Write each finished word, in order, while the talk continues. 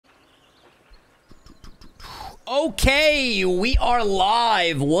Okay, we are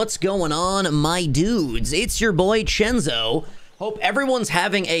live. What's going on, my dudes? It's your boy Chenzo. Hope everyone's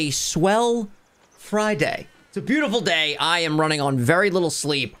having a swell Friday. It's a beautiful day. I am running on very little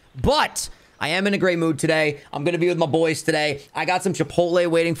sleep, but I am in a great mood today. I'm going to be with my boys today. I got some Chipotle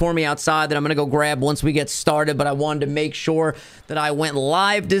waiting for me outside that I'm going to go grab once we get started, but I wanted to make sure that I went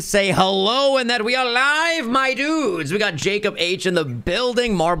live to say hello and that we are live, my dudes. We got Jacob H in the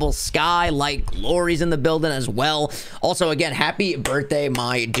building, Marble Sky, Light Glory's in the building as well. Also, again, happy birthday,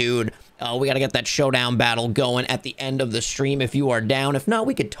 my dude. We got to get that showdown battle going at the end of the stream if you are down. If not,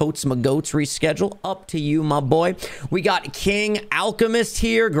 we could totes my goats reschedule. Up to you, my boy. We got King Alchemist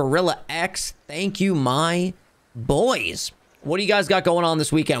here, Gorilla X. Thank you, my boys. What do you guys got going on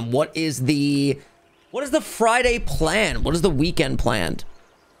this weekend? What is the Friday plan? What is the weekend planned?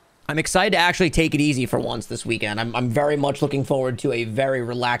 I'm excited to actually take it easy for once this weekend. I'm very much looking forward to a very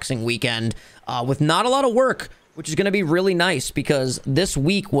relaxing weekend with not a lot of work, which is going to be really nice because this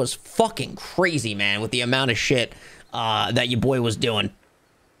week was fucking crazy, man, with the amount of shit that your boy was doing.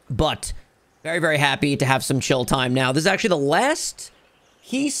 But very, very happy to have some chill time now. This is actually the last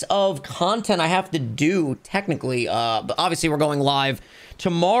piece of content I have to do, technically. But obviously, we're going live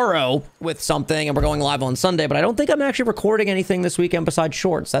tomorrow with something, and we're going live on Sunday. But I don't think I'm actually recording anything this weekend besides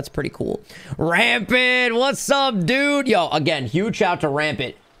shorts. That's pretty cool. Rampant, what's up, dude? Yo, again, huge shout out to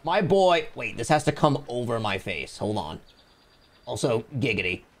Rampant. My boy, wait, this has to come over my face. Hold on. Also,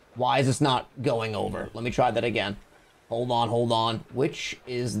 giggity. Why is this not going over? Let me try that again. Hold on, hold on. Which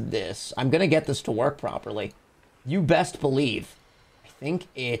is this? I'm going to get this to work properly. You best believe. I think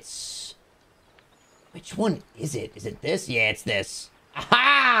it's... Which one is it? Is it this? Yeah, it's this.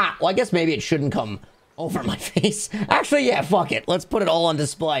 Aha! Well, I guess maybe it shouldn't come over my face. Actually, yeah, fuck it. Let's put it all on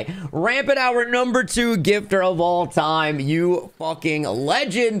display. Rampant, our number 2 gifter of all time. You fucking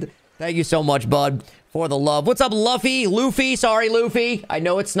legend. Thank you so much, bud, for the love. What's up, Luffy? Luffy? Sorry, Luffy. I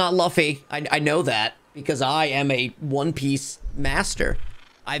know it's not Luffy. I know that because I am a One Piece master.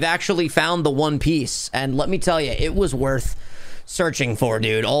 I've actually found the One Piece, and let me tell you, it was worth searching for,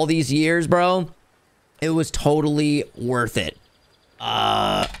 dude. All these years, bro, it was totally worth it.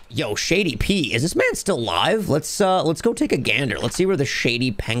 Yo, Shady P, is this man still live? Let's go take a gander. Let's see where the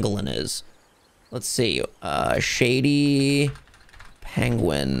Shady Pangolin is. Let's see. Shady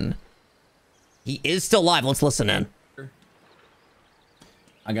Penguin. He is still live. Let's listen in.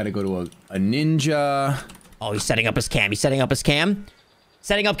 I gotta go to a ninja. Oh, he's setting up his cam. He's setting up his cam.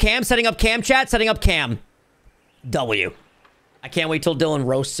 Setting up cam, chat, setting up cam. W. I can't wait till Dylan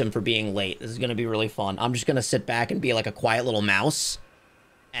roasts him for being late. This is going to be really fun. I'm just going to sit back and be like a quiet little mouse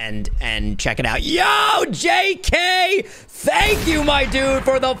and check it out. Yo, JK! Thank you, my dude,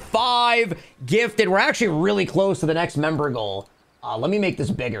 for the 5 gifted. We're actually really close to the next member goal. Let me make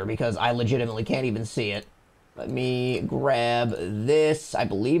this bigger because I legitimately can't even see it. Let me grab this. I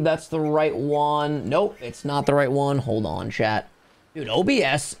believe that's the right one. Nope, it's not the right one. Hold on, chat. Dude,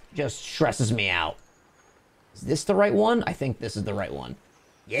 OBS just stresses me out. Is this the right one? I think this is the right one.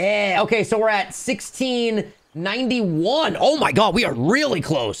 Yeah, okay, so we're at 1691. Oh my god, we are really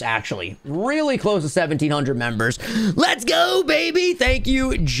close, actually. Really close to 1,700 members. Let's go, baby! Thank you,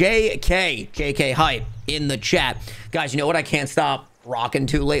 JK. JK Hype in the chat. Guys, you know what I can't stop rocking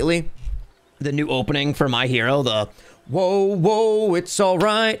to lately? The new opening for My Hero, the whoa, whoa, it's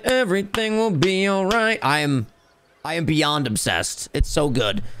alright, everything will be alright. I am beyond obsessed. It's so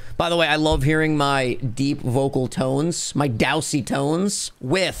good. By the way, I love hearing my deep vocal tones, my dousey tones,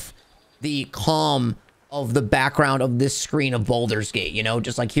 with the calm of the background of this screen of Baldur's Gate, you know?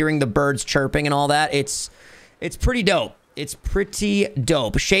 Just like hearing the birds chirping and all that. It's pretty dope. It's pretty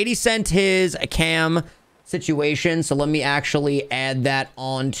dope. Shady sent his cam situation, so let me actually add that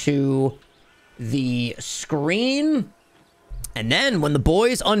onto the screen. And then when the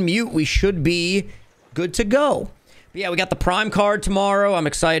boys unmute, we should be good to go. But yeah, we got the Prime card tomorrow. I'm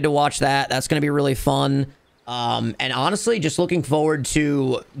excited to watch that. That's going to be really fun. And honestly, just looking forward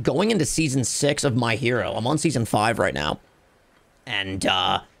to going into Season 6 of My Hero. I'm on Season 5 right now. And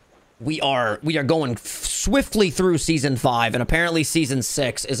we are going swiftly through Season 5. And apparently Season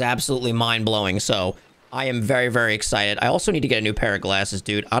 6 is absolutely mind-blowing. So I am very, very excited. I also need to get a new pair of glasses,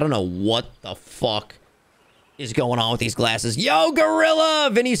 dude. I don't know what the fuck is going on with these glasses. Yo, Gorilla!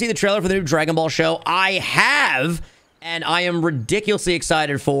 Vinny, you see the trailer for the new Dragon Ball show? I have... And I am ridiculously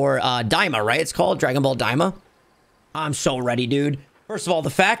excited for Daima, right? It's called Dragon Ball Daima. I'm so ready, dude. First of all,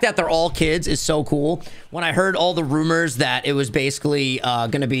 the fact that they're all kids is so cool. When I heard all the rumors that it was basically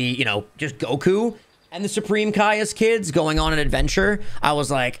going to be, you know, just Goku and the Supreme Kai as kids going on an adventure, I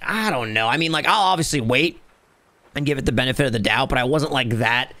was like, I don't know. I mean, like, I'll obviously wait and give it the benefit of the doubt, but I wasn't, like,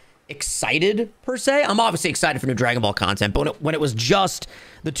 that excited per se. I'm obviously excited for new Dragon Ball content, but when it was just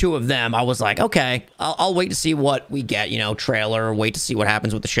the two of them, I was like, okay, I'll wait to see what we get, you know, trailer, wait to see what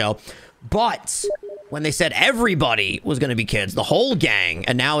happens with the show. But when they said everybody was going to be kids, the whole gang,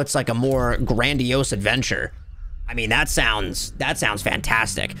 and now it's like a more grandiose adventure, I mean, that sounds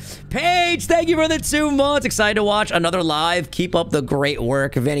fantastic. Paige, thank you for the 2 months. Excited to watch another live. Keep up the great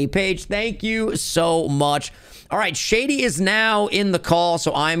work, Vinny. Paige, thank you so much. All right, Shady is now in the call,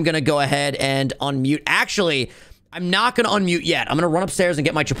 so I'm going to go ahead and unmute. Actually, I'm not going to unmute yet. I'm going to run upstairs and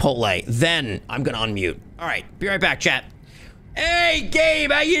get my Chipotle. Then I'm going to unmute. All right, be right back, chat. Hey,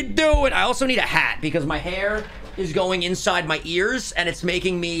 Gabe, how you doing? I also need a hat because my hair is going inside my ears, and it's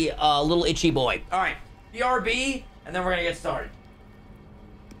making me a little itchy boy. All right. BRB, and then we're gonna get started.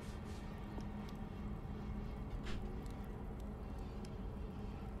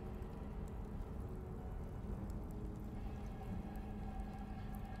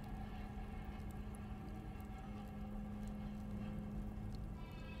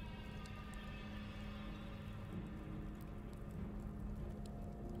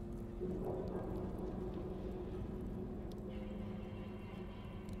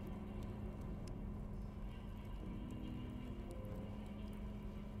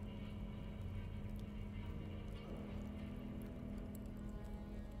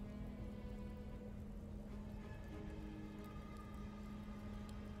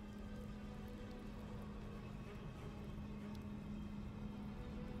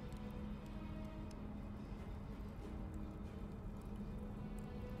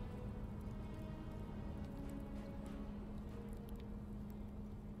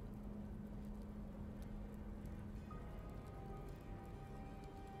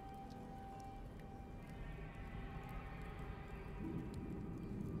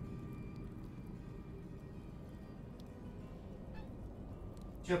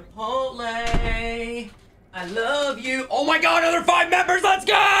 Chipotle, I love you. Oh my God, another 5 members. Let's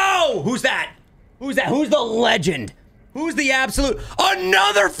go. Who's that? Who's that? Who's the legend? Who's the absolute?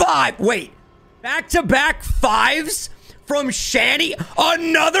 Another 5. Wait, back-to-back 5s from Shanny.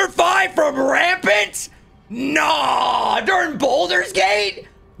 Another 5 from Rampant. Nah, during Baldur's Gate.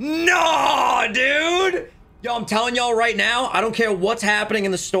 Nah, dude. Yo, I'm telling y'all right now, I don't care what's happening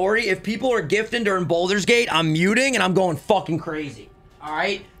in the story. If people are gifting during Baldur's Gate, I'm muting and I'm going fucking crazy. All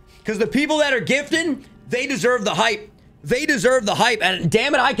right? Because the people that are gifting, they deserve the hype. They deserve the hype. And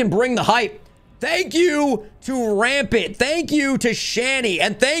damn it, I can bring the hype. Thank you to Rampant. Thank you to Shanny.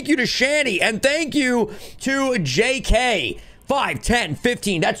 And thank you to Shanny. And thank you to JK. 5, 10,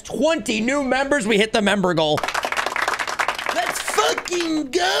 15. That's 20 new members. We hit the member goal. Let's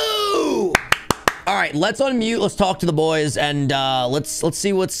fucking go. All right, let's unmute. Let's talk to the boys, and let's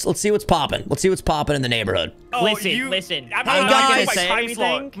see what's popping. Let's see what's popping in the neighborhood. Oh, listen. I'm not gonna say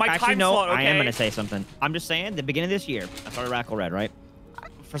anything. My Actually, time no, slot, okay? I am gonna say something. I'm just saying, the beginning of this year, I started Rackle Red, right?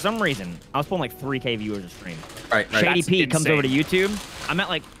 For some reason, I was pulling like 3K viewers a stream. Right. Shady That's P comes insane. over to YouTube. I'm at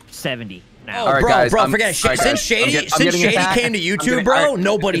like 70 now. Oh, All right, bro, guys, forget it. all right, Since guys, Shady I'm getting came attacked. to YouTube, getting- bro, all right,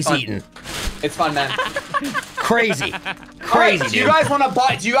 nobody's it's fun. eating. It's fun, man. Crazy, All right, crazy. do you guys want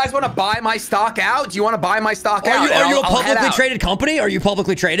to buy my stock out? Do you want to buy my stock out? Are you a I'll head publicly out. traded company? Are you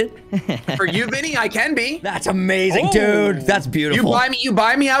publicly traded? For you, Vinny, I can be. That's amazing, Oh. dude. That's beautiful. You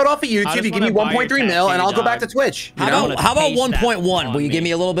buy me out off of I YouTube. just You give me wanna buy your 1.3 mil, and tattoo, I'll go back to dog. Twitch. You I know, wanna How about taste that 1.1? on Will you give me.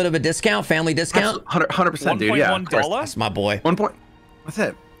 me a little bit of a discount, family discount? 100%, dude. Yeah, of course. $1.1? That's my boy. 1 point. What's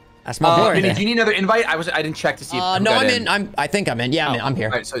it? That's my boy. Vinny, right do you need another invite? I didn't check to see. If I no, got I'm in. I think I'm in. Yeah, I'm here.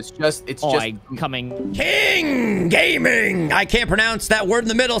 All right, so it's just. Coming. King Gaming. I can't pronounce that word in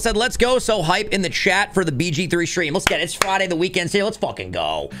the middle. Said, let's go. So hype in the chat for the BG3 stream. Let's get it. It's Friday. The weekend's here. Let's fucking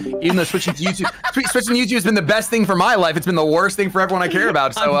go. Even though switching to YouTube, switching to YouTube has been the best thing for my life. It's been the worst thing for everyone I care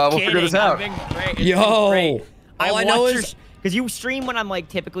about. So we'll figure this out. Yo. All I know is. Because you stream when I'm like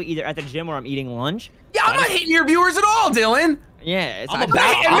typically either at the gym or I'm eating lunch. Yeah, I'm not hating your viewers at all, Dylan. Yeah, it's I'm not-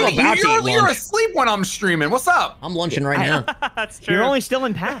 about to eat You're lunch. asleep when I'm streaming. What's up? I'm lunching right now. That's true. You're only still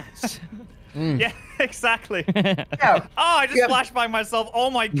in pass. Yeah, exactly. Yeah. Oh, I just Yeah. flashed by myself. Oh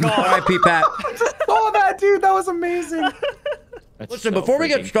my All god. right, P-Pat. I just saw that, dude. That was amazing. That's Listen, so before we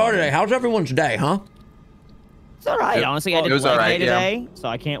get freaking started, funny. how's everyone's day, huh? It's all right. Honestly, I It did was leg all right, day yeah. today, so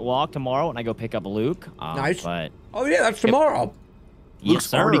I can't walk tomorrow when I go pick up Luke. Nice. But Oh, yeah, that's tomorrow. Luke's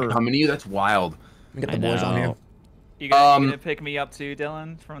yes, already sir. coming to you. That's wild. Let me get I the boys on here. know. You gonna pick me up too,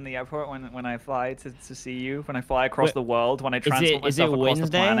 Dylan, from the airport when I fly to see you? When I fly across Wait, the world? When I is transport it myself across Wednesday? the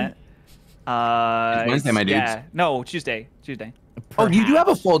planet? It's Wednesday, my dudes. Yeah. No, Tuesday. Tuesday. Oh, you do have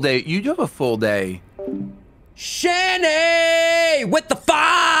a full day. You do have a full day. Shanny with the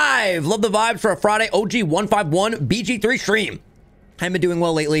 5. Love the vibes for a Friday OG 151 BG3 stream. haven't been doing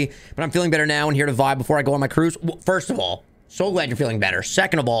well lately, but I'm feeling better now and here to vibe before I go on my cruise. Well, first of all, so glad you're feeling better.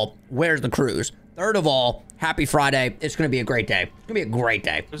 Second of all, where's the cruise? Third of all, happy Friday. It's going to be a great day. It's going to be a great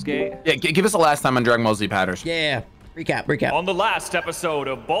day. Yeah, give us the last time on Dragon Ball Z Patters. Yeah. Recap. On the last episode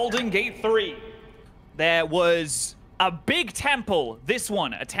of Baldur Gate 3, there was a big temple. This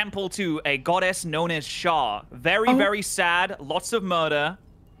one, a temple to a goddess known as Shah. Very sad. Lots of murder.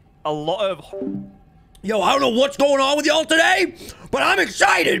 A lot of... Yo, I don't know what's going on with y'all today, but I'm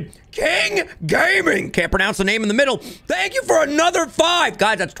excited. King Gaming. Can't pronounce the name in the middle. Thank you for another 5.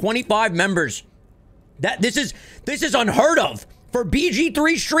 Guys, that's 25 members. This is unheard of. For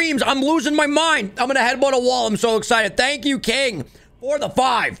BG3 streams, I'm losing my mind. I'm going to headbutt a wall. I'm so excited. Thank you, King, for the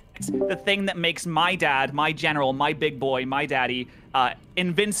 5. It's the thing that makes my dad, my general, my big boy, my daddy,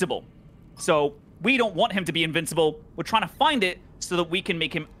 invincible. So we don't want him to be invincible. We're trying to find it so that we can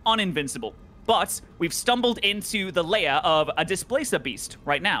make him uninvincible. But we've stumbled into the lair of a displacer beast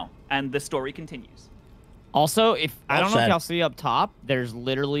right now, and the story continues. Also, I don't know said. if y'all see up top, there's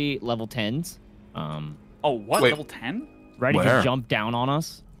literally level 10s. Oh, what? Wait. Level 10? Ready Where? to jump down on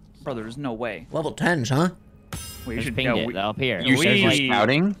us. Brother, there's no way. Level 10s, huh? We Just should pinged go. it up here. You There's, said like,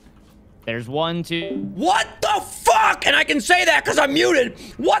 scouting? there's 1, 2. What the fuck? And I can say that because I'm muted.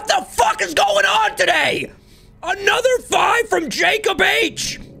 What the fuck is going on today? Another 5 from Jacob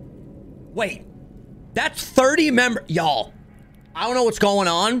H. Wait, that's 30 members. Y'all, I don't know what's going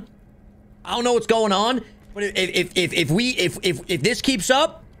on. But if this keeps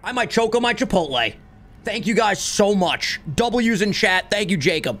up, I might choke on my Chipotle. Thank you guys so much. W's in chat. Thank you,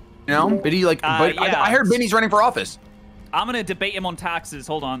 Jacob. You know, Biddy, like, but yeah. I heard Biddy's running for office. I'm going to debate him on taxes.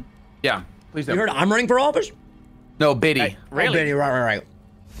 Hold on. Yeah, please You do. heard I'm running for office? No, Biddy. Really? Oh, Benny, right.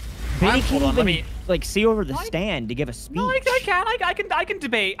 Billy Hold can't on, let even, me- like, see over the stand to give a speech. No, I can. I can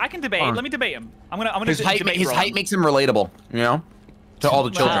debate. Let me debate him. I'm gonna His height, debate his bro. height makes him relatable, you know, to all the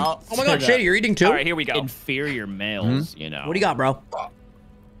children. Well, Oh my god, to Shady, you're eating too? All right, here we go. inferior males, you know. What do you got, bro?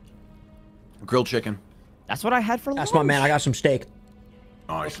 Grilled chicken. That's what I had for lunch. That's my man. I got some steak.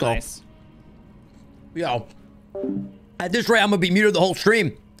 Nice. go. Nice. Yo. At this rate, I'm gonna be muted the whole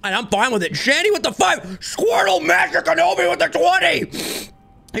stream. And I'm fine with it. Shandy with the 5. Squirtle Magic Kenobi with the 20.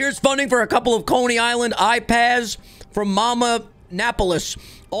 Here's funding for a couple of Coney Island iPads from Mama Napolis.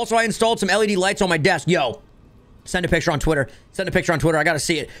 Also, I installed some LED lights on my desk. Yo. Send a picture on Twitter. I gotta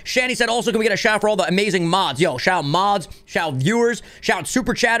see it. Shandy said, also, can we get a shout out for all the amazing mods? Yo, shout out mods, shout out viewers, shout out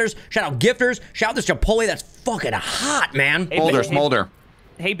super chatters, shout out gifters, shout out this Chipotle that's fucking hot, man. Smolder, smolder.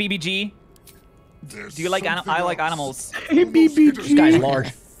 Hey, BBG. Do you like I like animals. This guy's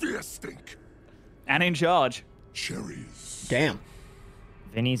large. Fear stink. And in charge. Cherries. Damn.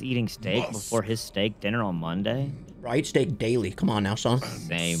 Vinny's eating steak Musk. before his steak dinner on Monday. Bro, I eat steak daily. Come on now, son.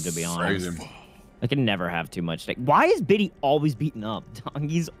 Same, to be honest. Crazy. I can never have too much steak. Why is Biddy always beaten up?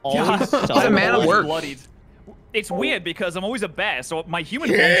 He's always so He's a man of Always work. bloodied. It's weird because I'm always a bear, so my human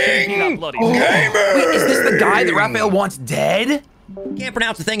form shouldn't be that bloody. Wait, is this the guy that Raphael wants dead? Can't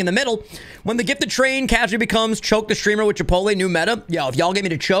pronounce the thing in the middle. When the gifted train casually becomes choke the streamer with Chipotle, new meta. Yo, if y'all get me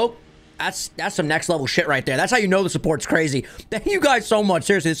to choke, that's some next level shit right there. That's how you know the support's crazy. Thank you guys so much.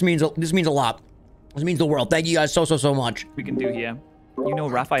 Seriously, this means a lot. This means the world. Thank you guys so much. We can do here. You know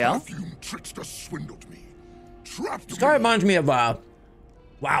Raphael? Perfume trickster swindled me. Trapped This guy me. reminds me of wow,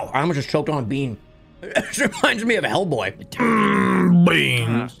 I almost just choked on a bean. It reminds me of Hellboy.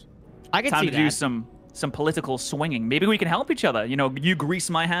 Beans. I can Time see to do that. some political swinging. Maybe we can help each other. You know, you grease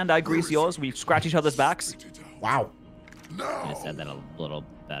my hand, I grease yours. We scratch each other's backs. Wow. I said that a little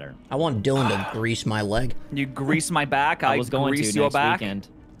better. I want Dylan to grease my leg. You grease my back, I was going grease to your next back. weekend.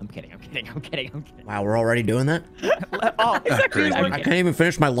 I'm kidding. Wow, we're already doing that? Oh, Crazy. I can't even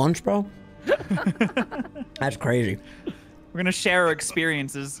finish my lunch, bro. That's crazy. we're gonna share our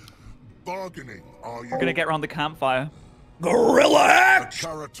experiences. Bargaining, are you? We're gonna get around the campfire. Gorilla Axe!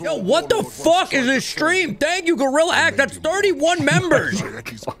 Yo, what the fuck is this stream? Thank you, Gorilla Axe. That's 31 members.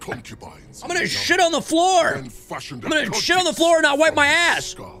 Dietes of concubines. I'm gonna shit on the floor. And fashioned I'm a gonna shit on the floor and not wipe my ass.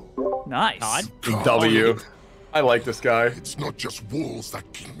 skull. Nice. W. I like this guy. It's not just walls that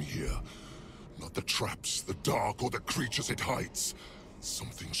keep me here. Not the traps, the dark, or the creatures it hides.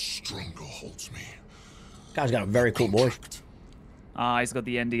 Something stronger holds me. Guy's got a very cool voice. Contract. Ah, he's got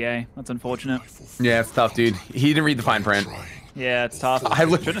the NDA. That's unfortunate. Yeah, it's tough, dude. He didn't read the fine print. Trying. Yeah, it's tough.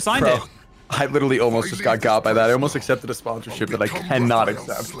 Shouldn't have signed bro, it. I literally almost just got by that. I almost accepted a sponsorship that I Become cannot Raphael's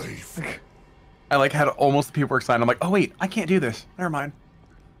accept. slave. I like had almost the paperwork signed. I'm like, oh wait, I can't do this. Never mind.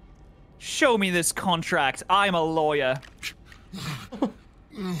 Show me this contract. I'm a lawyer.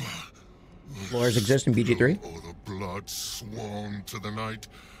 Lawyers exist in BG3. Or the blood sworn to the night.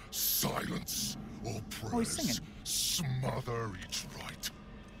 Silence Oh, he's singing. Smother each right.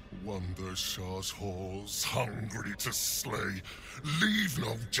 Wander Shah's halls, hungry to slay. Leave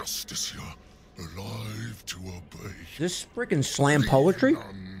no justice here, alive to obey. This freaking slam poetry?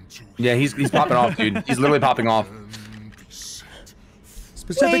 Yeah, he's popping off, dude. He's literally popping off.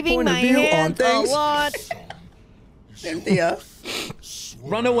 Specific point of view on things. A lot. Cynthia.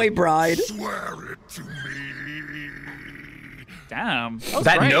 Runaway bride. Swear it to me. Damn.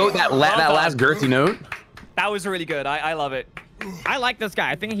 That great. note, that last girthy note. That was really good. I love it. I like this guy.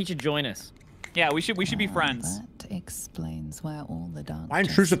 I think he should join us. Yeah, we should be friends. That explains where all the dark. My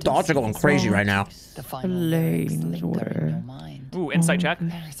intrusive thoughts are going crazy right now. The final lyrics linger in your mind. Ooh, insight check.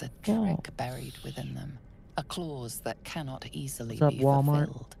 There is a trick buried within them, a clause that cannot easily What's up, be Walmart?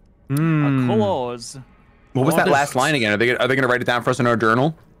 fulfilled. A clause. What was that last line again? Are they gonna write it down for us in our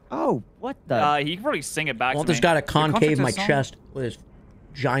journal? Oh, what the? He can probably sing it back I want to this me. guy to The concept concave of my song- chest with his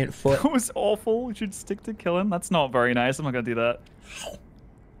giant foot. That was awful. We should stick to killing. That's not very nice. I'm not gonna do that.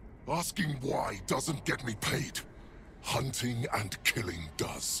 Asking why doesn't get me paid. Hunting and killing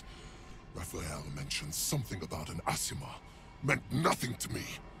does. Raphael mentioned something about an Asima. Meant nothing to me.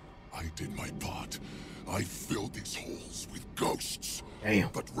 I did my part. I filled these halls with ghosts. Damn.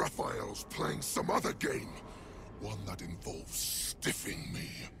 But Raphael's playing some other game. One that involves stiffing me.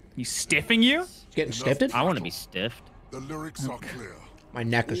 He's stiffing you? He's getting stiffed? I want to be stiffed. The lyrics are clear. My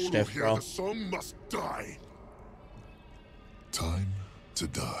neck is All who stiff, hear bro. the song must die. Time to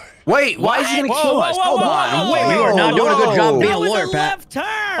die. Wait, why is he gonna Whoa, kill whoa, us? whoa, Hold whoa, on. whoa, Wait, whoa, You are not doing a good job being a That was lawyer, a Pat. left turn.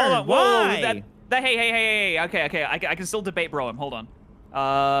 Hold on. Whoa, Why? Hey. Okay. I can still debate bro him. Hold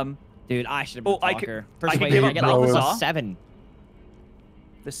on. Dude, I should have been Oh, I could- talker. I could Persuasion, give I up get like Balthazar. a 7.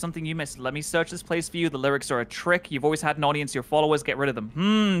 There's something you missed. Let me search this place for you. The lyrics are a trick. You've always had an audience. Your followers, get rid of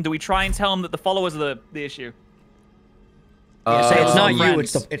them. Do we try and tell them that the followers are the issue? Yeah, say it's not you,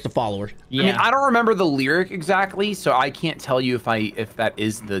 friends. it's the followers. Yeah. I mean, I don't remember the lyric exactly, so I can't tell you if that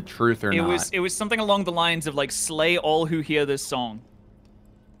is the truth or It not. was something along the lines of like slay all who hear this song.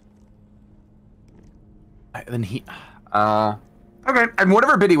 Then he, okay, and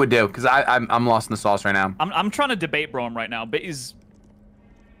whatever Biddy would do, because I'm lost in the sauce right now. I'm trying to debate bro him right now, but he's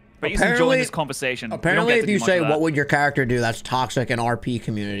Apparently- enjoying this conversation. We don't Apparently, get if to you do much say, of that. what would your character do, that's toxic in RP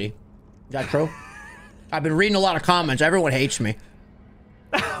community. Is that true? I've been reading a lot of comments. Everyone hates me.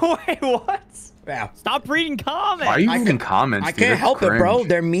 Wait, what? Yeah. Stop reading comments. Why are you I reading ca- comments? I dude? can't That's help it, bro. cringe.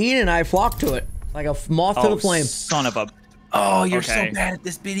 They're mean and I flock to it. Like a moth to the flame. Son of a. Oh, you're Okay. so bad at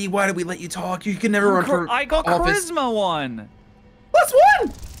this, Biddy. Why did we let you talk? You can never run for I got office. charisma one. Plus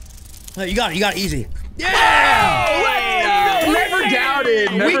one. No, you got it easy. Yeah! Never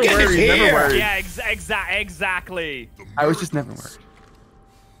doubted. Never Weekend is worried. here. Never worried. Yeah, exactly. The I was just never murderers.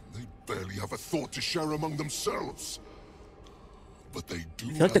 worried. They barely have a thought to share among themselves. But they do.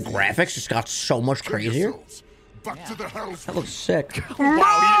 I feel like the graphics just got so much crazier. Back to the hells. That looks sick.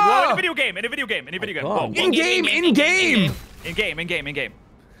 Wow, in a video game. Oh, Whoa. In game. In game.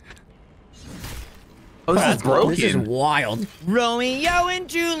 Oh, this is broken. This is wild. Romeo and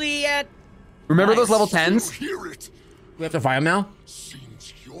Juliet. Remember those level Still 10s? hear it. We have to fight him now?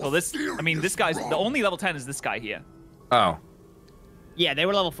 Seems your Well, this theory is guy's the wrong. only level 10 is this guy here. Oh. Yeah, they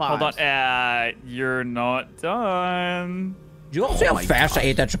were level 5. Hold on. You're not done. Do you all see how fast I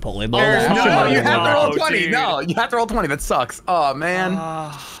ate that Chipotle bowl? No, That you shit have to was- roll Oh, 20. dude. No, you have to roll 20. That sucks. Oh, man.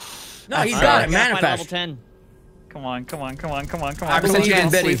 No, he's All got right. it. Level Manifest. 10. Come on. 5%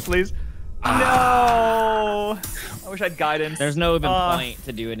 chance. Please. No. I wish I had guidance. There's no even point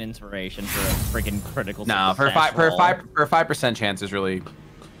to do an inspiration for a freaking critical No, for success roll. a 5% chance is really.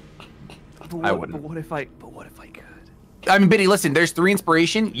 I wouldn't. But what if I could? I mean, Biddy, listen. There's 3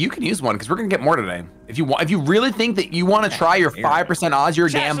 inspiration. You can use one because we're gonna get more today. If you want, if you really think that you want to try your 5% odds, you're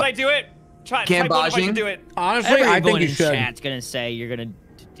Chat, damn. should I do it? Try Gambaging? if I should do it. Honestly, Everyone I think you in should. chat's gonna say you're gonna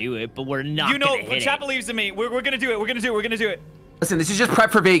do it, but we're not You know, gonna hit chat it. believes in me. We're gonna do it. We're gonna do it. Listen, this is just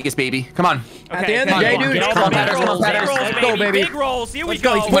prep for Vegas, baby. Come on. At the end of come the day, on, dude, get it's all the come big on. rolls, Let's big rolls, Let's go, baby. Big rolls. Here we Let's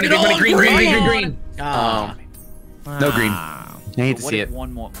go. go. He's putting it all green, green. green. Ah. No green. I hate to What see if it.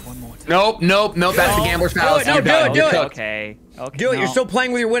 one more time? Nope. That's the gambler's fallacy. No, You're do done. it, You're do it. cooked. Okay. Do it. You're no. still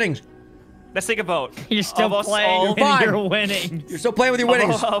playing with your winnings. Let's take a vote. You're still Of us playing all- and Fine. you're winning. You're still playing with your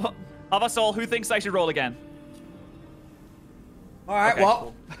winnings. All Of us all, who thinks I should roll again? right, Okay,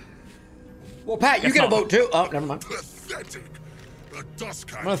 well. Well, Pat, you Guess get a not. vote too. Oh, never mind. Pathetic. The dust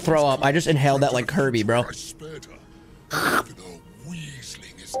I'm gonna throw up. I just inhaled that like Kirby, bro. I spared her. Even though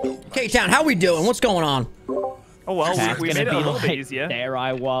weaseling is no match. K-Town, how we doing? What's going on? Oh well, Chat's we gonna made it a be little like, bit easier. there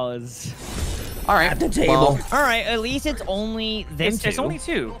I was. All right. At the table. Well, All right, at least it's only them It's two. only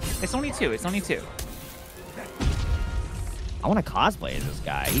two. It's only two. I want to cosplay as this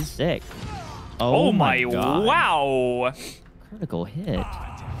guy. He's sick. Oh my God. wow. Critical hit.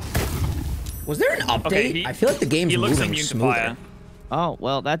 Was there an update? Okay, I feel like the game's he looks moving immune to smoother. fire. Oh,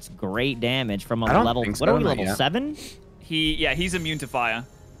 well, that's great damage from a I don't level. think What so, are we, not level yet. 7? He's immune to fire.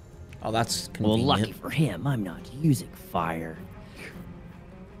 Oh, that's Well, convenient. lucky for him, I'm not using fire.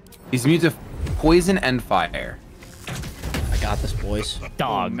 He's immune to poison and fire. I got this, boys. Oh,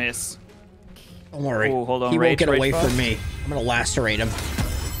 Dog. miss. Don't worry. Oh, hold on, He won't rage, get rage away buff. from me. I'm gonna lacerate him.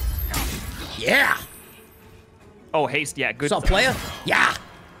 Yeah. Oh, haste. Yeah, good. What's up, playa? Yeah.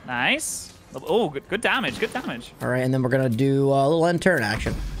 Nice. Oh, good damage. Good damage. All right, and then we're gonna do a little end turn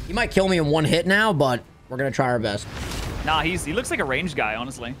action. You might kill me in one hit now, but we're gonna try our best. Nah, he looks like a ranged guy,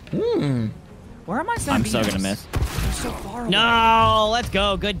 honestly. Where am I sending I'm so beams? gonna miss. They're so far away. No, let's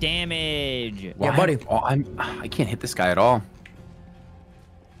go. Good damage. Yeah, buddy. I can't hit this guy at all.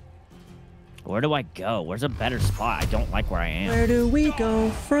 Where do I go? Where's a better spot? I don't like where I am. Where do we go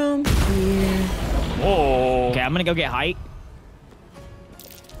from here? Oh. Okay, I'm gonna go get height.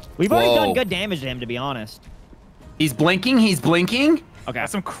 We've already Whoa. done good damage to him, to be honest. He's blinking. He's blinking. Okay.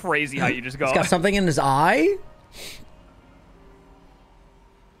 That's some crazy how you just He's got. got something in his eye.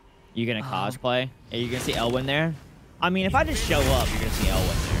 You gonna cosplay? Are you gonna see Elwyn there? I mean, if I just show up, you're gonna see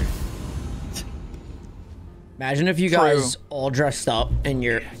Elwyn there. Imagine if you True. guys all dressed up and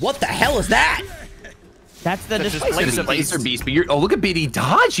you're. What the hell is that? That's the That's just displacer. Displacer Displacer beast. beast, but you're. Oh, look at BD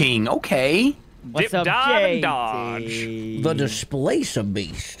dodging. Okay. What's Dip, up, dive, and JT? dodge. The displacer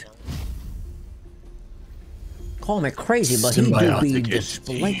beast. Call me crazy, but he do be Symbiotic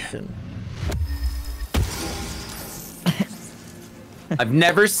displacing. I've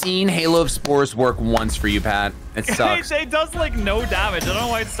never seen Halo of Spores work once for you, Pat. It sucks. It does like no damage. I don't know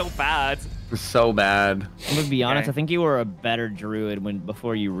why it's so bad. It's so bad. I'm gonna be honest. Okay. I think you were a better druid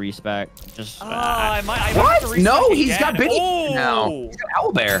before you respec. Just I might have to What? restart No, he's got again. Biddy Oh. now. He's got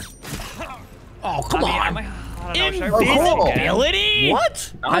Owlbear. Oh, come I on. don't know. Should I restart Invisibility. again? ability.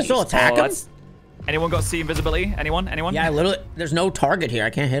 What? I Nice. still attack Oh, him? that's- Anyone got C invisibility? Anyone? Anyone? Yeah, I literally. There's no target here. I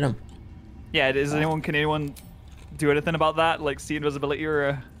can't hit him. Yeah, is anyone? Can anyone do anything about that? Like C invisibility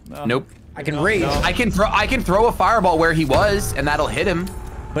or? No? Nope. I can rage, no. I can throw a fireball where he was, and that'll hit him.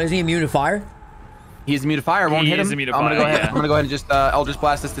 but is he immune to fire? He's immune to fire. Won't He hit him. is immune to I'm gonna fire, go ahead. yeah. I'm gonna go ahead and just Eldritch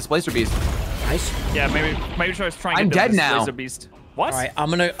Blast this Displacer Beast. Nice. Yeah, maybe try to try and I'm get dead this now. Displacer beast. What? All right, I'm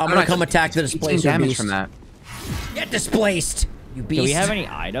gonna come attack the 18 displacer damage beast. from that. Get displaced, you beast. Do we have any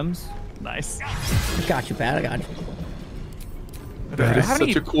items? Nice. I got you, Pat. I got you. That is How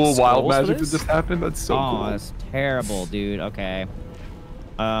many such a cool wild skulls for magic that this? just happened. That's so Oh, cool. that's terrible, dude. Okay.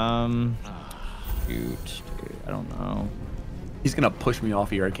 Shoot, dude. I don't know. He's gonna push me off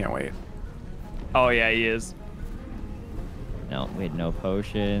here. I can't wait. Oh yeah, he is. No, we had no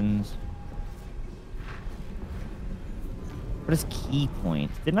potions. What is key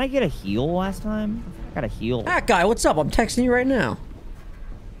points? Didn't I get a heal last time? I got a heal. That guy, what's up? I'm texting you right now.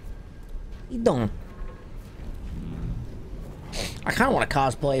 You doing? I kind of want to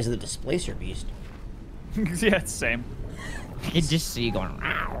cosplay as the displacer beast. Yeah, it's same. You just see you going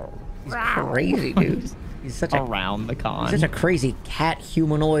 "Ow," He's crazy, dude. He's such a around the con. he's such a crazy cat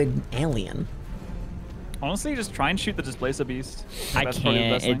humanoid alien. Honestly, just try and shoot the displacer beast. I That's probably the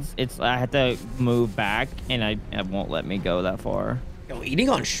can't. best thing. It's. I had to move back, and it won't let me go that far. Yo, eating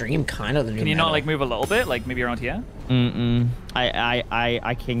on stream kind of the new. Can you not meta. like move a little bit, like maybe around here?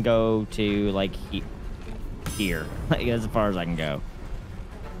 I can go to like here, like as far as I can go.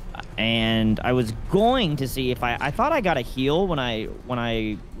 And I was going to see if I thought I got a heal when I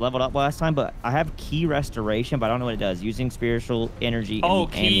leveled up last time, but I have key restoration, but I don't know what it does. Using spiritual energy in Oh,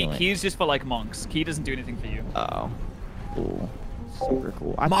 the key. amulet. Key's just for like monks. Key doesn't do anything for you. Oh, cool, super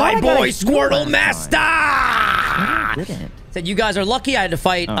cool. I thought My I got a boy heal Squirtle last time. Master! I didn't. Said you guys are lucky I had to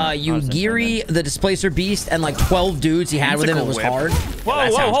fight Oh, I was Ugiri, the displacer beast, and like 12 dudes he had with him. It was whip. hard. Whoa,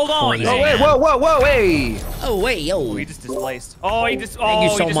 That whoa, sounds hold on. crazy. Oh wait! Whoa! Whoa! Whoa! Hey! Oh, wait, yo. Oh, he just displaced. Oh, he just. Thank you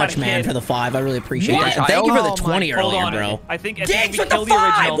oh, so he just much, had a man, kid. for the 5. I really appreciate What? it. And thank you for the Oh, 20 Hold earlier, on. bro. I think Diggs we with the kill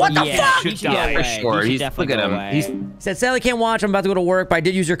 5. original. What the Yeah, fuck? he Should should die. go For away. sure. He should He's definitely look at go him. away. He's Said Sally can't watch. I'm about to go to work, but I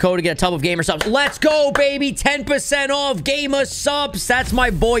did use your code to get a tub of gamer subs. Let's go, baby. 10% off gamer subs. That's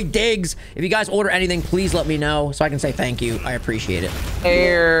my boy Diggs. If you guys order anything, please let me know so I can say thank you. I appreciate it.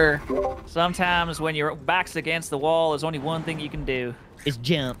 air. Sometimes when your back's against the wall, there's only one thing you can do: It's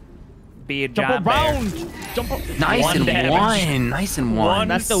jump. be a Jump giant bear. around. Jump. Nice One and damage. one. Nice and one. One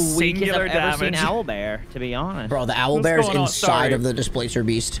That's the weakest singular I've ever seen damage. Owlbear, to be honest. Bro, the owl What's bear is going on? inside Sorry. of the displacer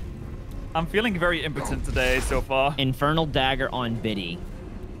beast. I'm feeling very impotent today so far. Infernal dagger on Biddy.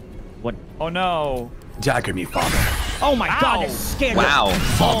 What? Oh no. Dagger me, father. Oh my Ow. god, this scared me. Wow.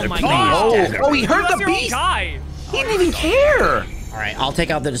 Oh my please. god. Oh, he hurt That's the your own beast. guy. He didn't even care. All right, I'll take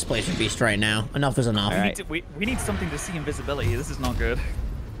out the displacer beast right now. Enough is enough. All We need something to see invisibility. This is not good.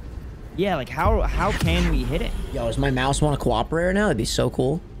 Yeah, like how can we hit it? Yo, does my mouse want to cooperate right now? That'd be so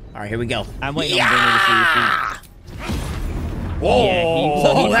cool. All right, here we go. I'm waiting on Vinny to see if he... Whoa! Yeah,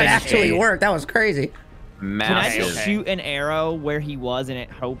 Oh, he that finished actually it. worked. That was crazy. Can I Massive. just shoot an arrow where he was and it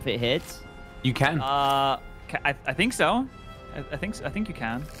hope it hits? You can. I think so. I think you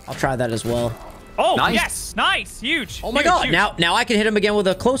can. I'll try that as well. Oh, Nice. yes. Nice. Huge. Oh my Huge, god! huge. Now I can hit him again with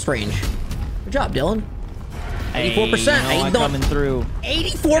a close range. Good job, Dylan. 84%. Hey, you know Hey, I'm don't- coming through.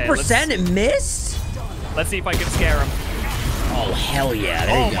 84% it missed. Let's see if I can scare him. Oh hell yeah!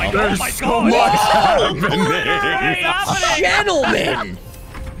 There you go. Oh my god. What is happening? Gentlemen.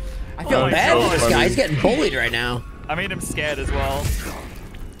 I feel Oh my bad for God. this guy. He's getting bullied right now. I made him scared as well.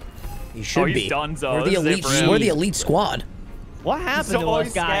 He should he's be. donezo. We're the This is it elite. for him. We're the elite squad. What happened So to us,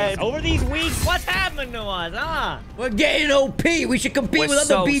 always guys? scared. Over these weeks, what's happened to us, huh? We're getting OP. We should compete We're with other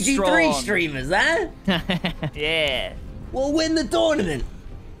so BG3 strong. streamers, huh? Yeah. We'll win the tournament.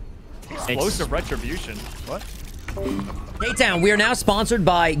 Explosive retribution. What? K-Town, we are now sponsored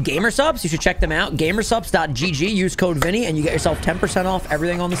by Gamersubs. You should check them out. Gamersubs.gg. Use code Vinny, and you get yourself 10% off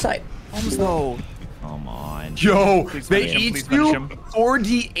everything on the site. Come on. Yo, Please they finish him, each please do finish him.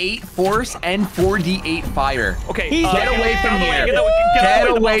 4d8 force and 4d8 fire. Okay. Get away from here. Get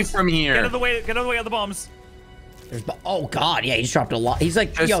away from here. Get out of the way. Get out of the way of the bombs. Oh god, yeah, he just dropped a lot. He's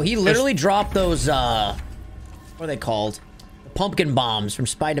like, Just- yo, he literally dropped those, what are they called? The pumpkin bombs from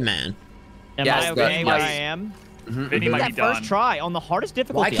Spider-Man. Am Yes, I okay yes. where I am? Vinny might be That first done. try on the hardest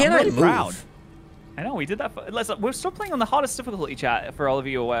difficulty. Why can't I'm I really move? proud. I know we did that. We're still playing on the hardest difficulty chat for all of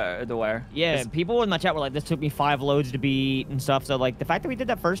you aware. Yeah, people in my chat were like, this took me 5 loads to beat and stuff. So, like, the fact that we did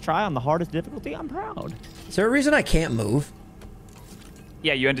that first try on the hardest difficulty, I'm proud. Is there a reason I can't move?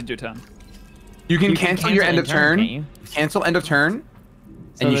 Yeah, you ended your turn. You can You can cancel your cancel end of in turn, turn. can't you? Cancel end of turn,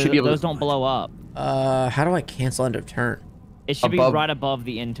 So and you should be able those to. don't blow up. How do I cancel end of turn? It should Above- be right above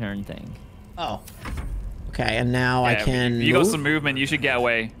the intern thing. Oh. Okay, and now I Yeah, can You got move? some movement. You should get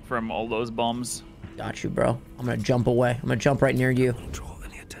away from all those bombs. Got you, bro. I'm gonna jump away. I'm gonna jump right near you. Draw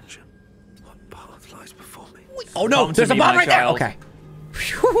any attention. What path lies before me? Oh no, Come to there's a me, bomb my right there. child. Okay. What's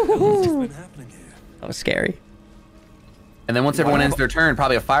Phew. been happening here? That was scary. And then once everyone ends their turn,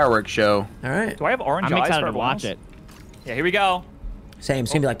 probably a fireworks show. All right. Do I have orange I'm eyes excited for to everyone watch else? it. Yeah, here we go. Same.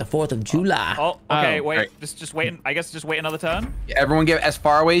 It's gonna be like the 4th of July. Oh, okay. Oh. Wait. Alright. Just wait. I guess just wait another turn. Everyone get as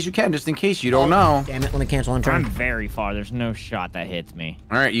far away as you can, just in case you don't know. Damn it! Let me cancel on I'm turn. very far. There's no shot that hits me.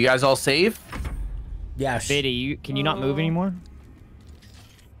 All right, you guys all safe? Yeah. Biddy, can you not move anymore?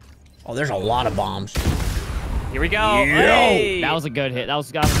 Oh, there's a lot of bombs. Here we go. Yo. Hey. That was a good hit. That was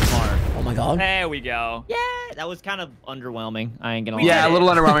smart. Oh my god. There we go. Yeah, that was kind of underwhelming. I ain't gonna lie. Yeah, a little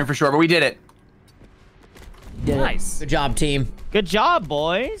underwhelming for sure, but we did it. Did it. Nice. Good job, team. Good job,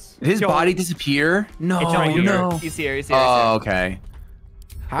 boys. Did his Yo. body disappear? No, It's right here. no. He's here. He's here. Oh, okay.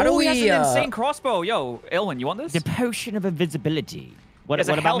 How do Oh, we? he has an insane crossbow. Yo, Ilwin, you want this? The potion of invisibility. What, It's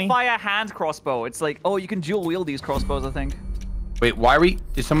what a about me? Hellfire hand crossbow. It's like, oh, you can dual wield these crossbows, I think. Wait, why are we?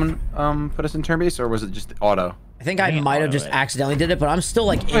 Did someone put us in turn base, or was it just auto? I think I think might have auto just it. accidentally did it, but I'm still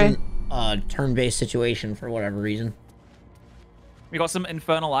like Okay. in a turn-based situation for whatever reason. We got some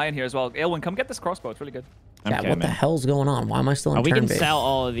Infernal Iron here as well. Ilwin, come get this crossbow. It's really good. I'm Chat, what the coming. hell's going on? Why am I still in Oh, we can turn-based? sell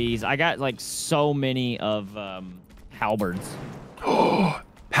all of these. I got like so many of halberds.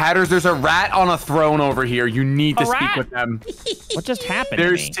 Patters, there's a rat on a throne over here. You need to A speak rat? with them. What just happened to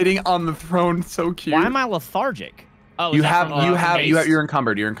They're me? sitting on the throne, so cute. Why am I lethargic? Oh, You is that have, from, you have, haste? you're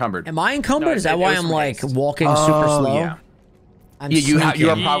encumbered. You're encumbered. Am I encumbered? No, Is that it why was I'm from like haste. walking super slow? Yeah. I'm Yeah, you have- you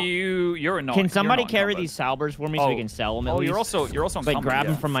are sneaking. prob- You're not. Can somebody you're not carry encumbered. these salvers for me so we Oh. can sell them at Oh, least? you're also like encumbered, grab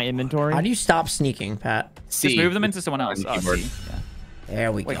them yeah. from my inventory. How do you stop sneaking, Pat? See. Just move them into someone else. On Oh, keyboard. see. Yeah.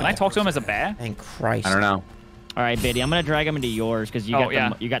 There we Wait, go. can I talk to him as a bear? Thank Christ. I don't know. All right, Biddy, I'm gonna drag them into yours because you Oh, got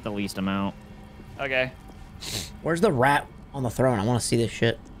yeah. you got the least amount. Okay. Where's the rat on the throne? I want to see this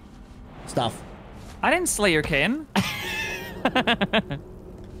shit. Stuff. I didn't slay your kin.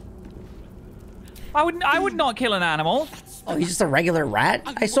 I would not kill an animal. Oh, he's just a regular rat?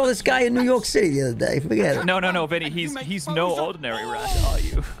 I saw this guy in New York City the other day. Forget it. No, Vinny. He's no ordinary rat, are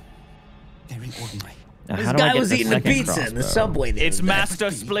you? Very ordinary. Now, This how do I guy get was the eating a second pizza in the crossbow? subway. The It's other day.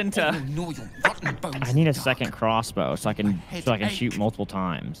 Master Splinter. Gnaw your rotten bones I need a in the dark. second crossbow so I can shoot multiple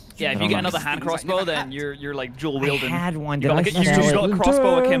times. Yeah, I if don't you get know. another hand crossbow, then you're like dual I wielding. had one. You Did got, I like, you sell just it? got a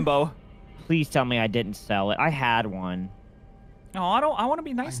crossbow akimbo. Please tell me I didn't sell it. I had one. No, I don't. I want to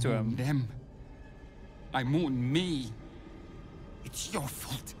be nice I to mourn him. them. I mourn me. It's your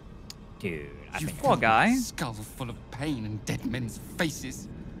fault. Dude, I You think Poor guy. Skull full of pain and dead men's faces.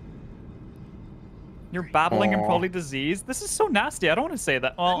 You're babbling and probably diseased. This is so nasty. I don't want to say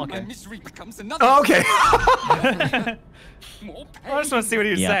that. Oh, My okay. misery becomes another. Oh, okay. More pain. I just want to see what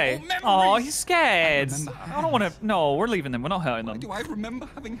he would Yeah. say. More Oh, memories. he's scared. I remember I don't want to. No, we're leaving them. We're not hurting Why them. do I remember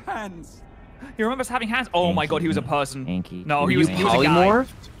having hands? He remembers having hands. Oh my God, he was a person. Hanky. No, Were he you was a guy. polymorphed?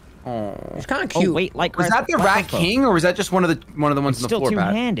 Oh. It's kind of Oh cute. wait, like Was that the Rat King, or was that just one of the ones on the Still floor,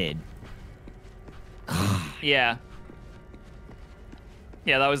 Pat? two-handed. Yeah.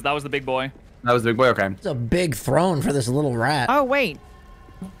 Yeah, that was the big boy. That was the big boy. Okay. It's a big throne for this little rat. Oh wait,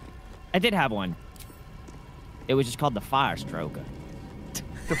 I did have one. It was just called the Fire Stroker.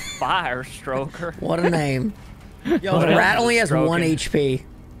 The fire stroker. What a name. Yo, What the a rat only has stroking. 1 HP.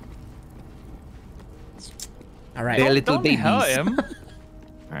 All right. They're little Don't babies. hurt him.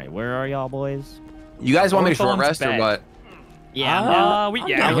 All right, where are y'all boys? You guys want me to short Hawthorne's rest or bed. what? Yeah, Uh, I'm down. We I'm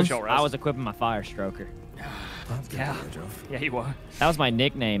yeah, down. we I can was, short I rest. was equipping my Fire Stroker. Yeah. Yeah, you were. That was my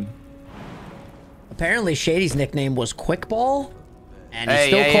nickname. Apparently, Shady's nickname was Quickball, and he's Hey,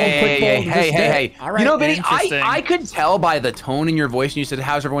 still hey, called hey, Quickball hey, to this hey, day. hey. All right. You know, Benny, Interesting. I could tell by the tone in your voice when you said,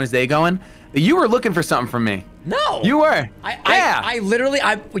 "How's everyone's day going?" that you were looking for something from me. No. You were. Yeah. I literally,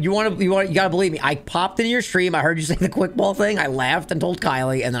 you gotta believe me. I popped into your stream. I heard you say the Quickball thing. I laughed and told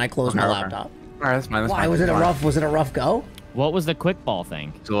Kylie, and then I closed my Okay. laptop. All right, that's fine. That's Why fine. was it a Fine. rough? Was it a rough go? What was the quick ball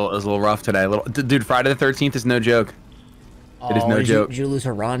thing? It was a little rough today. Dude, Friday the 13th is no joke. It is no did joke. Did you lose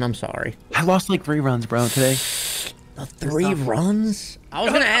a run? I'm sorry. I lost like 3 runs, bro, today. The 3 runs? I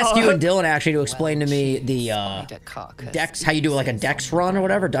was gonna ask you and Dylan actually to explain to me the Spider carcass dex, how you do like a dex run or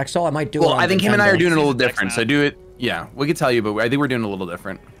whatever. Dexall, I might do it. Well, on I think him and I are Nintendo. doing it a little Dex different. map. So do it. Yeah, we could tell you, but I think we're doing it a little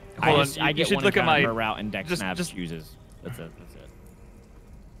different. Hold on, I you get should one look at encounter my- per route and Dex just- Snaps just- uses. That's it. That's it.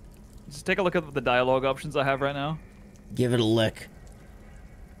 Just take a look at the dialogue options I have right now. Give it a lick.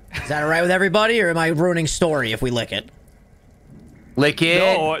 Is that all right with everybody, or am I ruining story if we lick it? Lick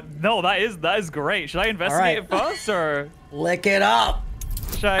it. No, that is great. Should I investigate it first, or Lick it up.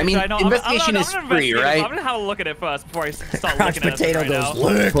 should I? I mean, should I not? investigation I'm is gonna free, investigate it. right? I'm gonna have a look at it first before I start Crouch looking at it potato right goes now.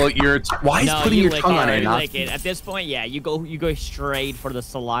 lick. Put your why is No, putting you your lick tongue it, on it? you Not lick it. At this point, yeah, you go straight for the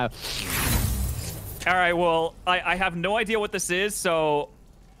saliva. All right. Well, I have no idea what this is, so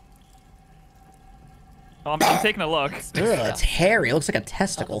I'm taking a look. Ugh, it's hairy. It looks like a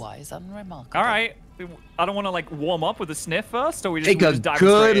testicle. otherwise unremarkable. All right. I don't want to like warm up with a sniff first, or we Take we a just dive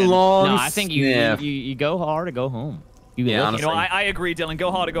good straight in? long No, I think you sniff. you go hard or go home. You Yeah, lick honestly. You know, I agree, Dylan.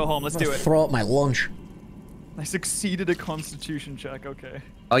 Go hard or go home. Let's do it. Throw up my lunch. I succeeded a Constitution check. Okay.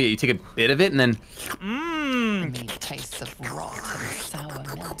 Oh yeah, you take a bit of it and then Mmm. Me tastes of rot and sour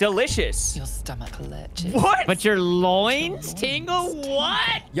milk. Delicious. Your stomach lurches. What? But your loins tingle?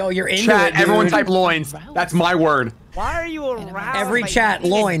 What? Yo, you're into chat. it, dude. Everyone type loins. That's my word. Why are you around? Every by chat,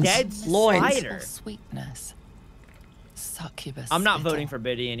 eating a loins. dead Loins. spider? Sweetness. Succubus. I'm not spittle. voting for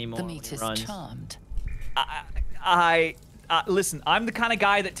Biddy anymore. The when meat he is runs. charmed. Listen, I'm the kind of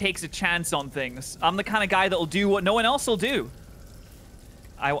guy that takes a chance on things. I'm the kind of guy that will do what no one else will do.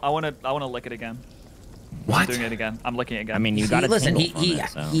 I wanna lick it again. What? I'm doing it again. I'm licking it again. I mean, you got to Listen, tingle from it,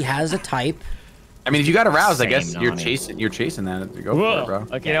 so. he has a type. I mean, if you got aroused, I guess Same, you're Nani. chasing that. Go for it,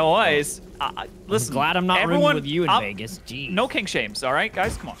 bro. Okay. you know what? Listen, Glad I'm not everyone, rooming with you in I'm- Vegas. Jeez. No king shames, all right,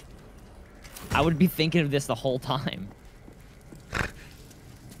 guys? Come on. I would be thinking of this the whole time.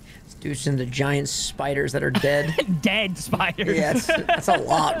 Dude's into giant spiders that are dead. Dead spiders. Yeah, that's a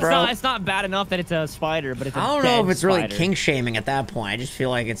lot, It's bro. it's not bad enough that it's a spider, but it's a I don't know dead if it's really spider. king shaming at that point. I just feel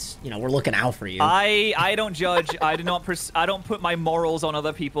like it's, we're looking out for you. I don't judge. I do not. I don't put my morals on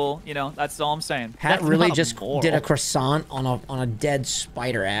other people. You know, that's all I'm saying. Pat That's really not just moral. did a croissant on a dead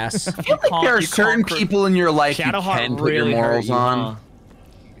spider ass. There are certain people in your life you Shadowheart can put really your morals hurt you, on. huh?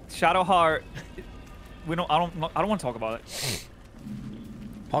 Shadowheart. I don't want to talk about it.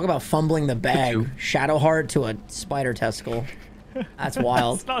 Talk about fumbling the bag. Shadowheart to a spider testicle. That's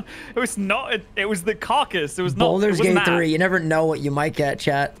wild. It's not. It was not. It was the carcass. It was not. Baldur's it wasn't Gate that. 3. You never know what you might get,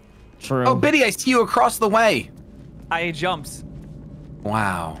 chat. True. Oh, Biddy, I see you across the way. I jumped.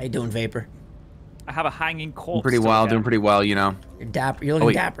 Wow. How you doing, Vapor? I have a hanging corpse. Doing pretty to well, look doing at. pretty well, you know. You're dapper. You're looking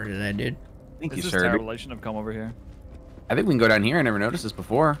wait. dapper today, dude. Thank This you, is sir. terrible. I shouldn't have come over here. I think we can go down here. I never noticed this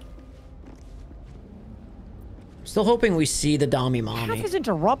before. Still hoping we see the Dami Path mommy. is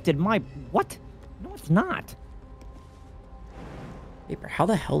interrupted. My what? No, it's not. Vapor, how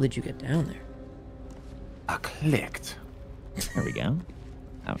the hell did you get down there? I clicked. There we go.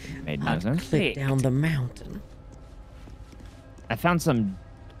 That made no sense. Click down the mountain. I found some.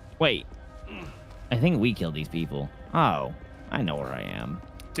 Wait. I think we killed these people. Oh, I know where I am.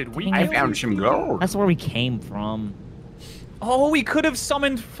 Did we? I I found some gold. That's where we came from. Oh, we could have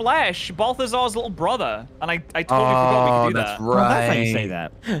summoned Flesh, Balthazar's little brother, and I totally forgot we could do that's that. right. Well, that's how you say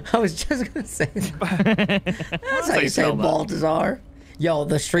that. I was just gonna say that. That's how you say spell that. Balthazar. Yo,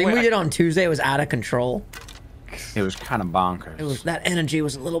 the stream Wait, we did on Tuesday was out of control. It was kind of bonkers. It was that energy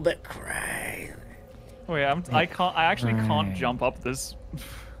was a little bit crazy. Wait, I actually can't jump up this.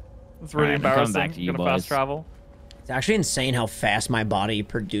 It's really Alright, I'm coming embarrassing. back to you, Gonna fast boys. travel. It's actually insane how fast my body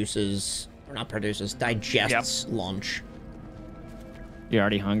produces, or not produces, digests lunch. You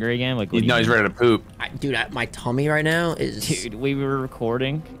already hungry again? Like, what do No, he's mean? ready to poop. Dude, my tummy right now is. Dude, we were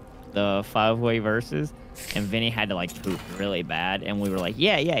recording the 5-way verses, and Vinny had to like poop really bad, and we were like,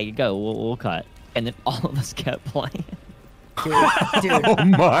 yeah, you go, we'll cut. And then all of us kept playing. Dude, Oh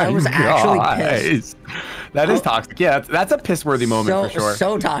my I was actually pissed. That is toxic. Yeah, that's a piss-worthy moment for sure.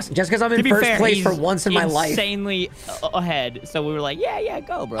 So toxic. Just because I'm To in be first fair, place he's for once in my life. insanely ahead. So we were like, yeah,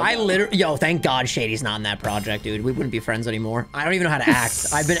 go, bro. I go. literally, yo, thank God Shady's not in that project, dude. We wouldn't be friends anymore. I don't even know how to act.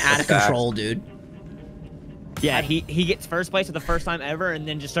 I've been out of control, dude. Yeah, he gets first place for the first time ever, and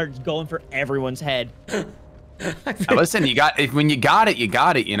then just starts going for everyone's head. Now listen, when you got it, you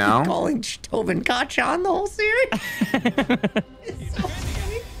got it. You know. Calling Tobin Kachan the whole series. It's so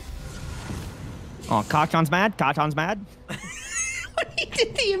funny. Oh, Kachan's mad. Kachan's mad. When he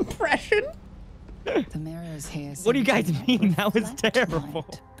did the impression. The mirrors here. What do you seem guys to mean? That was reflect terrible.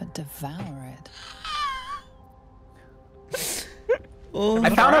 light, but devour it. I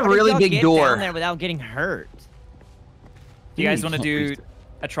found How a did really y'all big get door. down there without getting hurt. Do you guys want to do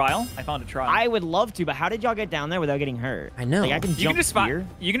a trial? I found a trial. I would love to, but how did y'all get down there without getting hurt? I know. Like, I can you jump can just here.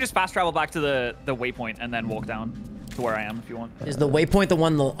 you can just fast travel back to the waypoint and then walk down to where I am if you want. Is the waypoint the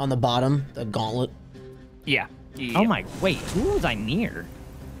one on the bottom, the gauntlet? Yeah. Oh my, wait, who was I near?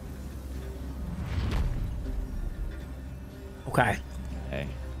 Okay. Okay.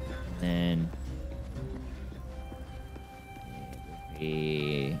 Then it would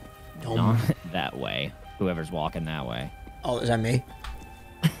be not that way. Whoever's walking that way. Oh, is that me?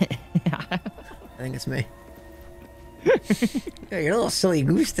 I think it's me. Yeah, you're a little silly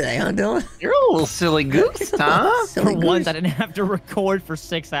goose today, huh, Dylan? You're a little silly goose, huh? Silly For once, goose. I didn't have to record for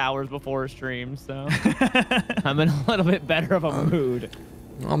 6 hours before a stream, so I'm in a little bit better of a mood.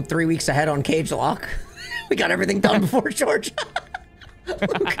 I'm 3 weeks ahead on Cage Lock. We got everything done before George.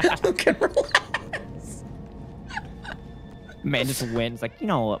 Luke can relax. Man just wins. Like, you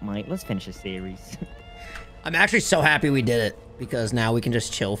know what, Mike? Let's finish the series. I'm actually so happy we did it because now we can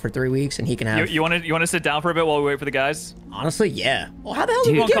just chill for 3 weeks and he can have. You want to sit down for a bit while we wait for the guys? Honestly, yeah. Well, how the hell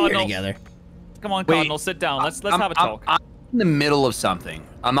did Dude, we get here Cardinal. together? Come on, Wait, Cardinal, sit down. Let's have a talk. I'm in the middle of something.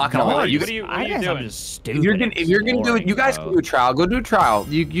 I'm not gonna No, lie. what are you I guess doing? I'm just stupid. If you're gonna do it, you guys can do a trial. Go do a trial.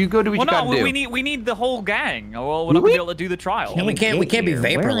 You go do what Well, you gotta no, do. we need the whole gang. Well, we're not gonna be able to do the trial. we can't get be here?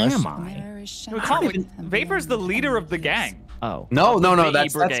 Where vaporless. am The I? mirror is We shining, can't. and Vapor's the beyond leader of the enemies. gang. Oh. No, the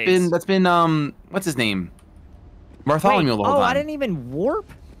that's brigades. been what's his name? Bartholomew the whole time. I didn't even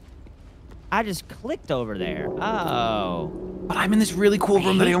warp. I just clicked over there. Oh. But I'm in this really cool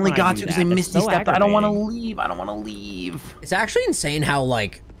room that I hate only when I got do to because that. I That's misty so stepped. I don't want to aggravating. leave. I don't want to leave. It's actually insane how,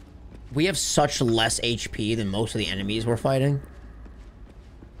 like, we have such less HP than most of the enemies we're fighting.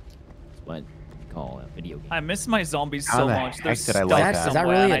 That's what you call a video game. I miss my zombies How so the much. They're heck did I stuck like Is that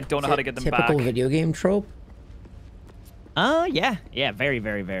somewhere, really and a I don't know how to get them typical back. video game trope? Yeah. Yeah, very,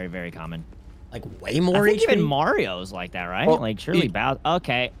 very, very, very common. Like, way more I think HP? even Mario's like that, right? Well, like, surely Bowser.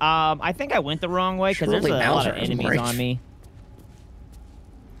 Okay, I think I went the wrong way because there's a Surely lot Bowser of has enemies more on me.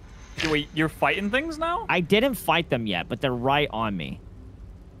 Wait, you're fighting things now? I didn't fight them yet, but they're right on me.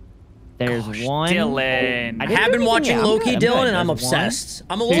 There's one. Dylan. I I didn't have do been anything watching yet. Loki, I'm good. Dylan, and I'm There's obsessed. one,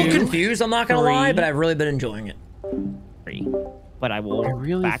 I'm a little two, confused, I'm not gonna lie, three. but I've really been enjoying it. 3. But I will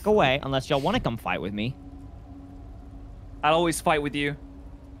really back away unless y'all want to come fight with me. I'll always fight with you.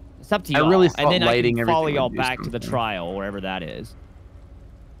 It's up to I y'all. really And thought then I lighting can follow everything y'all would do back to the something. trial, wherever that is.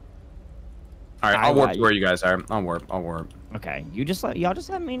 All right, I I'll warp got to where you guys are. I'll warp. Okay, y'all just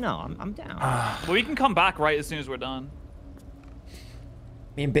let me know. I'm down. Well, we can come back right as soon as we're done.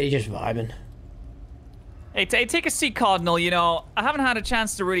 Me and Biddy just vibing. Hey, take a seat, Cardinal. You know, I haven't had a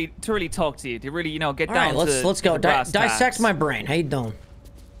chance to really talk to you, to really, get All down right, let's to go. the brass Dissect tacks. my brain. How you doing?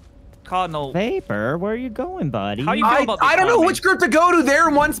 Cardinal. Vapor, where are you going, buddy? How you feel about the I don't know economy? which group to go to. They're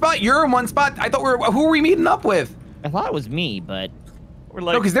in one spot. You're in one spot. I thought who are we meeting up with? I thought it was me, but We're No,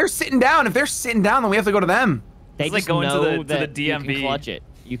 like, because they're sitting down. If they're sitting down, then we have to go to them. they It's like just going to know the that you can DMV. clutch it.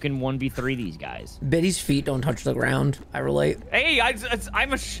 You can 1v3 these guys. Biddy's feet don't touch the ground. I relate. hey,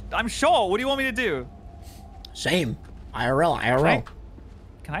 I'm sure. What do you want me to do? Same. IRL.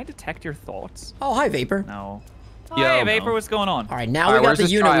 Can I detect your thoughts? Oh, hi, Vapor. No. Yo, hey, Vapor, no. what's going on? All right, now All right, we got where's the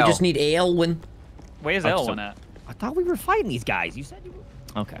this unit. We trial? just need Aelwyn. Where's Oh, Elwin so- at? I thought we were fighting these guys. You said you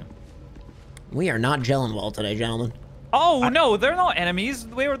were. Okay. We are not gelling well today, gentlemen. Oh, no, they're not enemies.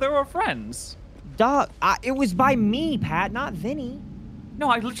 They were friends. Duh. It was by me, Pat, not Vinny. No,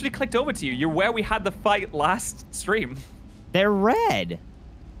 I literally clicked over to you. You're where we had the fight last stream. They're red.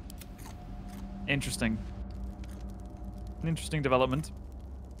 Interesting. An interesting development.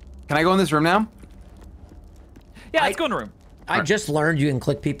 Can I go in this room now? Yeah, let's go in the room. I just learned you can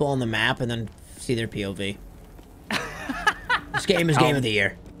click people on the map and then see their POV. This game is game of the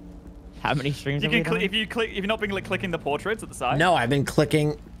year. How many streams You have we can done? if you've not been clicking the portraits at the side. No, I've been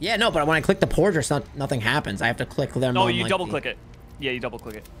clicking. Yeah, no, but when I click the portraits, nothing happens. I have to click them. No, on, you like, double click it. Yeah, you double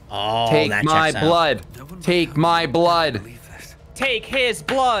click it. Oh, Take that my checks out. blood. Take my blood. Take his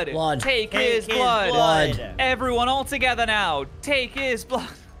blood. Blood. Take his blood. Blood. Everyone all together now. Take his blood.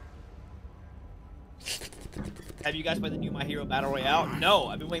 Have you guys played the new My Hero Battle Royale? No,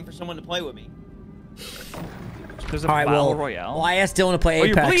 I've been waiting for someone to play with me. There's a All right, battle well, royale. well, I asked Dylan to play Oh,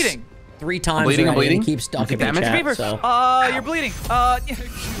 Apex you're bleeding. 3 times bleeding, I'm already, and bleeding. he keeps stuck You in the take damage? chat, Beaver, so. you're bleeding. Oh,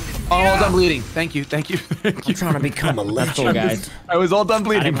 all done bleeding. Thank you. Thank you. I'm trying to become a legend. Cool, guys. I was all done I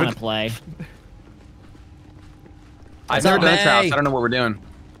bleeding. didn't want But to play. I've never up, done a trial, May? so I don't know what we're doing.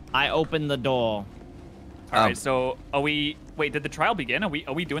 I opened the door. All right, so are we? Wait, did the trial begin? Are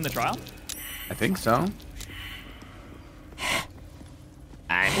we doing the trial? I think so.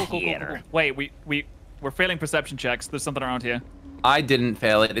 I'm Cool. Wait, we're failing perception checks. There's something around here. I didn't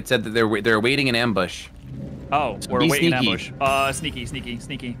fail it. It said that they're waiting in ambush. Oh, we're Be waiting in sneaky. ambush. Sneaky.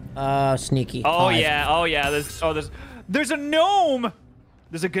 Sneaky. Oh 5. yeah. There's a gnome.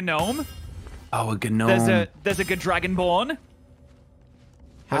 There's a gnome. Oh, a gnome. There's a dragonborn.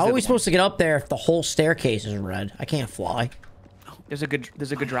 How are we supposed to get up there if the whole staircase is red? I can't fly. There's a good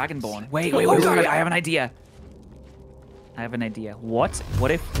dragonborn. Wait. wait. I have an idea.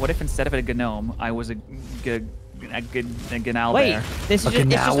 What if instead of a gnome, I was a gnal Wait, bear? this is a just,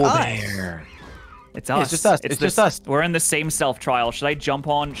 it's just gnal us. bear. It's Yeah, us. it's just us. It's just us. We're in the same self trial. Should I jump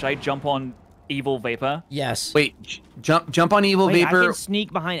on evil vapor? Yes. Wait, jump on evil Wait, I vapor. can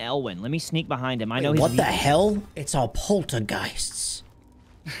sneak behind Elwin. Let me sneak behind him. I know his What the weakness. hell? It's all poltergeists.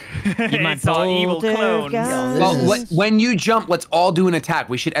 It's our evil clones. Poltergeist. Well, when you jump, let's all do an attack.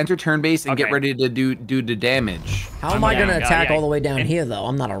 We should enter turn base and get Okay. ready to do the damage. How am I down. gonna attack Yeah. all the way down And- here though?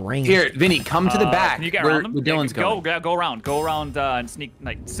 I'm not a ranger. Here, Vinny, come to the back. Can you get where around them? Dylan's go, going. Go around and sneak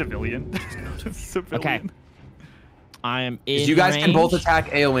like civilian. Civilian. Okay. I am in You guys can both range,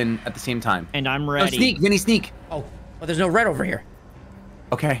 attack Aowen at the same time. and I'm No, ready. sneak, Vinny, sneak. Oh, but there's no red over here.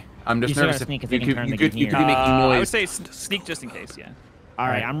 Okay, I'm just You still nervous. gotta sneak if you they can could, turn, you they could, can you could hear. be making I would noise. say sneak just in case. Yeah. All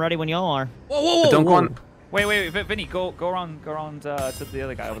right, I'm ready when y'all are. Whoa. Don't go on. Wait, Vinny, go around to the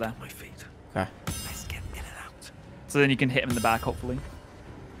other guy over there. Okay. So then you can hit him in the back, hopefully.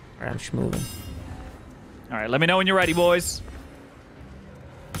 All right, I'm just moving. All right, let me know when you're ready, boys.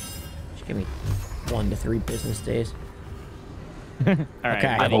 Just give me 1 to 3 business days. All right. Okay.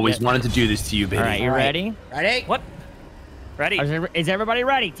 I've always wanted to do this to you, baby. All right, you All right. ready? Ready? What? Ready? Is everybody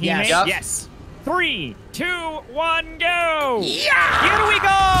ready, teammates? Yes. Yep. Yes. 3, 2, 1, go! Here we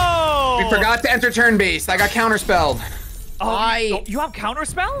go! We forgot to enter turn base. I got counterspelled. Oh, you have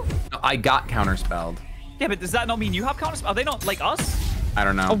counterspell? No, I got counterspelled. Yeah, but does that not mean you have counterspell? Are they not like us? I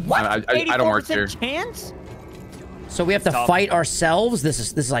don't know. A what? I don't work 84% here. chance? So we have to Tough. fight ourselves? This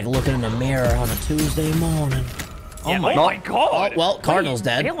is like looking in the mirror on a Tuesday morning. Yeah, my oh my god! Oh, well, Cardinal's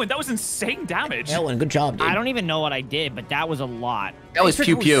dead. Aylwin, that was insane damage. Ellen, good job, dude. I don't even know what I did, but that was a lot. That was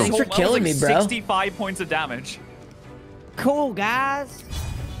pew pew. Thanks for That was killing like me, bro. 65 points of damage. Cool, guys.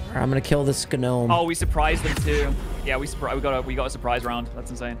 All right, I'm gonna kill this gnome. Oh, we surprised them too. Yeah, we got a surprise round. That's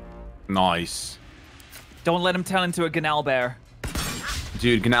insane. Nice. Don't let him turn into a Gnal bear.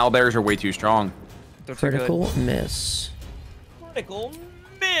 Dude, Gnal bears are way too strong. They're too good. Critical miss. Critical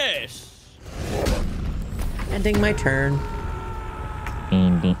miss. Ending my turn.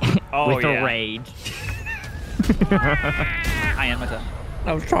 Oh, With yeah. a rage. I am at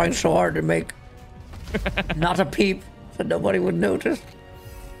I was trying so hard to make not a peep so nobody would notice.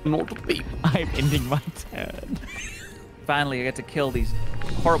 Not a peep. I'm ending my turn. Finally, I get to kill these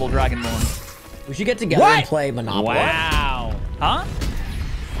horrible dragonborn. We should get together and play Monopoly. Wow. Huh?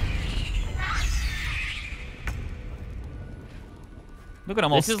 Look at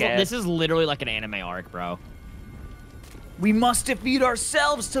them all scared. This is literally like an anime arc, bro. We must defeat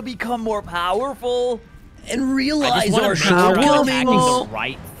ourselves to become more powerful. And I realize just want our to make sure I'm attacking the shortcomings.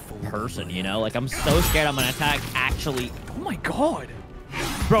 right person, you know? Like, I'm so scared I'm gonna attack actually. Oh my god.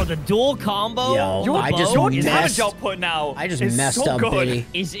 Bro, the dual combo Yo, the I just bow Your messed- damage output now I just is messed so up, good. Biddy.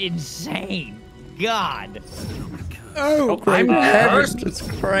 is insane. God. Oh, I'm cursed. It's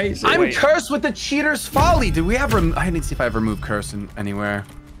crazy. I'm cursed with the cheater's folly. Do we have? I need to see if I've removed curse anywhere.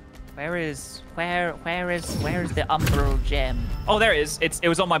 Where is the umbral gem? Oh, there it is. It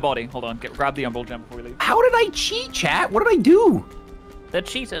was on my body. Hold on. Grab the umbral gem before we leave. How did I cheat, chat? What did I do? The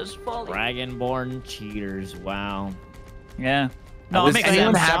cheaters folly. Dragonborn cheaters. Wow. Yeah. No, Does it makes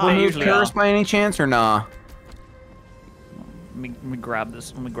anyone sense. have They removed usually curse are. by any chance or nah? Let me grab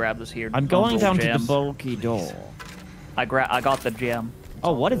this. Let me grab this here. I'm going umbral down gem. to the bulky door. I got the gem.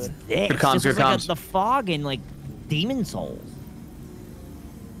 Oh, what is this? Here comes, This here is like comes. the fog in like Demon Souls.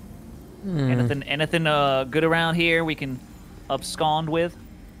 Anything good around here we can abscond with?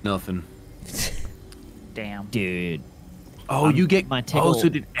 Nothing. Damn. Dude, Oh, you get my Oh, tickle- so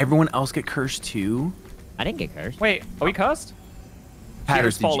did everyone else get cursed too? I didn't get cursed. Wait, are we cursed? Patters,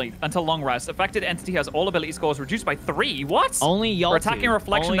 Cheater's did you- folly until long rest. Affected entity has all ability scores reduced by 3. What? Only y'all For attacking a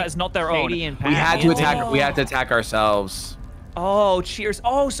reflection that is not their own. Shady and We had Pat. to attack. We had to attack ourselves. Oh, cheers.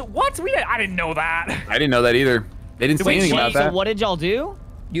 Oh, so what? I didn't know that. I didn't know that either. They didn't say Wait, anything Wait, about so that. what did y'all do?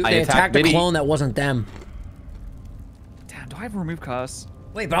 They attacked attacked a Biddy. clone that wasn't them. Damn, do I have remove curse?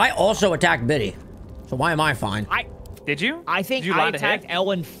 Wait, but I also attacked Biddy. So why am I fine? Did you? I think Did you I land a hit? attacked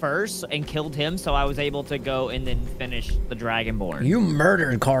Elwyn first and killed him, so I was able to go and then finish the Dragonborn. You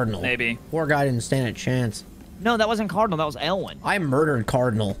murdered Cardinal. Maybe. Poor guy didn't stand a chance. No, that wasn't Cardinal. That was Elwyn. I murdered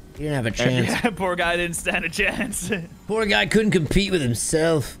Cardinal. He didn't have a chance. Yeah, poor guy didn't stand a chance. Poor guy couldn't compete with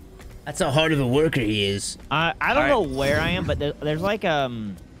himself. That's how hard of a worker he is. I don't Alright. know where I am, but there's like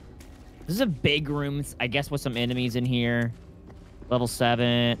this is a big room, I guess, with some enemies in here. Level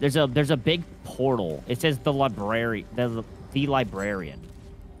 7. There's a big portal. It says the library. The librarian.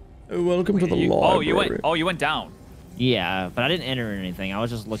 Welcome to the you went down. Yeah, but I didn't enter anything. I was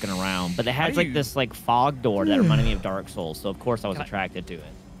just looking around. But it has do like you- this like fog door that reminded me of Dark Souls. So of course I was attracted to it.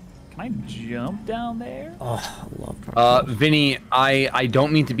 Can I jump down there? Oh, I love Vinny, I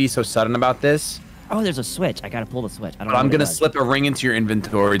don't mean to be so sudden about this, Oh, there's a switch. I gotta pull the switch. I don't but know I'm what it gonna does. slip a ring into your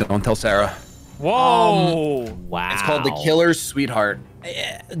inventory. Don't tell Sarah. Whoa! Wow. It's called the Killer's Sweetheart.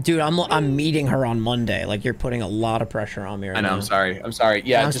 Dude, I'm meeting her on Monday. Like, you're putting a lot of pressure on me right I know. now. I'm sorry. I'm sorry.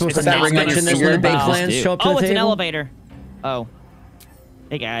 Yeah, I'm just supposed put to that not ring on your mention this when the finger. big plans show up to Oh, the it's an table? elevator. Oh.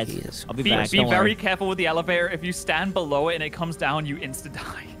 Hey guys. Jesus I'll be Be back. Don't very worry. careful with the elevator. If you stand below it and it comes down, you insta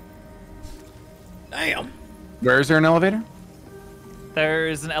die. Damn. Where is there an elevator?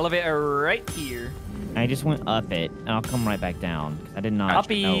 There's an elevator right here. I just went up it, and I'll come right back down. I did not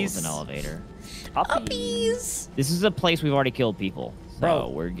know it was an Uppies. elevator. Uppies. This is a place we've already killed people, so Bro,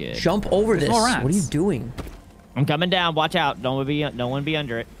 we're good. Jump over this. more What are you rats. doing? I'm coming down. Watch out. Don't one be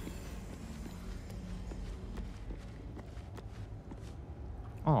under it.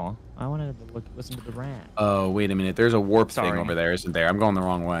 Oh, I wanted to listen to the rat. Oh, wait a minute. There's a warp thing Sorry. over there, isn't there? I'm going the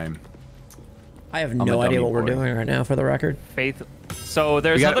wrong way. I have a no dummy idea what we're boy. doing right now, for the record. Faith. So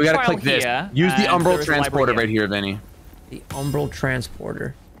there's We another gotta trial click this. here. Use the and umbral there's a transporter library right here, Vinny. The Umbral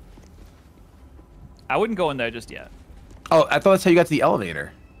Transporter. I wouldn't go in there just yet. Oh, I thought that's how you got to the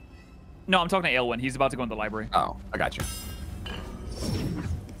elevator. No, I'm talking to Aylwin. He's about to go in the library. Oh, I got you.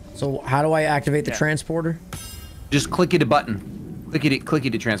 So how do I activate the Yeah. transporter? Just clicky the button. Clicky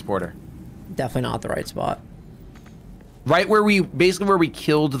the transporter. Definitely not the right spot. Right where we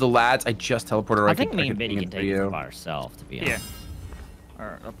killed the lads. I just teleported right. I think me and could Biddy ping can it for take you. it by ourselves, to be Yeah. honest.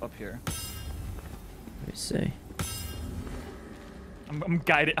 Or up here. Let me see. I'm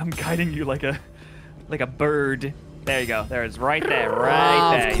guiding you like a bird. There you go. There it is. Right there.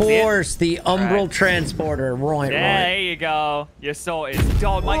 Right there. Of See it? course, the Umbral Right. Transporter. Right, There you go. You're sorted.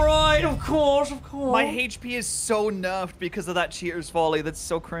 Dog, Right, of course. my HP is so nerfed because of that cheater's folly. That's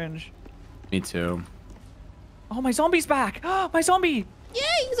so cringe. Me too. Oh, my zombie's back. My zombie. Yay,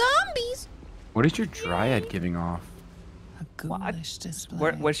 zombies! What is your dryad giving off? A ghoulish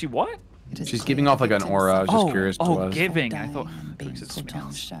display. Where's she what? It is She's clear giving off like an victims aura. I was just Oh, curious what oh, it was. giving. I dying thought. and being put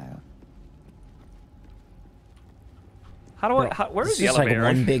on show. How do I? Where This is the is like elevator?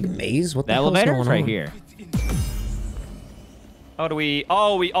 one big maze. What The the hell's elevator's going right on? here. How do we?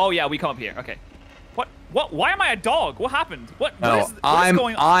 Oh yeah, we come up here. Okay. What? Why am I a dog? What happened? What No, is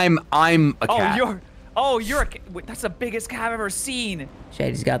going on? I'm a cat. You're a. Wait, that's the biggest cat I've ever seen.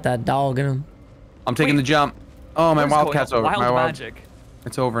 Shady's got that dog in him. I'm taking Wait. the jump. Oh, my What is going wildcat's on? over. Wild My wild. magic.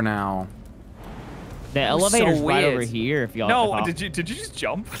 It's over now. The was so elevator's right weird. over here. If y'all. No, if did you just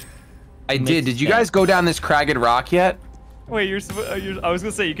jump? I did. Did you sense. guys go down this cragged rock yet? Wait, I was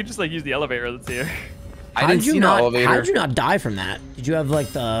gonna say you could just like use the elevator that's here. I didn't see no elevator. How did you not die from that? Did you have like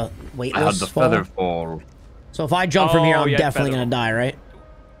the weightless I had the fall? feather fall. So if I jump from here, Oh, I'm yeah, definitely feather gonna die, right?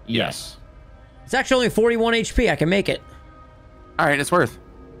 Yes. It's actually only 41 HP. I can make it. All right, it's worth.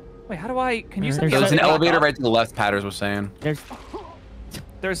 Wait, how do I? Can you send There's the There's an elevator elevator back right to the left, Patters was saying.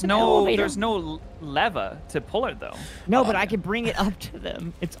 There's elevator. no lever to pull it though. No, but I can bring it up to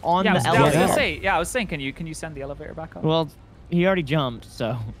them. It's on Yeah, the I was elevator. gonna say. Yeah, I was saying, can you send the elevator back up? Well, he already jumped,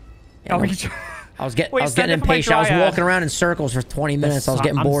 so. Yeah, Oh, no, you- I was getting Wait, send it for my impatient. I was dryad. walking around in circles for 20 minutes. I was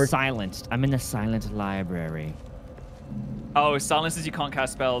getting I'm bored. silenced. I'm in the silent library. Oh, silences you can't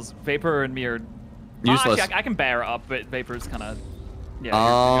cast spells. Vapor and me are Useless. Actually, I can bear it up, but Vapor's kind of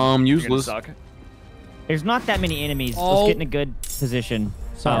yeah. You're Useless. gonna suck. There's not that many enemies. Oh. Let's get in a good position.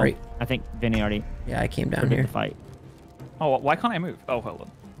 Sorry. Oh, I think Vinny already Yeah, I came down predicted here. the fight. Oh, why can't I move? Oh, hold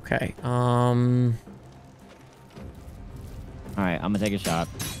on. Okay. All right, I'm gonna take a shot.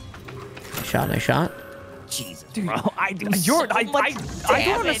 Nice shot. Jesus, Dude, bro, I do You're, so much I don't damage.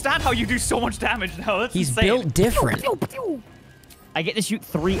 understand how you do so much damage now. That's He's insane. built different. I get to shoot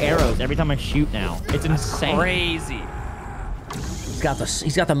 3 arrows every time I shoot now. It's insane. Crazy. He's got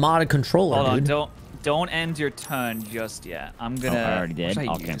the modded controller, Hold on, dude. don't end your turn just yet. I'm Oh, gonna. I already did. what should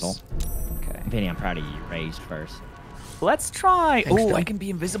I I'll use? cancel. Okay. Vinny, I'm proud of you. Raised first. Let's try. Thanks, Oh, Dylan. I can be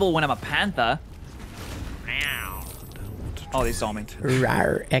invisible when I'm a panther. Oh, they saw me.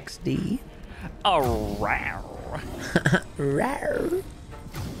 Rar XD. Oh, wow. Rar.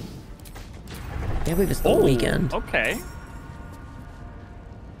 Can't believe it's the Oh, weekend. Okay.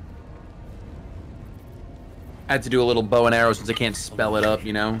 I had to do a little bow and arrow since I can't spell it up,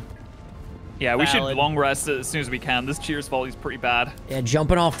 you know? Yeah, we should Valid. long rest as soon as we can. This cheers volley is pretty bad. Yeah,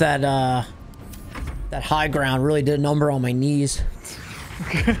 jumping off that high ground really did a number on my knees.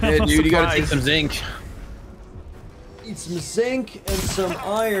 Yeah, dude, you gotta take surprised. some zinc. Eat some zinc and some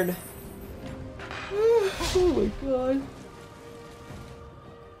iron. Oh my god.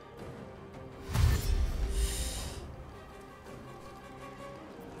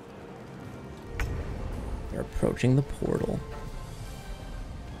 They're approaching the portal.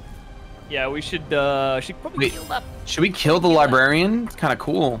 Yeah, we should probably Wait, heal up. should we kill the librarian? It's kind of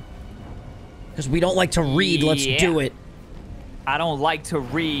cool. Because we don't like to read, let's Yeah. do it. I don't like to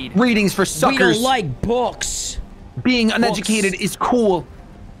read. Readings for suckers. We don't like books. Being uneducated is cool.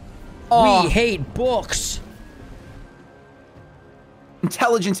 Oh, We hate books.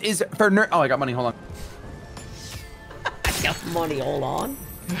 intelligence is for nerd. Oh, I got money. Hold on. I got money, hold on.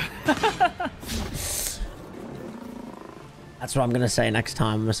 That's what I'm gonna say next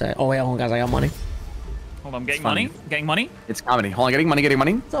time. I'm gonna say, oh wait, hold on guys, I got money. Hold on, I'm getting It's funny. money. Getting money. It's comedy. Hold on, getting money, getting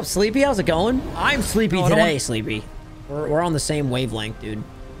money. What's up, Sleepy? How's it going? I'm sleepy No, I don't today, want- Sleepy. We're on the same wavelength, dude.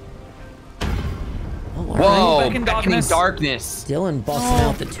 Oh, all right. Whoa, Beckoning beckoning darkness. darkness. Dylan busting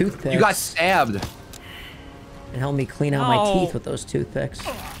out the toothpicks. You got stabbed. and help me clean out my No. teeth with those toothpicks.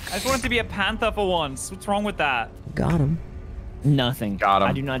 I just wanted to be a panther for once. What's wrong with that? Got him. Nothing. Got him.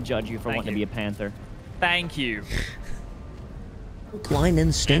 I do not judge you for Thank wanting to you. be a panther. Thank you.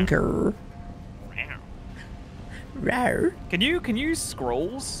 Blinding stinker. Rawr. Can you use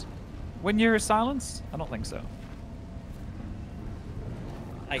scrolls when you're silenced? I don't think so.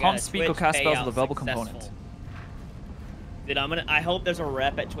 I Can't got a speak or Twitch cast spells with a payout verbal successful. component. Dude, I hope there's a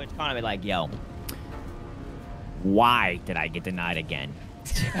rep at TwitchCon. I'll be like, yo, why did I get denied again?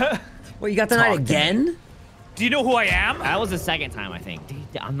 Well, you got the night Talk to me. again? Do you know who I am? That was the second time, I think. Dude,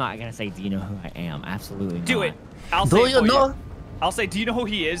 I'm not gonna say, do you know who I am? Absolutely not. Do it. I'll Do say it you for know? I'll say, do you know who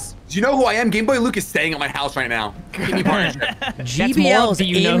he is? Do you know who I am? Game Boy Luke is staying at my house right now. Give me partnership. That's more GBL's do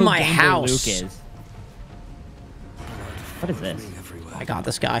you know in who my Game Boy house. Luke is. What is this? I got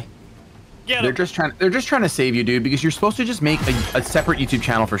this guy. Get They're him. just trying to save you, dude, because you're supposed to just make a separate YouTube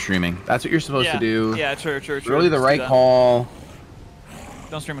channel for streaming. That's what you're supposed Yeah. to do. Yeah, true. Really the Let's do right that. call.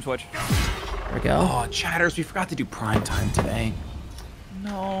 Don't stream on Twitch. There we go. Oh, chatters, we forgot to do prime time today.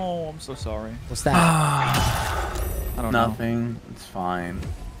 No, I'm so sorry. What's that? I don't know. Nothing. It's fine.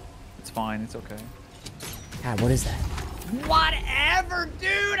 It's fine. It's okay. God, what is that? Whatever,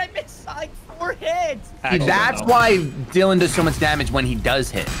 dude. I missed like 4 hits. See, Actually, that's no. why Dylan does so much damage when he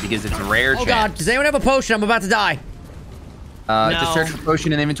does hit, because it's rare. Oh god, does anyone have a potion? I'm about to die. Just No. search for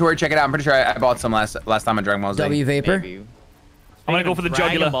potion in inventory. Check it out. I'm pretty sure I bought some last time on Dragon Ball Z. W Vapor. Maybe. I'm gonna go for the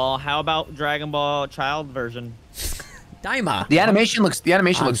Dragon jugular. Ball. How about Dragon Ball Child version? Daima. The animation looks I'm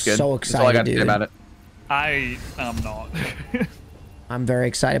good. so That's all I excited, got to say dude. about it. I am not. I'm very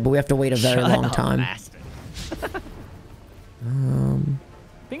excited, but we have to wait a very Shut long up, time. bastard.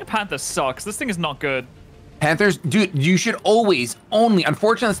 Being a panther sucks. This thing is not good. Panthers, dude, you should always, only,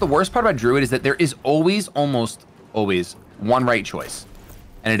 unfortunately, that's the worst part about Druid is that there is always, almost always, one right choice.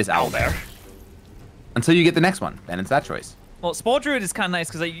 And it is Owlbear. Until you get the next one, then it's that choice. Well, Spore Druid is kind of nice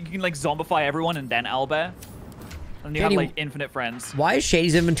because you can like zombify everyone and then owlbear. And you have Katie, like infinite friends. Why is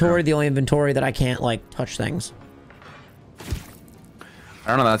Shady's inventory the only inventory that I can't, like, touch things? I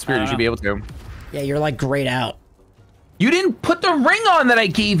don't know. That's weird. You should be able to. Yeah, you're like grayed out. You didn't put the ring on that I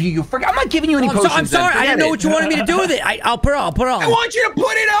gave you. You forgot. I'm not giving you any potions. I'm sorry. I didn't know what you wanted me to do with it. I'll put it on. I'll put it on. I want you to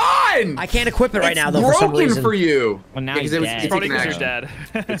put it on. I can't equip it right now, though, It's for some reason. broken for you. Well, now Yeah, he's 'cause dead. it's Probably taking because you're action.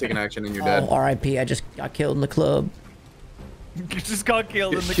 dead. It's taking action and you're Oh, dead. R.I.P. I just got killed in the club. You just got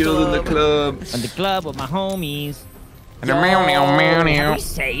killed in the Killed in the club. In the club with my homies. And a meow meow meow Have meow. we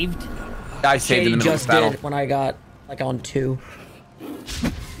saved? I saved in the middle of just the battle. did when I got like on 2.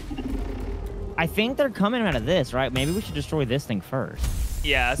 I think they're coming out of this, right? Maybe we should destroy this thing first.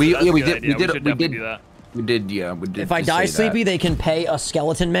 Yeah, so We that's a we good did idea. we did should we definitely did do that. we did yeah we did. If I just die say sleepy, that. they can pay a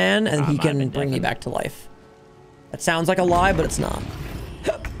skeleton man, and he might have been can bring me definitely. back to life. That sounds like a lie, but it's not.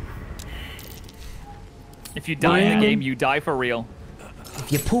 If you die in the game, you die for real.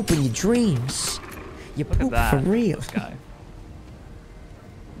 If you poop in your dreams, you Look at poop that. for real. This guy.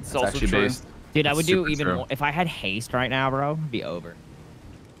 It's It's also actually true. based. Dude, I would do Super even true. more. If I had haste right now, bro, it'd be over.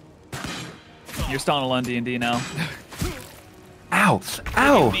 You're starting to learn D&D now. Ow!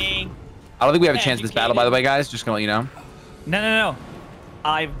 Ow! Me. I don't think we have a chance in this battle, by the way, guys. Just gonna let you know. No.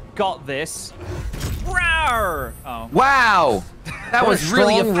 I've got this. Rawr! Oh. Wow! That What a was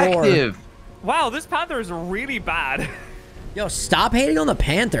really strong roar. effective. Wow, this panther is really bad. Yo, stop hating on the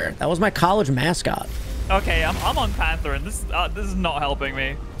panther. That was my college mascot. Okay, I'm on panther, and this is not helping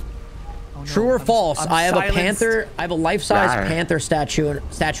me. Oh, no, True or false? I'm I have silenced. a panther. I have a life-size Rawr. panther statue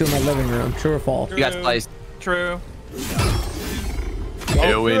in my living room. True or false? You got spliced. True.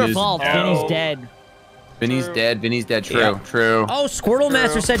 True or false? Vinny's dead. Vinny's dead. Vinny's dead. True. Yeah. True. Oh, Squirtle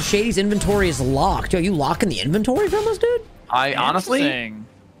Master said Shady's inventory is locked. Yo, you locking the inventory from us, dude? I honestly, Interesting.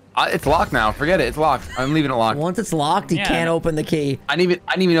 it's locked now. Forget it. It's locked. I'm leaving it locked. Once it's locked, he Yeah. can't open the key. I didn't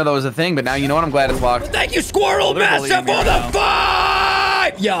even know that was a thing, but now you know what? I'm glad it's locked. Thank you, Squirtle they're Master, bullying me for the now.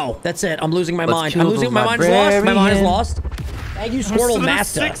 5! Yo, that's it. I'm losing my Let's mind. kill I'm losing the my mind is lost. My mind is librarian. lost. Thank you, So Squirtle there's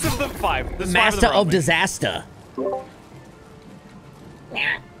Master. 6 of the 5. There's 5 Master them of around me. disaster.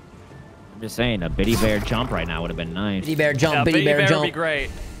 I'm just saying, a bitty bear jump right now would have been nice. Bitty bear jump, Yeah, bitty bear would be jump. great.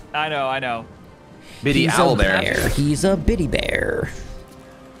 I know. Bitty He's owl a bear. He's a bitty bear.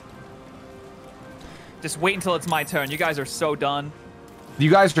 Just wait until it's my turn. You guys are so done. You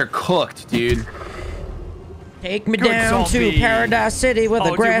guys are cooked, dude. Take me Good down zombie. to Paradise City where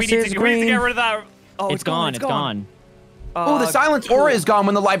the grass dude, we is need to green. get rid of that. Oh, It's gone. It's gone. Oh, the silence aura is gone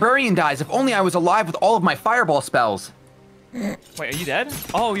when the librarian dies. If only I was alive with all of my fireball spells. Wait, are you dead?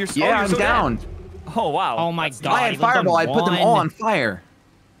 Oh, you're. Yeah, oh, you're I'm so down. Dead. Oh wow. Oh my That's God. I he had lived on fireball. I put them all one. on fire.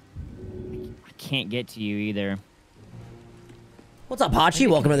 I can't get to you either. What's up, Hachi?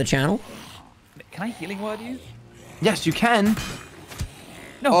 Welcome to the channel. Can I healing word you? Yes, you can.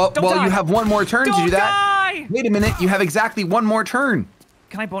 No, Oh, don't well, die. you have one more turn to Don't do that. die! Wait a minute. You have exactly one more turn.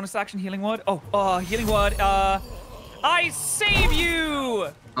 Can I bonus action healing word? Oh, healing word. I save you.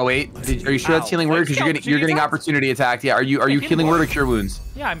 Oh wait, are you sure that's Ow. healing word? Because you're getting Attack? opportunity attacked. Yeah. Are you healing healing word word. or cure wounds?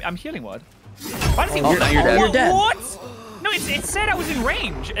 Yeah, I'm healing word. Why does he? Oh, now you're dead. You're dead. What? No, it said I was in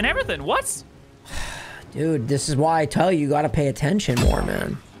range and everything. What? Dude, this is why I tell you, you gotta pay attention more,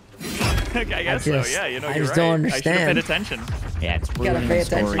 man. Okay, I guess just- so. Yeah, you know, I you're just right. don't I should have paid understand. attention. Yeah, it's gotta ruining pay the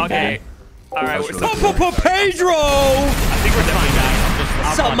story. attention. Okay. All right. So, Pedro! I think we're definitely back.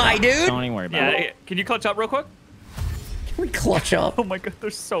 What's up, my dude? Don't even worry about it. Yeah. Can you clutch up real quick? Can we clutch up? Oh my god,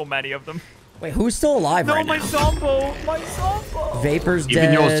 there's so many of them. Wait, who's still alive No, right my now? Zombo. My Zombo. Vapor's Even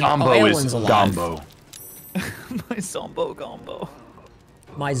dead. your Zombo oh, is Aelin's alive. Gombo. My Zombo combo.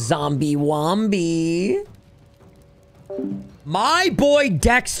 My zombie wombi. My boy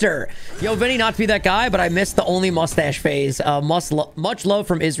Dexter. Yo, Vinny, not to be that guy, but I missed the only mustache phase. Much love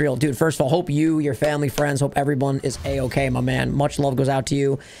from Israel. Dude, first of all, hope you, your family, friends, hope everyone is A-okay, my man. Much love goes out to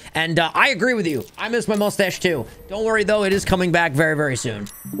you. And I agree with you. I miss my mustache too. Don't worry, though. It is coming back very, very soon.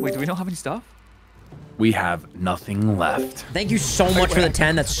 Wait, do we not have any stuff? We have nothing left. Thank you so much for the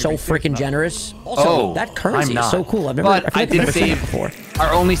 10. That's so freaking generous. Also, Oh, that currency I'm is not. so cool. I've never, But I feel like I've never I did seen it save before.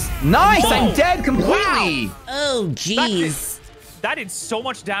 our only. Nice! Whoa! I'm dead completely. Oh, jeez. That did so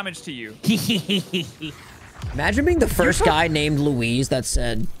much damage to you. Imagine being the first guy named Louise that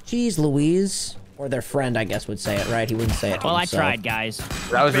said, geez, Louise. Or their friend, I guess, would say it, right? He wouldn't say it to Well, I himself. tried, guys.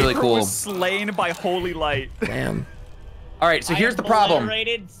 That was really Vapor cool. was slain by holy light. Damn. All right, so here's the problem.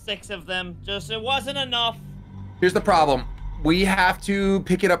 Rated 6 of them. Just it wasn't enough. Here's the problem. We have to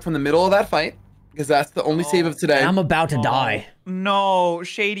pick it up from the middle of that fight because that's the only save of today. I'm about to die. No,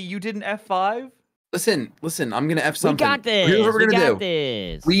 Shady, you didn't F5? Listen. I'm gonna F We something. got this. Here's what we're We gonna got do.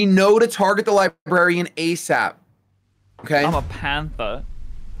 this. We know to target the librarian ASAP. Okay. I'm a panther.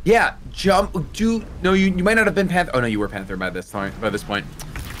 Yeah. Jump. No. You might not have been panther. Oh no, you were panther by this point.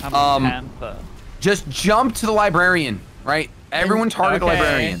 I'm a panther. Just jump to the librarian, right? Everyone target the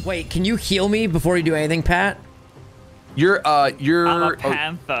librarian. Wait, can you heal me before you do anything, Pat? You're I'm a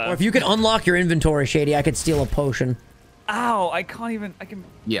panther. Or if you could unlock your inventory, Shady, I could steal a potion. Ow, I can't even, I can't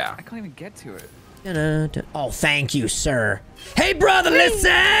even get to it. Oh, thank you, sir. Hey, brother,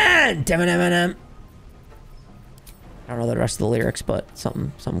 listen! I don't know the rest of the lyrics, but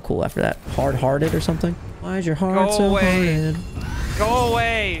something cool after that. Hard-hearted or something? Why is your heart so hard? Go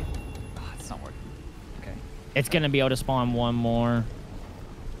away! Oh, it's not working. Okay. It's gonna be able to spawn one more.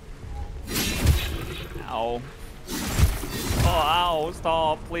 Ow. Oh, ow,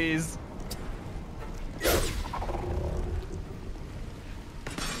 stop, please.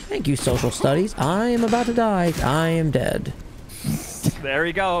 Thank you, social studies. I am about to die. I am dead. There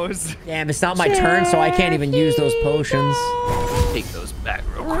he goes. Damn, it's not my turn, so I can't even use those potions. take those back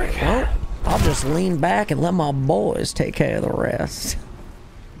real quick. Well, I'll just lean back and let my boys take care of the rest.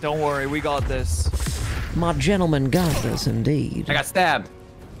 Don't worry, we got this. My gentleman got this, indeed. I got stabbed.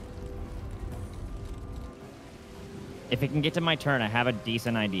 If it can get to my turn, I have a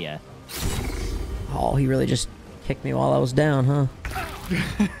decent idea. Oh, he really just kicked me while I was down, huh?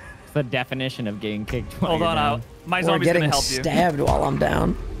 It's the definition of getting kicked while Hold you're on, down. my Or zombie's getting gonna help you. stabbed while I'm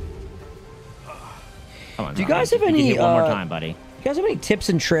down. Come on, Do you zombie. guys have You can any, hit one more time, buddy. You guys have any tips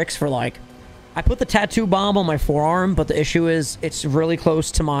and tricks for, like, I put the tattoo bomb on my forearm, but the issue is it's really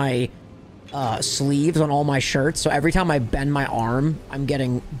close to my sleeves on all my shirts, so every time I bend my arm, I'm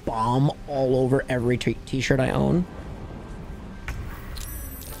getting bomb all over every t-shirt I own.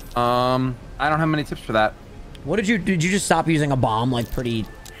 I don't have many tips for that. What did you just stop using a bomb like pretty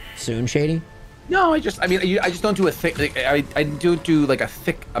soon, Shady? No, I just don't do a thick, like, I don't do like a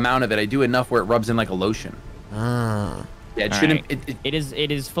thick amount of it. I do enough where it rubs in like a lotion. Ah. Yeah, it All shouldn't. right.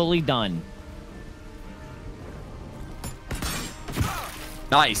 It is fully done.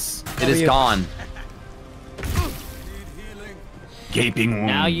 Nice. It are is you? gone. Gaping wounds.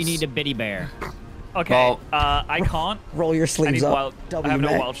 Now you need a bitty bear. Okay, Well- I can't. Roll your I sleeves need up. wild. I have no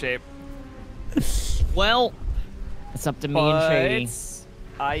WMA. wild shape. Well, it's up to me and Shady.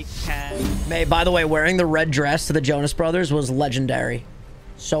 But I can May, by the way, wearing the red dress to the Jonas Brothers was legendary.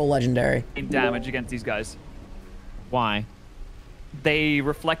 So legendary. gain damage against these guys. Why? They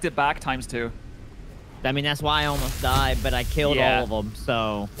reflect it back ×2. I mean, that's why I almost died, but I killed Yeah. all of them,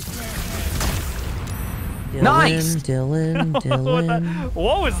 so... Dylan, Nice! Dylan, Dylan.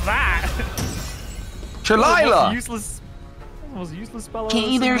 What was that? Shalila! Useless. Most useless spell. I've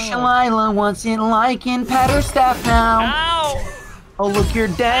Hey ever there, seen in my life. Shalila. What's it like in Patterstaff now? Ow! Oh, look, you're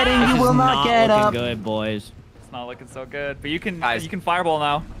dead and you This will is not get looking up. good, boys. It's not looking so good, but you can Guys. fireball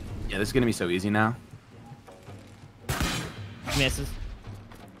now. Yeah, this is gonna be so easy now. He misses.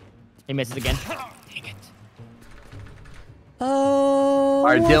 He misses again. Dang it. Oh. All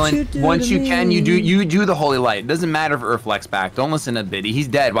right, what Dylan. do Once to you can, me? you do the holy light. It doesn't matter if it reflects back. Don't listen to Biddy. He's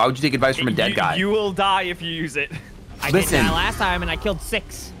dead. Why would you take advice from a dead guy? You will die if you use it. I Listen. did die last time, and I killed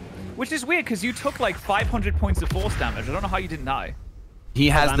 6. Which is weird, because you took like 500 points of force damage. I don't know how you didn't die. He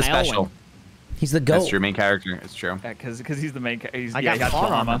has I'm the Elwyn. special. He's the goat. That's your main character. It's true. Yeah, because he's the main. He's, I yeah, got he had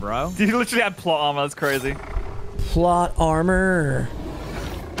plot armor, bro. He literally had plot armor. That's crazy. Plot armor.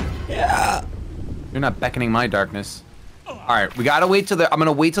 Yeah. You're not beckoning my darkness. All right, we gotta wait till they're. I'm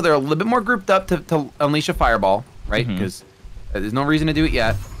gonna wait till they're a little bit more grouped up to unleash a fireball, right? Because there's no reason to do it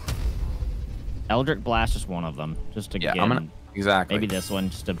yet. Eldritch Blast is one of them, just to Yeah, get I'm gonna exactly. maybe this one,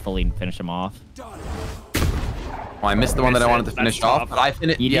 just to fully finish him off. Well, I missed the one that I wanted to finish That's off, tough. but I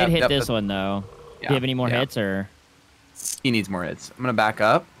finished. You yeah, did hit yep, this one, though. Do yeah, you have any more yeah. hits, or...? He needs more hits. I'm gonna back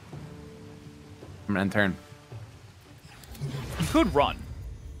up. I'm gonna end turn. You could run.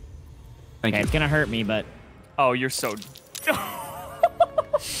 Thank Okay, you. it's gonna hurt me, but... Oh, you're so.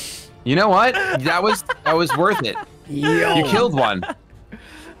 You know what? That was worth it. Yo. You killed one.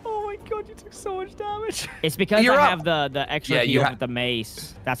 Oh my god, you took so much damage. It's because You're I up. have the extra Yeah, you heal ha- with the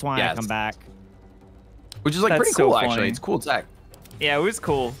mace. That's why I Yes. come back. Which is like That's pretty so cool, funny. actually. It's cool tech. Yeah, it was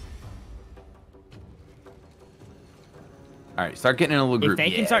cool. All right, start getting in a little group. If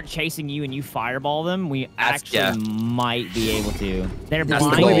they can start chasing you and you fireball them, we That's- actually yeah. might be able to. They're That's the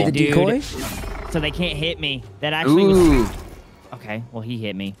blinded, goal. The dude, decoy? so they can't hit me. That actually Ooh. was... Okay, well, he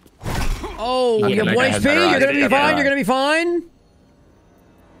hit me. Oh, Okay, you have that 1 guy has HP. better You're eyes. gonna be Yeah, fine. better You're gonna be fine.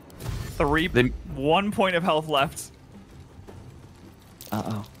 Then- 1 point of health left.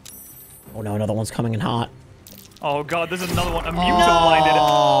 Uh-oh. Oh no, another one's coming in hot. Oh god, there's another one. Immune to blinded.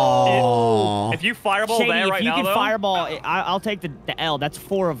 Oh. If you fireball Shady, there if right you now, can though. fireball, I'll take the L. That's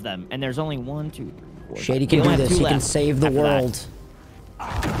 4 of them, and there's only 1, 2, 3, 4. Shady We can only do have this. 2 He can left save the after that. world.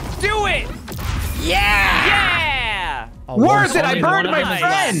 Do it! Yeah! Yeah! Oh, Worth one it! I survived. burned one my of them is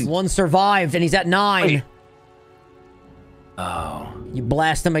friend! One survived, and he's at 9. Wait. Oh. You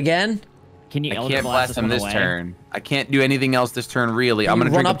blast him again? Can you I Elder can't blast him one this away? turn. I can't do anything else this turn, really. I'm You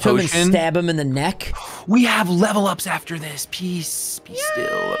gonna run drink up a to him potion. and stab him in the neck? We have level ups after this. Peace. Be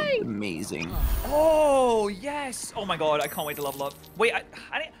still. Amazing. Oh, yes. Oh my god, I can't wait to level up. Wait, I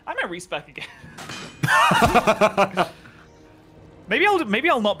might respec again. maybe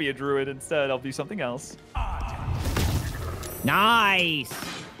I'll not be a druid instead. I'll do something else. Nice.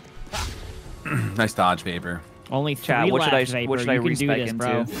 Nice dodge, Vapor. Only 3 Chat, what should left, I Vapor. what should I You can do respec this,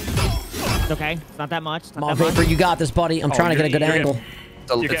 bro. into? It's okay. It's not that much. It's Come not on, that Vapor, much. you got this, buddy. I'm trying to get a good you're angle.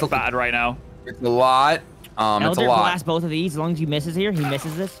 You're getting bad right now. It's a lot. It's a Elder lot. Blast both of these. As long as he misses here, he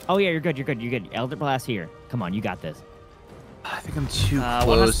misses this. Oh yeah, you're good. You're good. You're good. Elder Blast here. Come on, you got this. I think I'm too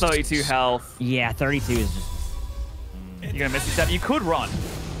One has close. 32 health. Yeah, 32 is just. You're gonna miss this. You could run.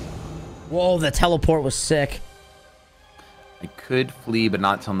 Whoa, the teleport was sick. I could flee, but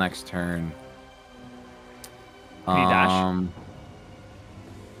not till next turn. Can you dash?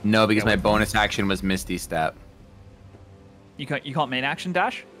 No, because my bonus action was Misty Step. You can't main action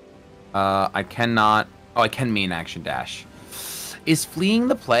dash? I cannot. Oh, I can main action dash. Is fleeing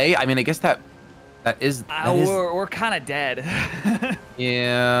the play? I mean, I guess that is. We're kind of dead.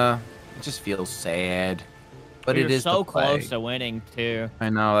 Yeah, it just feels sad. But You're it is so the play. close to winning too. I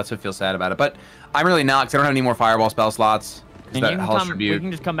know, that's what feels sad about it. But I'm really not, because I don't have any more fireball spell slots. And That you can Hellish come, we Rebuke.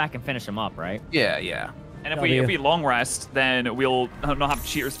 can just come back and finish him up, right? Yeah, yeah. And if we long rest, then we'll not have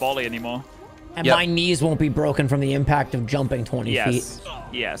Cheater's Folly anymore. And Yep. my knees won't be broken from the impact of jumping 20 feet.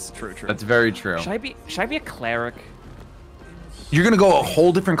 Yes, true. That's very true. Should I be a cleric? You're gonna go a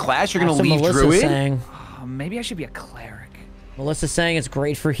whole different class? You're gonna That's what leave Melissa's Druid? saying. Maybe I should be a cleric. Melissa's saying it's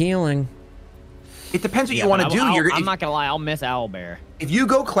great for healing. It depends what Yeah, you want to but do. I'm not gonna lie, I'll miss Owlbear. If you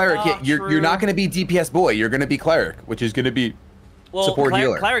go cleric, Oh, you're not gonna be DPS boy. You're gonna be cleric, which is gonna be support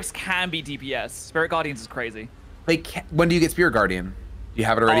healer. Clerics can be DPS. Spirit Guardians is crazy. When do you get Spirit Guardian? Do you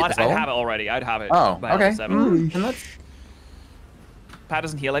have it already? I'd have it already. I'd have it. Oh, by level okay. 7. And that's... Pat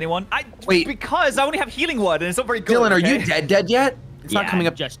doesn't heal anyone. Wait. Because I only have healing word and it's not very good. Dylan, are okay? you dead yet? It's not coming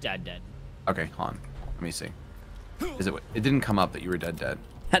up. Just dead. Okay, hold on. Let me see. Is it? It didn't come up that you were dead.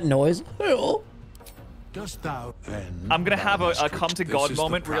 That noise. Dost thou then? I'm gonna have a come to This God is the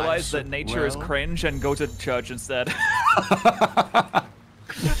moment, price realize that of nature is well? cringe, and go to church instead.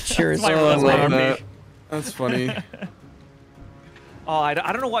 Cheers. That's my RP. That's funny. Oh, I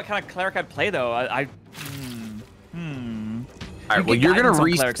don't know what kind of cleric I'd play though. All right, well, you're gonna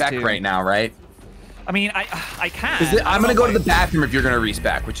respec right now, right? I mean, I can. I'm gonna go to the bathroom if you're gonna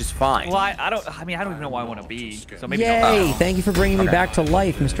respec, which is fine. Well, I don't even know where I want to be. So maybe Yay! don't. Thank you for bringing me Okay. back to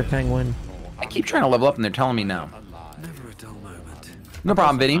life, Mr. Penguin. I keep trying to level up and they're telling me no. Never a dull moment. No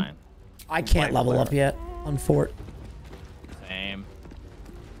problem, Vinny. Fine. I can't level up yet on Fort. Same.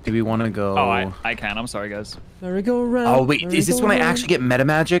 Do we want to go? Oh, I can. I'm sorry, guys. Merry-go-round. Oh wait, is this when I actually get meta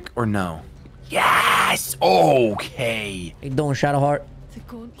magic or no? Yes. Okay. How you doing, Shadowheart? The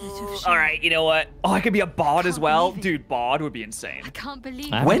gauntlet of All right, you know what? Oh, I could be a bard as well, dude. Bard would be insane. I can't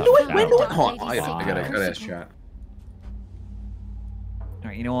believe I When thought do that I? was Hold on. Lady I gotta Sigmund. ask chat. All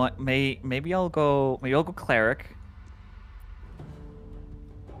right, you know what? Maybe I'll go cleric.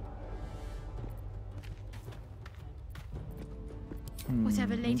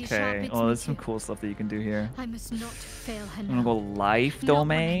 Whatever Lady Okay. Sharp bids Oh, me there's some to. cool stuff that you can do here. I must not fail her I'm now. gonna go life Not when I'm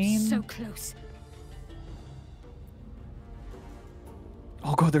domain. so close.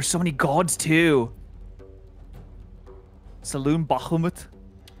 Oh god, there's so many gods too. Saloon Bahamut.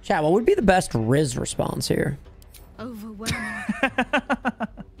 Chat, what would be the best Riz response here? Overwhelming.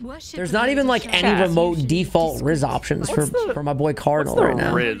 Worship There's of not even Lady like Sharp any is remote usually default Riz discreet. options What's for my boy Cardinal the right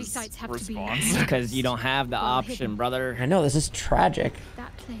now. Riz Holy sites have to be response? Because you don't have the option, brother. I know, this is tragic.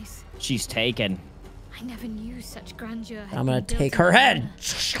 That place. She's taken. I never knew such grandeur had I'm gonna been built take in her honor. head.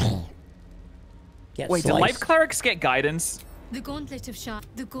 Get Wait, do sliced. life clerics get guidance? The gauntlet of Sharp.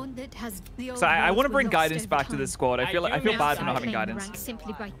 The gauntlet has the old So I ways want to were bring lost guidance over back to time. this squad. I feel Now bad for not having claim guidance. rank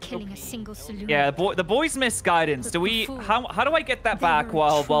simply by killing a single saloon. Yeah, the boys miss guidance. But Do we? before, How do I get that they back were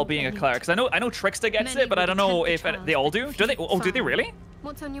a while true being a elite. cleric? Because I know Trickster gets Many it, but I would don't know attempt if the they all do. trials, Do they? but Oh, do they failed. really?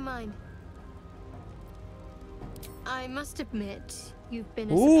 What's on your mind? I must admit, you've been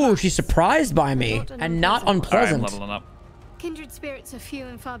a Ooh, surprise. she's surprised by me Not an and not unpleasant All right, I'm unpleasant. leveling up. Kindred spirits are few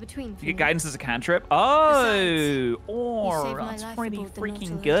and far between. You get guidance as a cantrip. Oh, saved my that's life pretty aboard the freaking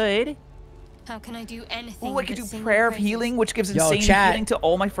Nautilus. good. How can I do anything? Oh, I could but do sing prayer your of praises? healing, which gives Yo, insane chat. healing to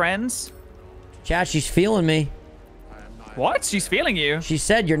all my friends. Chat, she's feeling me. What? She's feeling you. She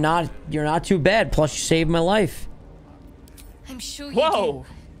said you're not too bad. Plus, you saved my life. I'm sure you Whoa. do.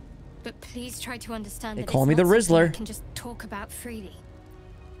 But please try to understand They that call it's me the not something I Rizzler. can just talk about freely.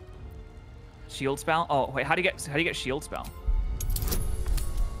 Shield spell. Oh wait, how do you get shield spell?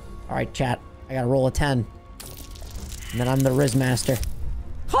 All right, chat. I gotta roll a 10. And then I'm the Riz Master.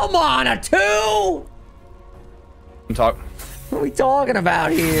 Come on, a 2? Talk. What are we talking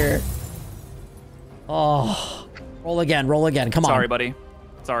about here? Oh. Roll again, roll again. Come on. Sorry, buddy.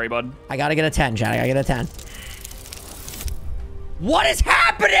 Sorry, bud. I gotta get a 10, chat. I gotta get a 10. What is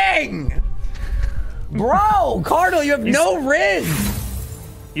happening? Bro, Cardinal, you have no Riz.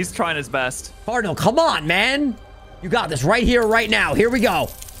 He's trying his best. Cardinal, come on, man. You got this right here, right now. Here we go.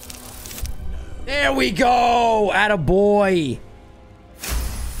 There we go. Attaboy.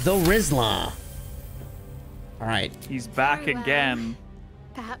 The Rizla. All right. He's back Very well. again.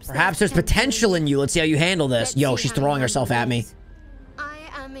 Perhaps there's potential in you. Let's see how you handle this. Yo, she's throwing herself at me. I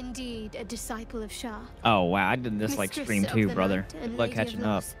am indeed a disciple of Shah. Oh wow, I did this like Mistress stream of too, the brother. night and Look, lady of catching up.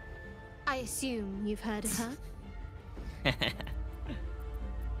 loves. I assume you've heard of her. All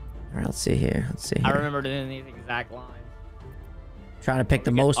right, let's see here. Let's see here. I remember doing these exact lines. Trying to pick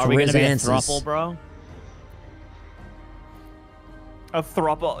the most Are we gonna Riz be a answers. throuple, bro? A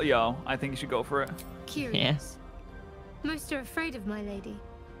throuple. Yo, I think you should go for it. Curious. Yes. Most are afraid of my lady.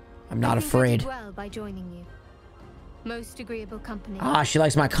 I'm not I think I afraid. did well by joining you. Most agreeable company. Ah, she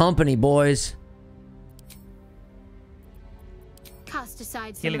likes my company, boys. Cast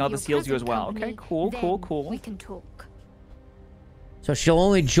aside some Healing of others your heals you as present well. company, Okay, cool, cool, then cool. We can talk. So she'll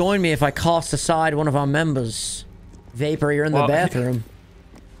only join me if I cast aside one of our members. Vapor, you're in the Well- bathroom.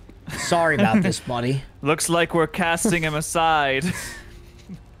 Sorry about this, buddy. Looks like we're casting him aside.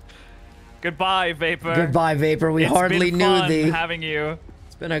 Goodbye, Vapor. Goodbye, Vapor. We It's hardly been knew fun thee. having you.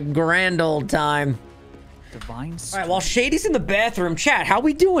 It's been a grand old time. Divine All right, while Shady's in the bathroom, chat, how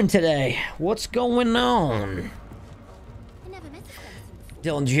we doing today? What's going on?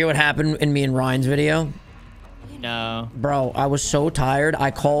 Dylan, did you hear what happened in me and Ryan's video? No. Bro, I was so tired,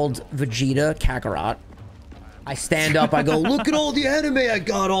 I called Vegeta Kakarot. I stand up, I go, look at all the anime I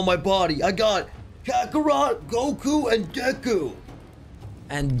got on my body. I got Kakarot, Goku, and Deku.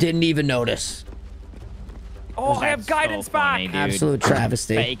 And didn't even notice. Oh, I have guidance funny, back. dude. Absolute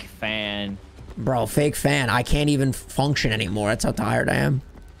travesty. Fake fan. Bro, fake fan. I can't even function anymore. That's how tired I am.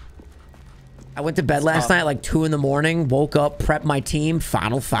 I went to bed last night at like 2 in the morning, woke up, prepped my team,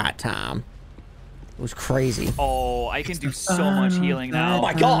 final fight time. It was crazy. Oh, I can do so much healing now. Oh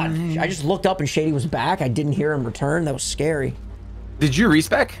my god. I just looked up and Shady was back. I didn't hear him return. That was scary. Did you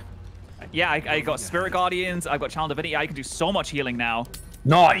respec? Yeah, I got Spirit Guardians. I've got Channel Divinity. I can do so much healing now.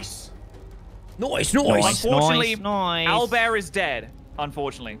 Nice. Nice, nice. Unfortunately, nice. Owlbear is dead.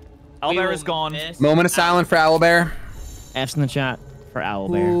 Unfortunately, Owlbear is gone. Moment of silence for Owlbear. F's in the chat for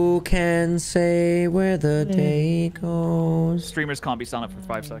Owlbear. Who can say where the day goes? Streamers can't be silent for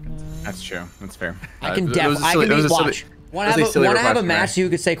 5 seconds. That's true. That's fair. I can It was a definitely. I silly- can it was a silly- watch. it Want was a silly to have a request, match right? so you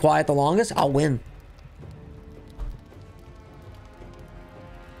could stay quiet the longest? I'll win.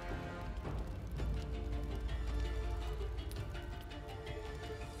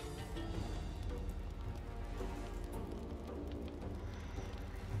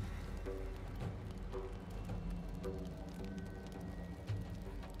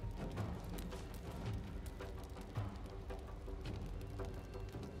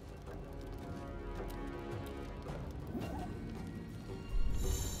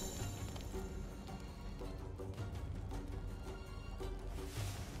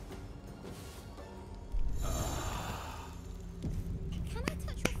 Can I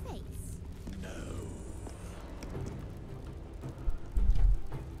touch your face?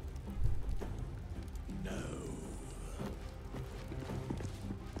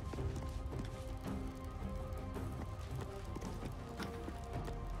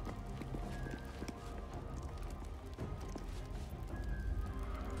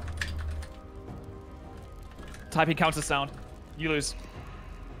 Typing counts as sound. You lose.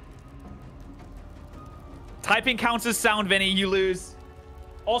 Typing counts as sound, Vinny. You lose.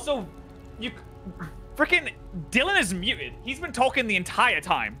 Also, you... Freaking Dylan is muted. He's been talking the entire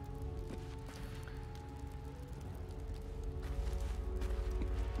time.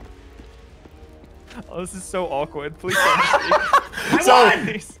 Oh, this is so awkward. Please don't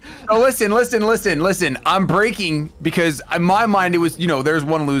speak. Listen. I'm breaking because in my mind it was, there's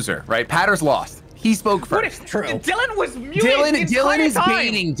one loser, right? Patter's lost. He spoke first. True. Dylan was muted Dylan the entire is time.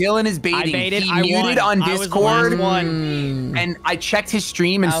 baiting. Dylan is baiting. I baited. He I muted won. on I was the last Discord, one. and I checked his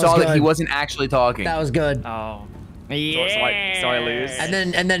stream and That was saw that he good. wasn't actually talking. That was good. Oh. Yeah. So I lose. And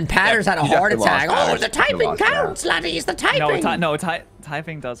then Patters had a you heart definitely attack. lost, Oh, Patters. the typing You lost, counts, laddies. The typing.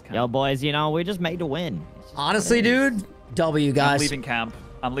 Typing does count. Yo, boys, we're just made to win. Honestly, dude, W, I'm guys. leaving camp.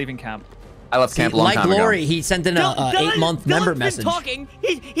 I'm leaving camp. I left camp a long Like time Glory, ago. he sent in a 8-month member message. Talking.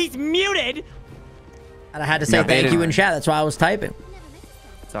 He's muted. And I had to say Yeah, thank baited. you in chat. That's why I was typing.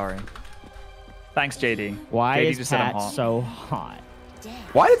 Sorry. Thanks, JD. Why JD is just said I'm Pat hot. so hot?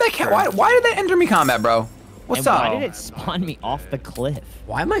 Why did that why did that enter me combat, bro? What's And up? why did it spawn me off the cliff?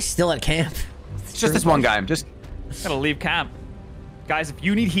 Why am I still at camp? It's just this one guy. I'm just Gotta leave camp. Guys, if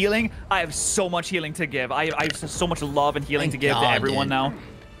you need healing, I have so much healing to give. I have so much love and healing Thank to give to God, everyone dude. now.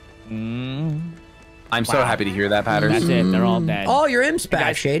 I'm so happy to hear that, Patters. That's it. They're all dead. Oh, your imp's back,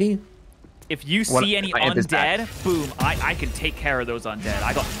 Guys, Shady. If you What- see any my imp is back. undead, boom, I can take care of those undead.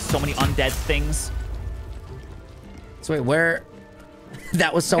 I got so many undead things. So wait, where?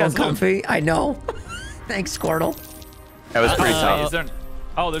 That was so You guys look. uncomfy. I know. Thanks, Squirtle. That was pretty Is tough. there...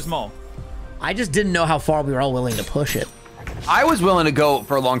 Oh, there's more. I just didn't know how far we were all willing to push it. I was willing to go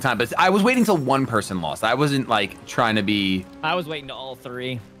for a long time, but I was waiting till one person lost. I wasn't like trying to be. I was waiting to all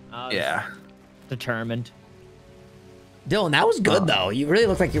three. Yeah. Determined. Dylan, that was good though. You really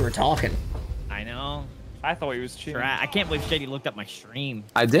looked like you were talking. I know. I thought he was cheating. I can't believe Shady looked up my stream.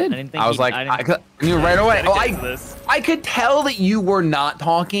 I did. I didn't think I was he'd- like, I didn't- I could, you right away. Oh, Dedicated to this. I could tell that you were not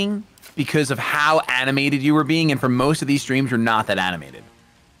talking because of how animated you were being, and for most of these streams, you're not that animated.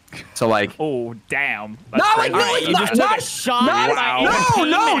 So like, Oh, damn. no, like, no, Alright, it's you not, just took not, a shot not, at my no,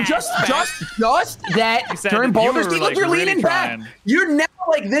 no, entertainment just aspect. that said during you Baldur's were, Gate, look, like, you're really leaning back. trying. You're never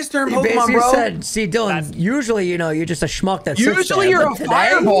like this during He Pokemon, basically bro. said, see, Dylan, That's- usually, you know, you're just a schmuck that sits Usually there, you're but a today-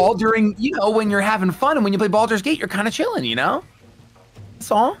 fireball during, you know, when you're having fun, and when you play Baldur's Gate, you're kind of chilling, you know?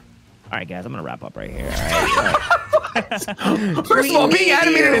 That's all. All right, guys, I'm gonna wrap up right here. All right. First of all, being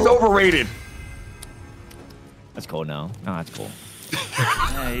animated is overrated. That's cool. No, that's cool.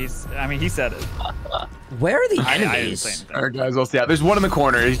 Yeah, I mean, he said it. Where are the I didn't say enemies? anything. All right, guys, we'll see. There's one in the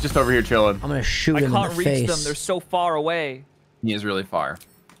corner. He's just over here chilling. I'm gonna shoot I him in can't the reach face. them. They're so far away. He is really far.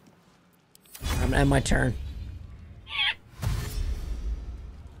 I'm gonna end my turn.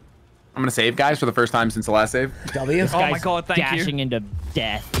 I'm gonna save, guys, for the first time since the last save. W. Oh my Guy's God, thank you. dashing into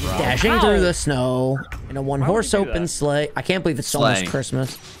death, bro. Dashing Ow. through the snow in a one-horse would you do open that? sleigh. I can't believe it's Sleigh. almost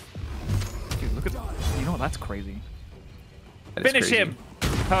Christmas. Dude, look at that. You know, that's crazy. That is Finish crazy. him.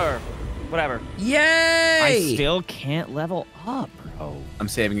 Her. Whatever. Yay! I still can't level up, bro. I'm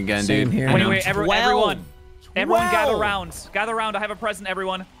saving again, Same dude. here. I know. Anyway, everyone, 12. gather round. Gather round. I have a present,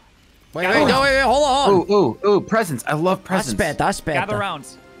 everyone. Wait, hold on. Ooh, presents. I love presents. Aspetta. Gather round.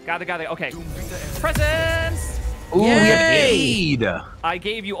 Gather. Okay. Presents. Ooh, we have Yay! aid. I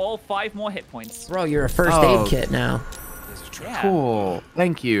gave you all 5 more hit points. Bro, you're a first Oh. aid kit now. Yeah. Cool.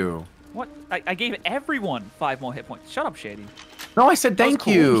 Thank you. What? I gave everyone 5 more hit points. Shut up, Shady. No, I said thank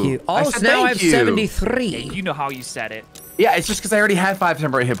you. Thank you. I Oh, said so now I thank have you. 73. You know how you said it. Yeah, it's just because I already had 5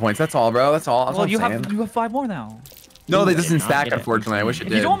 temporary hit points. That's all, bro. That's all. That's all Well, I'm saying. you have 5 more now. No, they Ooh, I doesn't did not stack, get it. unfortunately. I wish it If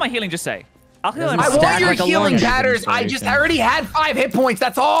did. you don't want my healing, just say. I'll heal him. Doesn't I stack want your like a healing lunch. patterns. I already had 5 hit points.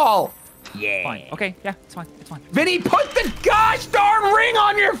 That's all. Yeah. Fine. Okay, yeah, it's fine. It's fine. Vinny, put the gosh darn ring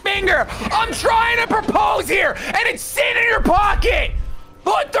on your finger. I'm trying to propose here, and it's sitting in your pocket.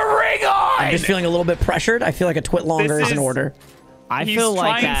 Put the ring on. I'm just feeling a little bit pressured. I feel like a twit longer This is in is- order. I He's feel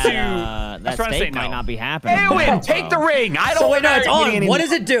like trying that, to- that trying to say steak might no. not be happening. Eowyn, take the ring. I don't So wait, no, want it's to on. What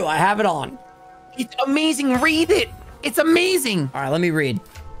does it do? I have it on. It's amazing. Read it. It's amazing. All right, let me read.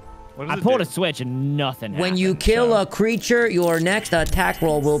 What does I it pulled do? a switch and nothing When you happened, kill so. a creature, your next attack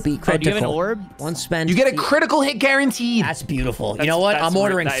roll will be Oh, do critical. you have an orb? Once spent. You get a critical hit guaranteed. That's beautiful. You That's- know what? that's I'm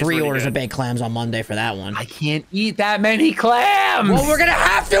ordering that is 3 really orders good. of baked clams on Monday for that one. I can't eat that many clams. Well, we're gonna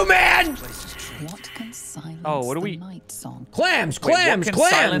have to, man. What can silence Oh, what do we- the night song? Clams, Wait, what clams, can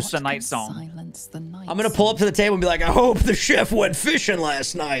clams. silence the What night can song? silence the night I'm gonna pull up to the table and be like, I hope the chef went fishing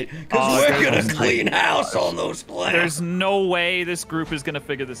last night, because Oh, we're there's gonna clean house on those clams. There's no way this group is gonna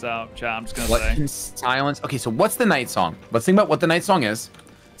figure this out, chat. I'm just gonna What say. can silence? Okay, so what's the night song? Let's think about what the night song is.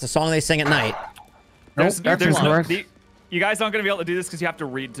 It's a song they sing at night. There's that's no, incorrect. you guys aren't gonna be able to do this because you have to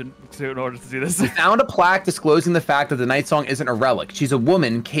read to in order to do this. We found a plaque disclosing the fact that the night song isn't a relic. She's a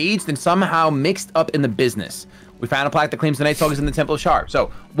woman caged and somehow mixed up in the business. We found a plaque that claims the night song is in the Temple of Shar. So,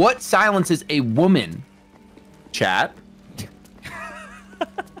 what silences a woman? Chat.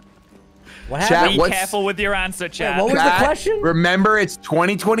 What Chat, happened? Be what's- careful with your answer, chat. what was the Chat, question? Remember, it's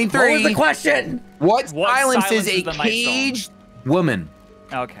 2023. What was the question? What What silences silences a the night song? caged woman?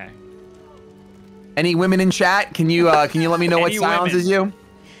 Okay. Any women in chat? Can you let me know what Any silences women?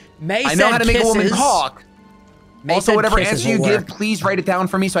 you? May I know said how to make a woman kisses. talk. May Also, said whatever kisses answer you will give, work. please write it down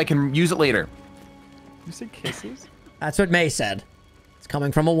for me so I can use it later. You said kisses? That's what May said. It's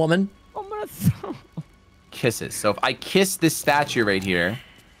coming from a woman. I'm gonna throw. Kisses. So if I kiss this statue right here,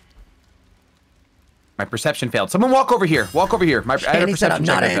 my perception failed. Someone walk over here. Walk over here. I had a Shady said, I'm perception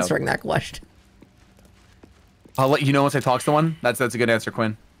not check that failed. answering that question. I'll let you know once I talk to someone. That's a good answer,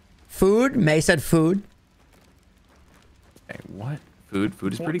 Quinn. Food. May said food. Okay, what?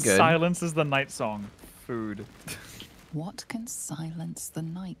 Food is pretty good. Silences the night song. Food. What can silence the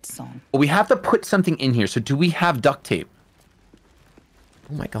night song? Well, we have to put something in here. So do we have duct tape?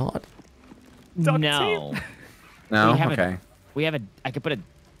 Oh my god. Duct No. tape? No? We have Okay. I could put a...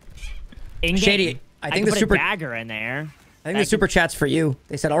 ingot. Shady, I think could the put super a dagger in there. I think the super chat's for you.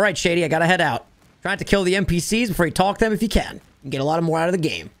 They said, "All right, Shady, I gotta head out. Trying to kill the NPCs before you talk to them if you can. And get a lot more out of the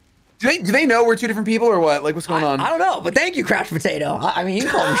game." Do they know we're two different people or what? Like, what's going on? I don't know, but thank you, Crouch Potato. I mean, you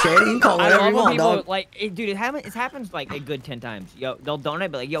can call me Shady. You can call me whatever you want, people dog. like, dude, it happens like a good 10 times. Yo, they'll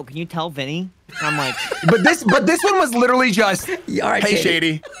donate, but like, yo, can you tell Vinny? And I'm like, But this one was literally just, Yeah, all right, hey,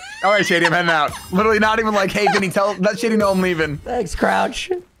 Shady. Shady. All right, Shady, I'm heading out. Literally not even like, hey, Vinny, let Shady know I'm leaving. Thanks, Crouch.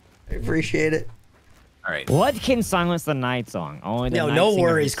 I appreciate it. All right. what can silence the night song? Only the No, night no singer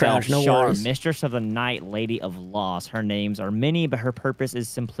worries, herself, Crouch, no Shar, worries. mistress of the night, lady of loss. Her names are many, but her purpose is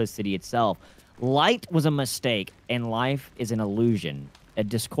simplicity itself. Light was a mistake, and life is an illusion. A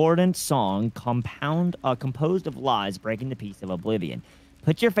discordant song composed of lies breaking the peace of oblivion.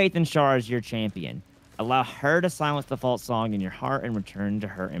 Put your faith in Shar as your champion. Allow her to silence the false song in your heart and return to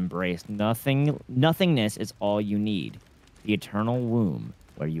her embrace. Nothingness is all you need. The eternal womb,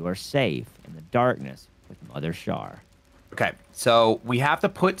 where you are safe in the darkness with Mother Shar. Okay, so we have to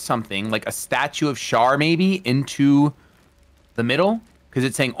put something like a statue of Shar maybe into the middle because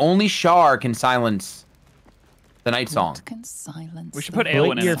it's saying only Shar can silence the night song. What can silence We should the put night Aelwyn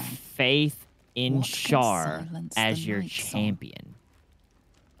Put in your there. faith in What can Shar silence as the your night song? champion.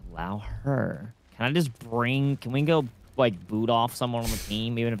 Allow her. Can I just bring? Can we go like boot off someone on the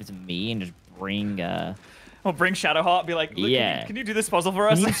team, even if it's me, and just bring? We'll bring Shadowheart. Be like, look, Yeah. can you do this puzzle for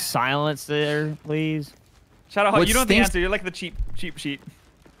us? Can you silence her, please? Shadowheart, What you don't have the stinks- answer. You're like the cheap sheet.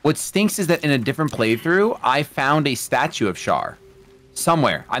 What stinks is that in a different playthrough, I found a statue of Shar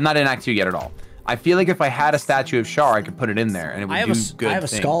somewhere. I'm not in Act 2 yet at all. I feel like if I had a statue of Shar, I could put it in there and it would I have do good I have a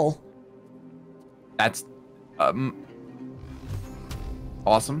things. skull. That's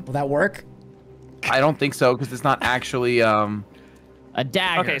awesome. Will that work? I don't think so because it's not actually A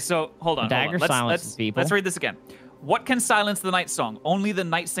dagger. Okay, so hold on. Dagger hold on. silences people. Let's read this again. What can silence the night song? Only the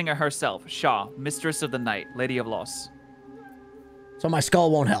night singer herself, Shah, mistress of the night, lady of loss. So my skull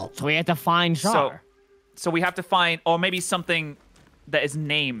won't help. So we have to find Shar. So we have to find, or maybe something that is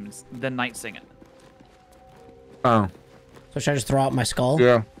named the night singer. Oh. So should I just throw out my skull?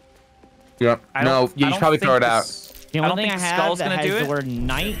 Yeah. Yep. I No, don't- you I should don't probably think throw it out. this- The I only don't thing I think have Skull's that gonna has do the it. word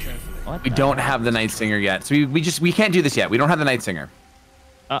night. What We the don't hell? have the night singer yet. So we can't do this yet. We don't have the night singer.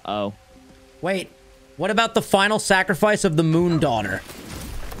 Uh-oh. Wait, what about the final sacrifice of the Moon Daughter?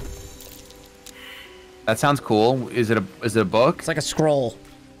 That sounds cool. Is it a book? It's like a scroll.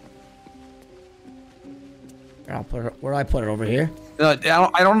 Here, I'll put it, where do I put it? Over here? No,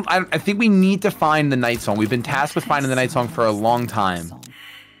 I think we need to find the night song. We've been tasked with finding the night song for a long time.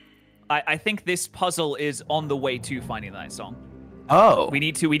 I think this puzzle is on the way to finding the night song. Oh. We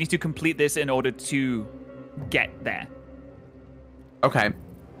need to complete this in order to get there. Okay.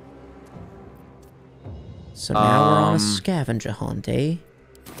 So now we're on a scavenger hunt, eh?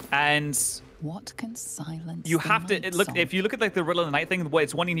 And What can silence you the have to night look. song? If you look at like the riddle of the night thing, where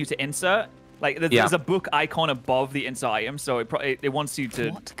it's wanting you to insert, like there's, Yeah. there's a book icon above the insert item, so it wants you to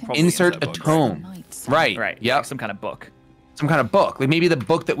What can probably Insert a book. tome. Night song. Right. Right. Yep. Like some kind of book. Some kind of book. Like maybe the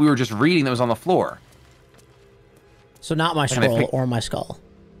book that we were just reading that was on the floor. So not my I scroll think- or my skull.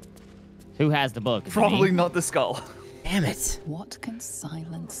 Who has the book? Is it Probably me? not the skull. Damn it. What can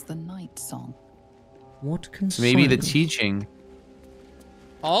silence the night song? What can Maybe the silence- teaching.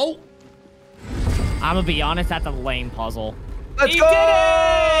 Oh! I'm gonna be honest, that's a lame puzzle. Let's He go! did it!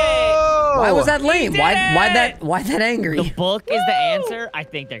 Why was that lame? did Why that The angry? book is the answer. I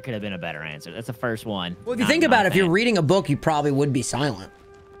think there could have been a better answer. That's the first one. Well, if you think about it, if you're reading a book, you probably would be silent.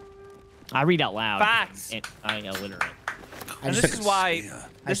 I read out loud. Facts. I illiterate. I And just this took is a- why.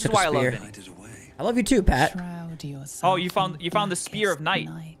 I This is took a why I love spear. it. I love you too, Pat. Shroud yourself Oh, you found in the spear of night.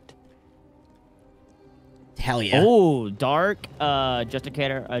 blackest Hell yeah. Oh, dark.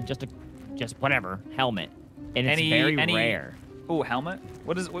 Just whatever helmet, and it's very rare. Oh, helmet.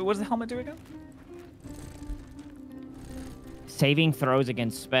 What does the helmet do again? Saving throws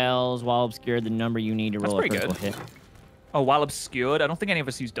against spells while obscured. The number you need to That's roll a pretty critical good. hit. Oh, while obscured. I don't think any of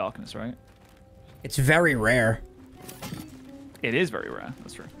us use darkness, right? It's very rare. It is very rare.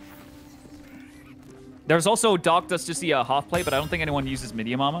 That's true. There's also dark dust to see a half plate, but I don't think anyone uses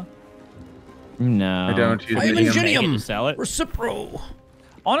medium armor. No, I don't use I am medium. Ingenium. Sell it. Recipro.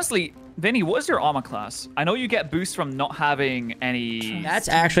 Honestly, Vinny, what is your armor class? I know you get boost from not having any. That's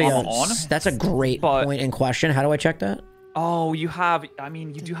actually armor on. that's a great But- point in question. How do I check that? Oh, you have. I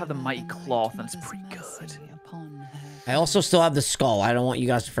mean, you do have the mighty cloth, and it's pretty good. I also still have the skull. I don't want you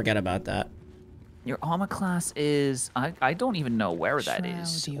guys to forget about that. Your armor class is. I don't even know where that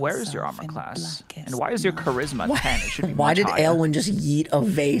is. Where is your armor class? And why is your charisma 10? It should be Why much did higher. Aelwyn just yeet a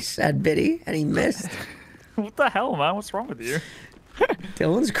vase at Biddy and he missed? What the hell, man? What's wrong with you?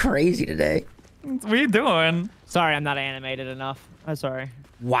 Dylan's crazy today. What are you doing? Sorry, I'm not animated enough. I'm sorry.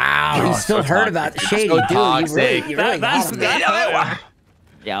 Wow, he still heard about Shady, So dude. toxic. You really got him, man.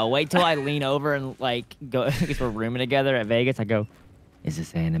 Yeah, I'll wait till I lean over and like go because we're rooming together at Vegas. I go, is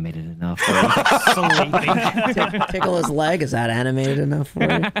this animated enough? Tickle his leg. Is that animated enough for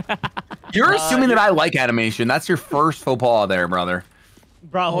you? You're assuming that I like animation. That's your first faux pas there, brother.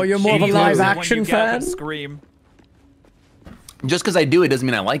 Bro, Oh, you're more of a Shady live loses when action you get up and fan? Scream. Just because I do it doesn't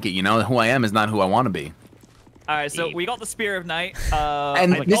mean I like it. You know, who I am is not who I want to be. All right, so we got the Spear of Night.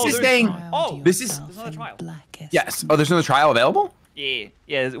 And this is there's- saying, Oh, this is there's another trial. yes. Oh, there's another trial available. Yeah,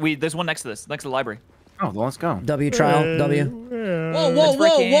 there's one next to this, next to the library. Oh, well, let's go. W trial, W. Whoa, whoa, Let's whoa,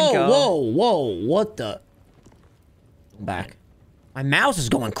 freaking whoa, go. whoa, whoa. What the? I'm back. My mouse is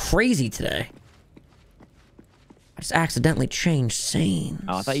going crazy today. I just accidentally changed scenes.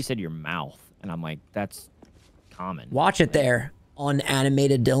 Oh, I thought you said your mouth, and I'm like, that's common. Watch it there,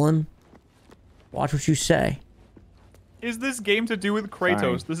 unanimated Dylan. Watch what you say. Is this game to do with Kratos?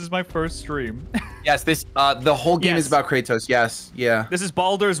 Sorry. This is my first stream. Yes, this the whole game Yes. is about Kratos. Yes, yeah. This is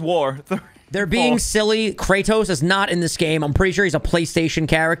Baldur's War. They're being silly. Kratos is not in this game. I'm pretty sure he's a PlayStation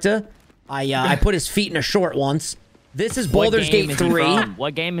character. I put his feet in a short once. This is What Baldur's game Gate is he 3. from?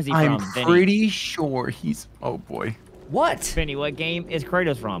 What game is he I'm from, Vinny? pretty sure he's. Oh boy. What? Vinny, what game is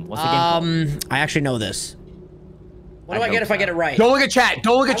Kratos from? What's the game called? I actually know this. What do I get hope if I get it right? Don't look at chat.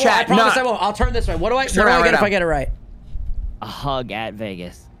 Don't look at I chat. promise Nah. I won't. I'll turn this way. What do I Turn get around right if I now. get it right? A hug at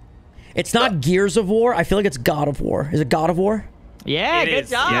Vegas. It's not Gears of War. I feel like it's God of War. Is it God of War? Yeah, It good is.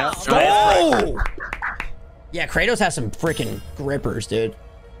 job. Oh! Yeah, Kratos has some freaking grippers, dude.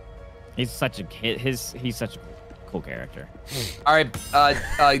 He's such a kid. He's such a cool character. All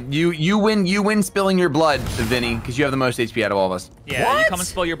right. You win spilling your blood, Vinny, because you have the most HP out of all of us. Yeah, What? you come and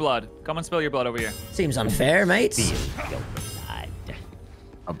spill your blood. Come and spill your blood over here. Seems unfair, mates.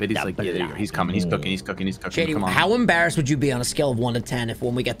 Oh, Biddy's like, yeah, there you go. He's coming. He's cooking. He's cooking. He's cooking. Shady, Come on. how embarrassed would you be on a scale of 1 to 10 if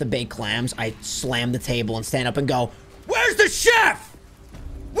when we get the baked clams, I slam the table and stand up and go, "Where's the chef?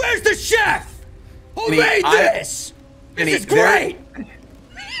 Where's the chef? Who Vinny, made this? Vinny, This is great."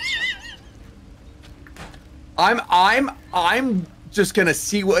 I'm just gonna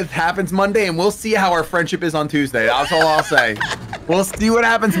see what happens Monday, and we'll see how our friendship is on Tuesday. That's all I'll say. We'll see what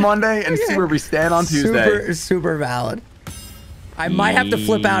happens Monday and see where we stand on Tuesday. Super valid. I might have to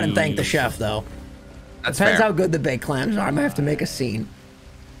flip out and thank the chef, though. That's Depends fair. how good the baked clams are. I might have to make a scene.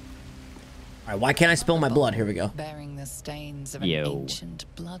 All right, why can't I spill my blood? Here we go. Bearing the stains of an Yo. ancient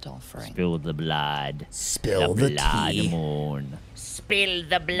blood offering. Spill the blood. Spill the blood tea. moon. Spill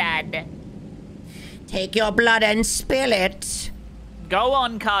the blood. Take your blood and spill it. Go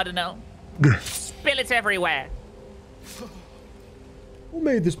on, Cardinal. Spill it everywhere. Who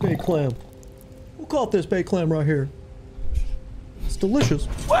made this baked clam? Who caught this baked clam right here? It's delicious.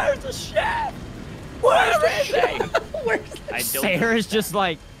 Where's the chef? Where is he? Where's I don't. Sarah's just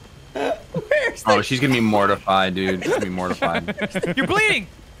like, Oh, she's gonna be mortified, dude. She's gonna be mortified. You're bleeding.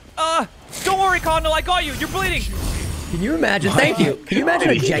 Don't worry, Cardinal. I got you. You're bleeding. Can you imagine? Thank you. Can you imagine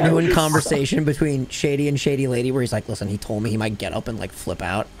a genuine conversation between Shady and Shady Lady where he's like, listen, he told me he might get up and like flip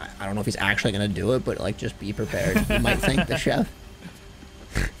out. I don't know if he's actually gonna do it, but like just be prepared. He might thank the chef.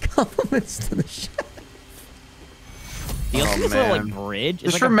 Compliments to the chef. you see this little like bridge? It's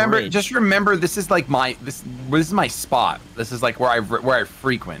Just like a remember, bridge. just remember, this is like this is my spot. This is like where I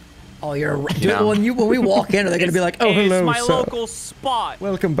frequent. Oh, you're right. You know? When we walk in, are they gonna be like, oh, hello, It's my sir. local spot.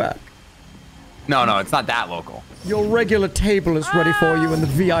 Welcome back. No, it's not that local. Your regular table is ready for you in the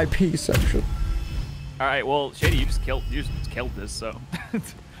VIP section. All right. Well, Shady, you just killed this. So.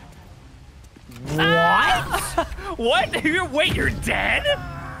 What? What? Wait, you're dead?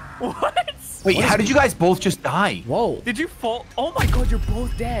 What? Wait, how did you guys both just die? Whoa. Did you fall? Oh my God, you're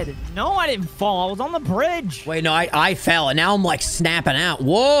both dead. No, I didn't fall. I was on the bridge. Wait, no, I fell, and now I'm like snapping out.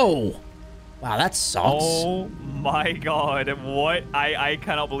 Whoa. Wow, that sucks. Oh my God, what? I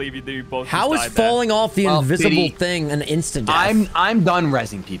cannot believe you both. How just is died there. falling off the Well, invisible Biddy, thing an instant death? I'm done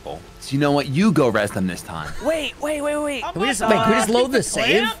rezzing people. So you know what? You go rezz them this time. Wait. Can we just load the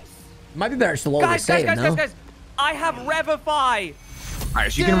save? Might be better just to load the save, no? Guys. I have Revify. All right,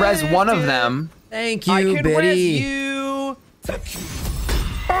 so you can res one of them. Thank you, I can res Biddy. you.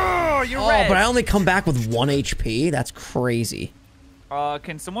 Oh, you're Oh, but I only come back with 1 HP? That's crazy.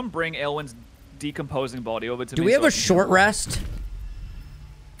 Can someone bring Aelwyn's decomposing body over to me. Do we have so I a can short heal. rest?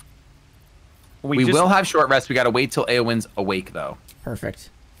 We just- will have short rest. We gotta wait till Eowyn's awake though. Perfect.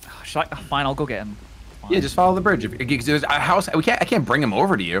 Fine, I'll go get him. Yeah, just follow the bridge. If there's a house, I can't bring him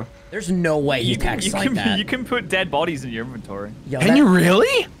over to you. There's no way he texts like that. You can put dead bodies in your inventory. Yo, Can you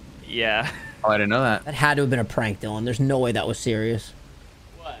really? Yeah. Oh, I didn't know that. That had to have been a prank, Dylan. There's no way that was serious.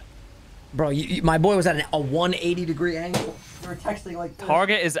 What? Bro, my boy was at a 180-degree angle. You were texting like this.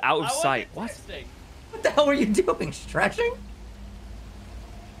 Target is out of I sight. wasn't texting. What the hell were you doing? Stretching?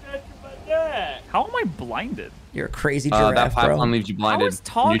 Stretching my neck. How am I blinded? You're a crazy giraffe, That platform bro. leaves you How blinded. is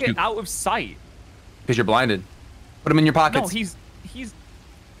Target out of sight? Because you're blinded. Put him in your pockets. No, he's.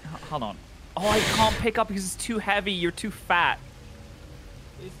 Hold on. Oh, I can't pick up because it's too heavy. You're too fat.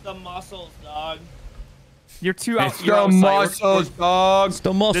 It's the muscles, dog. You're too It's you're the outside. muscles, dog. The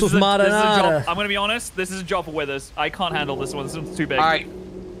This muscles is a job. marinara. I'm gonna be honest. This is a job for Withers. I can't handle this one. This one's too big. All right.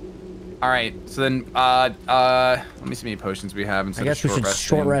 All right. So then, let me see how many potions we have I instead guess of we should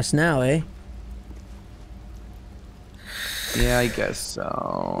short resting. rest now, eh? Yeah, I guess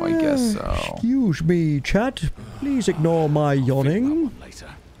so. I guess so. Excuse me, chat. Please ignore my yawning.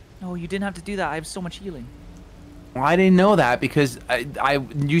 No, you didn't have to do that. I have so much healing. Well, I didn't know that because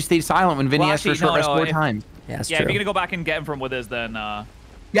you stayed silent when Vinny Well, asked for a actually, short rest no, 4 if- times. Yeah, that's Yeah, true. if you're gonna go back and get him from Withers, then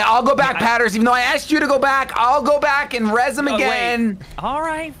Yeah, I'll go back, Patters. Even though I asked you to go back, I'll go back and res him Oh, wait. again. All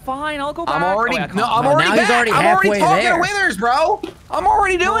right, fine. I'll go back. I'm already, Oh, wait, I no, can't. I'm No, already now back. he's already I'm already halfway talking there. to Withers, bro. I'm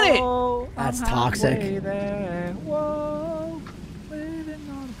already doing it. Whoa, That's I'm toxic. halfway there. Whoa, living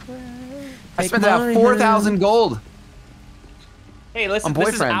on a prayer. I spent Take about my 4,000 gold. Hey, listen, On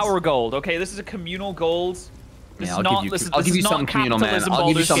this is boyfriends. our gold, okay? This is a communal gold. This Yeah, is I'll not, give you- this is, I'll this give is you not something communal, man. capitalism, I'll give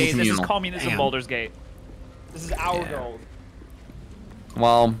you Baldur's something Gate. communal. This is communism, Damn. Baldur's Gate. This is our Yeah. gold.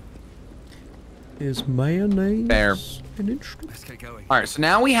 Well, Is mayonnaise Fair. an instrument? Let's get going. all right. So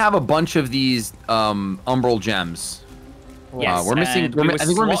now we have a bunch of these umbral gems. Yes, we're missing. and I we were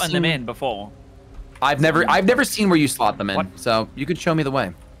think we're slotting missing them in before. I've never seen where you slot them in. What? So you could show me the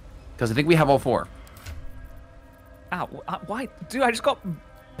way, because I think we have all 4. Ow, why? Dude, I just got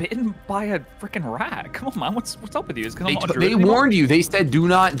bitten by a freaking rat. Come on, man. What's up with you? Is 'cause I'm not a druid They anymore? warned you. They said do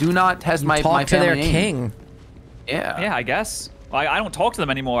not test my Talk to family their name. king. Yeah. Yeah, I guess. I don't talk to them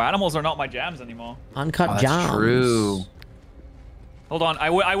anymore. Animals are not my jams anymore. Uncut Oh, that's Johns. true. Hold on, I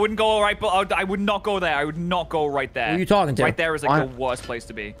wouldn't go right, but I would not go there. I would not go right there. Who are you talking to? Right there is like Why? the worst place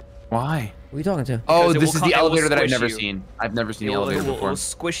to be. Why? Who are you talking to? Oh, Because it this will is come- the it will elevator that I've squish never you. seen. I've never seen the It'll, elevator it'll, before. it'll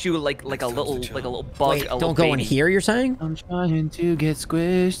squish you like a little bug. Wait, a little don't go in baby. here, you're saying? I'm trying to get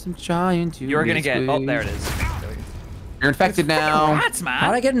squished. I'm trying to. You're gonna get. Oh, there it is. You're infected now. Rats, man.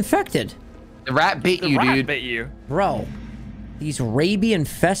 How'd I get infected? The rat bit the you, rat dude. bit you. Bro, these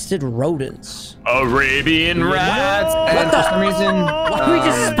rabies-infested rodents. Arabian rats. And for some reason, Why we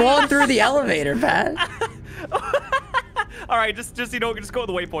just spawn through the elevator, Pat? All right, just just go to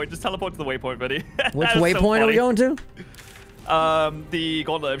the waypoint. Just teleport to the waypoint, buddy. Which That is so waypoint are we funny. going to? The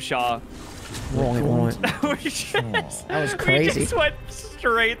Gauntlet of Shah. Wrong waypoint. we just, that was We crazy. just went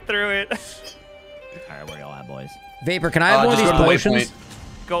straight through it. All right, where y'all at, boys? Vapor, can I have one of just these go to the potions?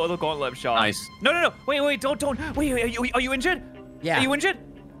 waypoint. Go to the Gauntlet of Shah. Nice. No. Wait, don't. Wait, are you injured? Yeah. Are you injured?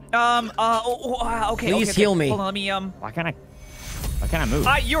 Okay. Please okay. heal me. Hold on, let me Why can't I move?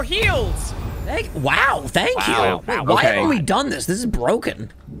 You're healed. Wow, thank Wow. you. Wait, Wow. why Okay. haven't we done this? This is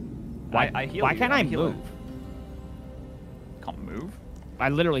broken. I heal Why you. can't I I'm healing. move? Can't move. I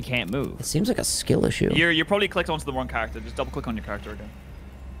literally can't move. It seems like a skill issue. You're probably clicked onto the wrong character. Just double click on your character again.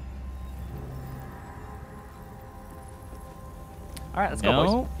 All right, let's go,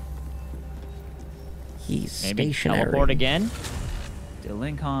 boys. No. He's Maybe stationary. teleport again.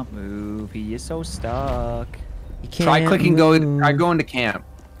 Dylan can't move. He is so stuck. He can't Try clicking move. try going to camp.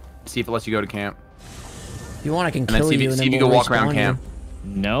 See if it lets you go to camp. If you want, I can then kill see if you you- and see then if you we'll can walk around respawn camp.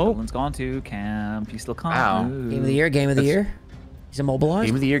 Nope. Dylan's gone to camp. He still can't Wow. move. Game of the year, game of the year. He's immobilized.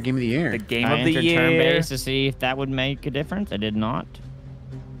 Game of the year, game of the year. The game I of the entered turn year. base to see if that would make a difference. I did not.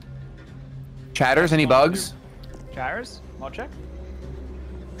 Chatters, any bugs? Chatters? Mod check?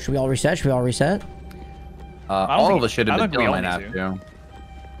 Should we all reset? Should we all reset? All think- of us should I have don't been think we Dylan all have need to.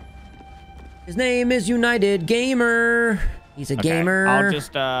 His name is United Gamer. He's a Okay, gamer. I'll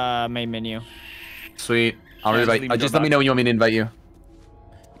just main menu. Sweet. I'll Yeah, invite. just leave me Just go let me back. know when you want me to invite you.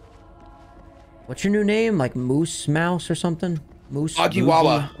 What's your new name? Like Moose Mouse or something? Moose.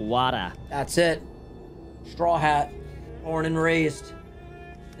 Agiwawa. Wada. That's it. Straw Hat. Born and raised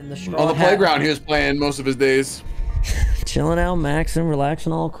in the straw On the hat. playground, he was playing most of his days. Chilling out, maxing,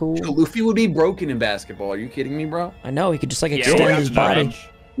 relaxing, all cool. Luffy would be broken in basketball. Are you kidding me, bro? I know, he could just like Yeah, extend we his have body. knowledge.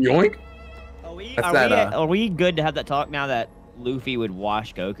 Yoink. Are we, That's are, that, we, are we good to have that talk now that Luffy would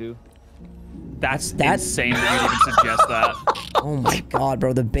wash Goku? That's insane that you even suggest that. Oh my god,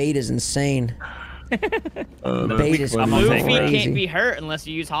 bro, the bait is insane. The bait is Luffy crazy. can't be hurt unless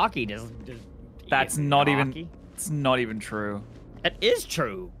you use hockey. That's not even. It's not even true. That is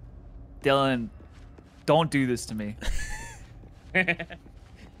true. Dylan, don't do this to me.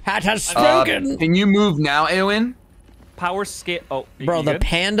 Hat has spoken. Can you move now, Eowyn? Power scale. Oh, Bro, the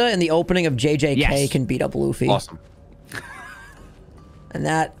panda in the opening of JJK can beat up Luffy. Awesome. And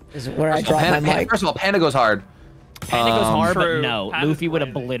that is where I drop my mic. First of all, Panda goes hard. Panda goes hard, but True. no, Panda's Luffy would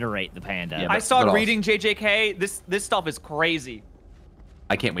crazy. obliterate the panda. Yeah, I but started off. reading JJK. This stuff is crazy.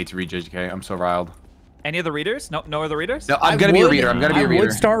 I can't wait to read JJK. I'm so riled. Any other readers? No other readers? No, I'm gonna be a reader. I'm gonna be a reader. I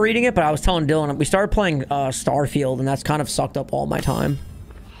would start reading it, but I was telling Dylan, we started playing Starfield, and that's kind of sucked up all my time.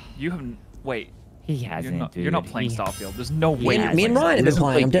 You haven't. Wait. He hasn't. You're not playing Starfield. There's no way. Me and Ryan have been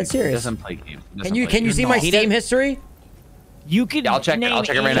playing. I'm dead serious. Doesn't play games. Can you see my Steam history? You could. Yeah, I'll check it. name I'll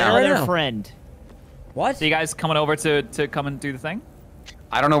check it right any now. other Right now. friend. What? So you guys coming over to come and do the thing?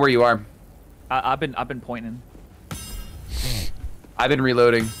 I don't know where you are. I've been pointing. I've been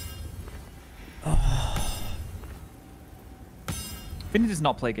reloading. Vinny does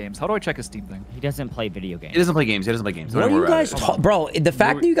not play games. How do I check his Steam thing? He doesn't play video games. He doesn't play games. He doesn't play games. What Don't are you worry about guys it. talking? Bro, the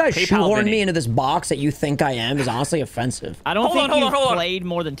fact that you guys PayPal shoehorned Vinny. me into this box that you think I am is honestly offensive. I don't Hold think on, you've hold on. played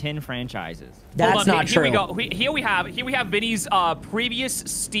more than 10 franchises. That's Hold on, not here true. we go. Here we have Vinny's previous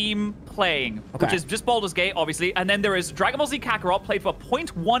Steam playing, which Okay. is just Baldur's Gate, obviously, and then there is Dragon Ball Z Kakarot, played for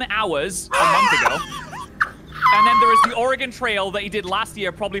 0.1 hours a month ago. And then there is the Oregon Trail that he did last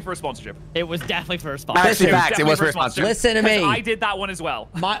year, probably for a sponsorship. It was definitely for a spot. Actually, Listen, facts. It was for a Definitely sponsor. Listen to me. 'Cause I did that one as well.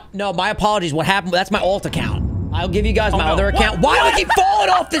 My apologies. What happened? That's my alt account. I'll give you guys my no. other account. Why do I keep falling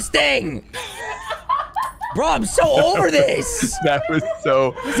off this thing? Bro, I'm so over this. That was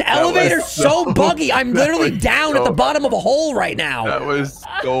so. This elevator's so buggy. I'm literally down at the bottom of a hole right now. That was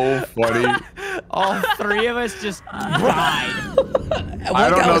so funny. All three of us just died. I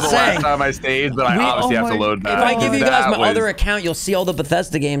don't know the last time I stayed, but I obviously have to load If that. I give you guys my That other was- account, you'll see all the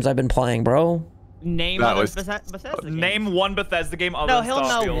Bethesda games I've been playing, bro. Name That other was- Bethesda games. Name one Bethesda game other No, than he'll know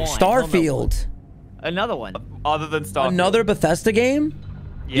Starfield. one. Starfield. Another one. Other than Starfield. Another Bethesda game?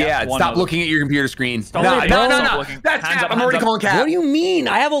 Yeah, one stop other. looking at your computer screen. Stop No, looking. no, no, Stop no. looking. That's Hands Cap. up, I'm already hands up. calling Cap. What do you mean?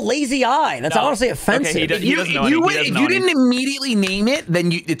 I have a lazy eye. That's No. honestly Okay, offensive. he does- You, doesn't know if any. you, He doesn't if know you any. didn't immediately name it, then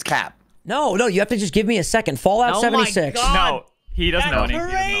it's Cap. No, you have to just give me a second. Fallout Oh my 76. God. No, he doesn't know any. He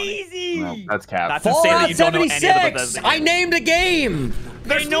doesn't know any. Crazy. No, that's Cap. That's insane that Fallout you don't know any of the 76. Bethesda I games. named a game.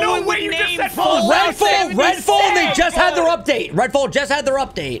 There's no no one way would you just name said Fallout Fallout. Redfall, they just had their update. Redfall just had their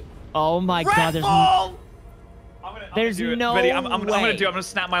update. Oh my God. There's There's do it. no Vinny, I'm gonna way. do it. I'm gonna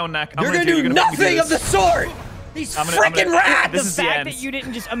snap my own neck. You're gonna do nothing of the sort. These I'm freaking gonna- rats. This the is the fact end. that you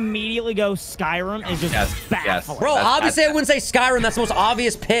didn't just immediately go Skyrim is just Yes, baffling. Bro, That's- obviously I wouldn't say Skyrim. That's the most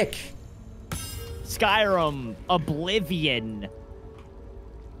obvious pick. Skyrim, Oblivion.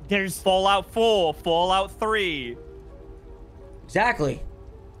 There's Fallout 4, Fallout 3. Exactly.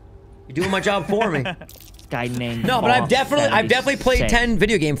 You're doing my job for me. guy named. No, but I've Fallout definitely played 76. 10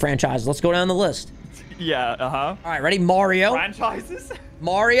 video game franchises. Let's go down the list. Yeah, All right, ready? Mario. Franchises?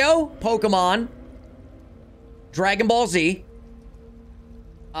 Mario, Pokemon, Dragon Ball Z,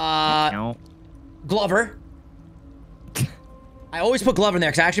 No. Glover. I always put Glover in there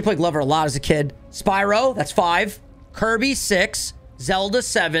because I actually played Glover a lot as a kid. Spyro, that's 5. Kirby, 6. Zelda,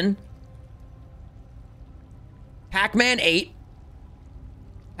 7. Pac-Man, 8.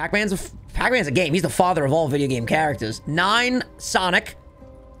 Pac-Man's a game. He's the father of all video game characters. 9, Sonic.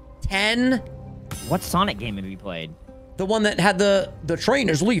 10, What Sonic game have you played? the one that had the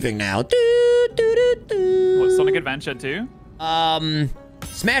trainers leaving now. Do, do, do, do. What, Sonic Adventure 2?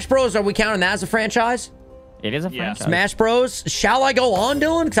 Smash Bros, are we counting that as a franchise? It is a Yeah. franchise. Smash Bros. Shall I go on,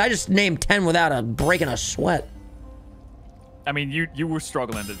 Dylan? Because I just named 10 without breaking a sweat. I mean, you were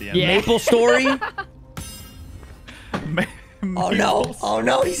struggling at the end. Yeah. Maple Story. Ma- Oh no! Oh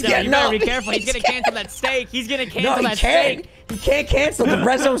no! He's No, you getting better up. be careful. He's gonna cancel that steak. He's gonna No, cancel he that can't. steak. He can't cancel. The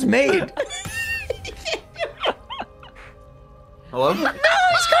rezo's made. Hello? No,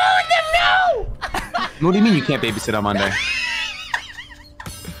 he's calling them. No. What do you mean you can't babysit on Monday?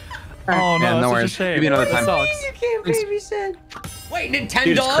 Oh no, Yeah, that's no such worries. a shame. Give me another That time. sucks. You can't babysit. Wait, Dude,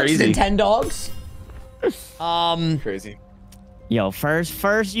 Nintendogs. it's crazy. Nintendogs. Crazy. Yo,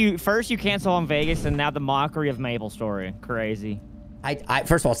 first you cancel on Vegas, and now the mockery of Maple Story. Crazy. I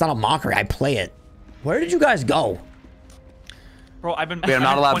first of all, it's not a mockery. I play it. Where did you guys go? Bro, I've been. Wait, I'm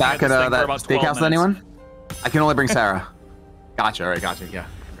not allowed pointing back this at thing for that about 12 steakhouse with minutes. anyone? I can only bring Sarah. Gotcha, alright, gotcha, yeah.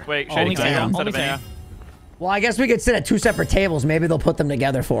 Wait, Only Shady, can I go Sarah. instead Only of Vinny? Sarah. Well, I guess we could sit at 2 separate tables. Maybe they'll put them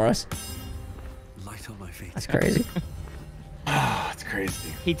together for us. Light on my face. That's crazy. That's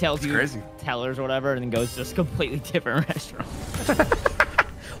crazy. He tells you crazy. tellers or whatever, and then goes to a completely different restaurant.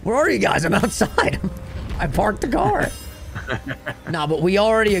 Where are you guys? I'm outside. I parked the car. No, but we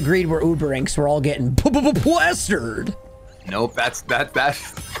already agreed we're Ubering, so we're all getting plastered. Nope, that's.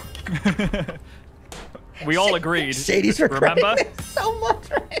 We all agreed. Shady's for Remember? So much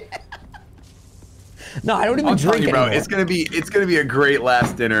right now. No, I don't even I'm drink telling you, bro, anymore. it's gonna be a great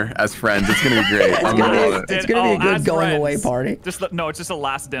last dinner as friends. It's gonna be great. I'm gonna love it. It's gonna be a good as going friends. away party. No, it's just a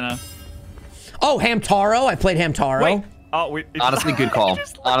last dinner. Oh, Hamtaro. I played Hamtaro. Wait. Oh, Honestly, good call.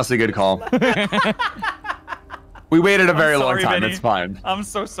 Honestly, good call. We waited a very long time. Vinny. It's fine. I'm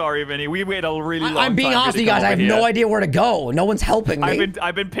so sorry, Vinny. We waited a really long time. I'm being honest with you guys. I have no idea where to go. No one's helping me.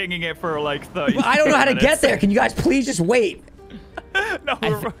 I've been pinging it for like 30 I don't know how to minutes. get there. Can you guys please just wait? No,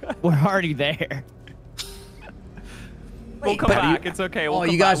 We're already there. we'll come back. It's okay. We'll Oh, come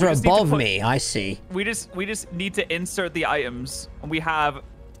you guys back. are We just need to above put- me. I see. We just need to insert the items. We have.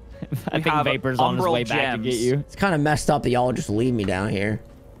 I think have Vapor's on his umbral way back to get gems. you. It's kind of messed up that y'all just leave me down here.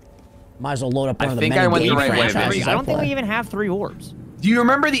 Might as well load up one I of the think many I went the game right way, franchises Vinny. I don't think play. we even have 3 orbs. Do you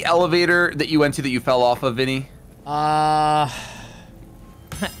remember the elevator that you went to that you fell off of, Vinny?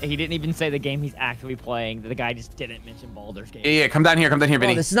 He didn't even say the game he's actively playing. The guy just didn't mention Baldur's game. Yeah, come down here,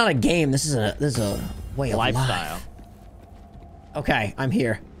 Vinny. Oh, this is not a game. This is a way of Lifestyle. life. Okay, I'm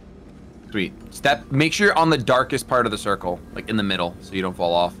here. Sweet. Make sure you're on the darkest part of the circle, like in the middle, so you don't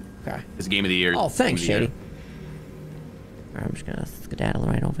fall off. Okay. It's game of the year. Oh, thanks, Game of the Shady. Alright, I'm just gonna skedaddle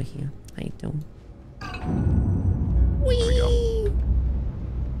right over here. How you doing? Whee!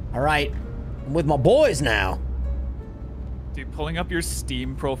 Alright. I'm with my boys now. Dude, pulling up your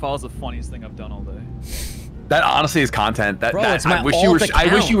Steam profile is the funniest thing I've done all day. That honestly is content. Bro, it's my I wish you were. alt I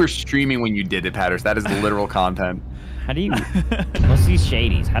wish account. you were streaming when you did it, Patters. That is literal content. How do you? What's these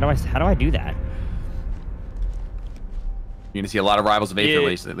shadies? How do I do that? You're gonna see a lot of Rivals of Aether Yeah,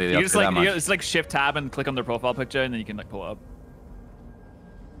 lately. you just like it's like shift tab and click on their profile picture, and then you can like pull up.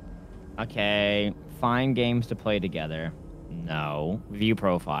 Okay, find games to play together. No. View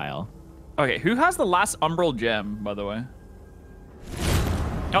profile. Okay, who has the last Umbral gem, by the way?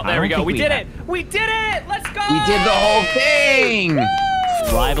 Oh, I there we don't go. think We we did have- it. We did it. Let's go. We did the whole thing.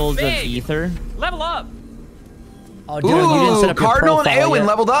 Rivals of Big. Ether. Level up. Oh, dude, you didn't set Ooh, up your Cardinal and profile Eowyn yet.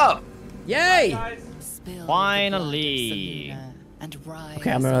 leveled up. Yay! Spill Finally. the blood of Selena and rise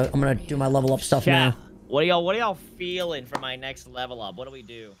Okay, I'm gonna do my level up stuff Chat. now. What are y'all feeling for my next level up? What do we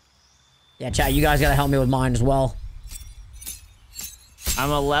do? Yeah, chat, you guys gotta help me with mine as well. I'm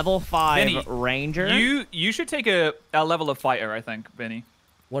a level 5 Vinny, ranger. You should take a level of fighter, I think, Vinny.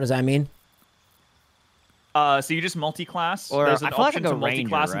 What does that mean? So you just multi-class. Or There's I an feel like option I to go ranger,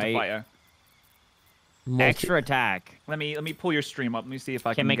 multi-class right? into fighter. Extra attack. Let me pull your stream up. Let me see if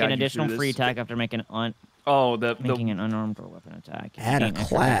I Can can make an guide you additional through free this. attack after making an Oh, making an unarmed or weapon attack. Add a Gain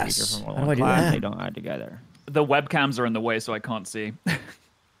extra class. feature from How do one I do class that? They don't add together. the webcams are in the way, so I can't see.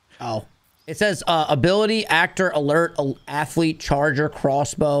 Oh. It says ability, actor, alert, athlete, charger,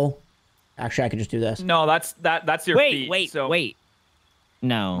 crossbow. Actually, I could just do this. No, that's your feet. Wait. So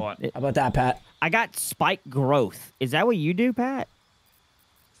No. What? How about that, Pat? I got spike growth. Is that what you do, Pat?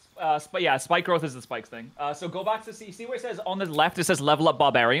 yeah, spike growth is the spikes thing. So go back to see where it says on the left. It says level up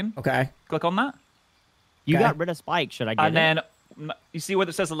barbarian. Okay. Click on that, You Okay. got rid of spike. Should I get and it? then you see where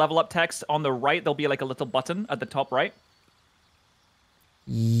it says the level up text on the right. There'll be like a little button at the top right.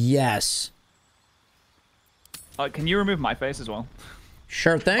 Yes. Can you remove my face as well?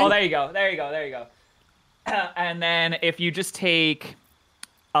 Sure thing. Oh, there you go. There you go. There you go. And then if you just take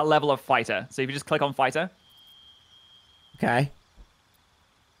a level of fighter, so if you just click on fighter, Okay.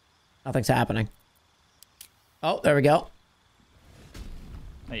 Nothing's happening. Oh, there we go.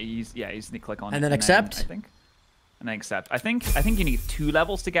 you just need to click on And it. then accept? I think. And then accept. I think you need 2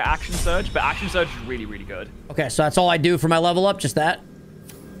 levels to get action surge, but action surge is really, really good. Okay, so that's all I do for my level up, just that?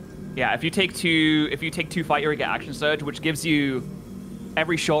 Yeah, if you take two fighter, you get action surge, which gives you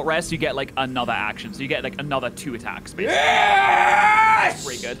every short rest you get like another action, so you get like another 2 attacks basically. Yes!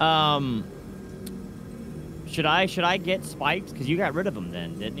 Pretty good. Should I get spikes? Because you got rid of them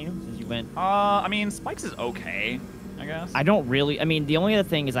then, didn't you? Since you went. I mean, spikes is okay, I guess. I don't really. I mean, the only other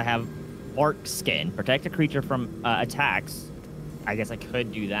thing is I have bark skin. Protect a creature from attacks. I guess I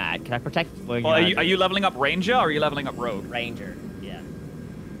could do that. Can I protect? Well, are you leveling up ranger or are you leveling up rogue? ranger? Yeah.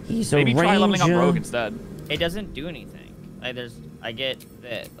 He's Maybe a try ranger. leveling up rogue instead. It doesn't do anything. Like I get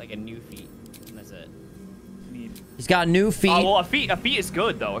that like a new feat. And that's it. He's got new feet. Oh well, a feat is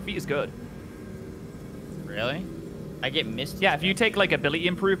good though. A feat is good. Really? I get missed. Yeah, if you take like ability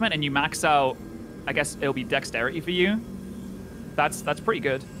improvement and you max out, I guess it'll be dexterity for you. That's pretty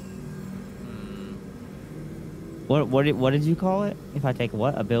good. What did you call it? If I take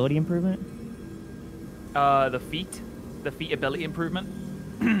what? Ability improvement? The feat ability improvement.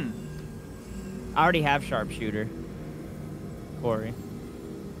 I already have sharpshooter. Corey.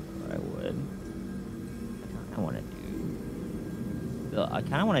 What I would. I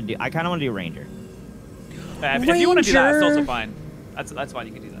kind of want to do ranger. If you want to do that, it's also fine. That's fine.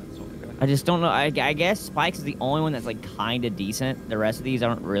 You can do that. It's totally good. I just don't know. I guess Spikes is the only one that's like kind of decent. The rest of these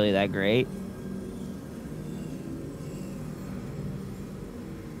aren't really that great.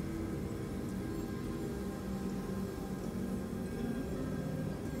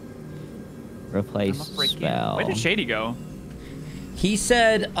 Replace spell. Where did Shady go? He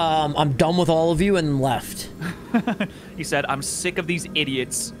said, I'm done with all of you, and left. He said, I'm sick of these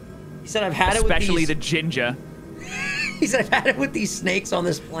idiots. He said, I've had it with especially the ginger. He said, I've had it with these snakes on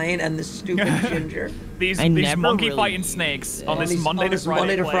this plane and this stupid ginger. these monkey really fighting snakes on this Monday to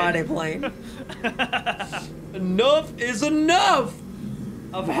Friday plane. Enough is enough.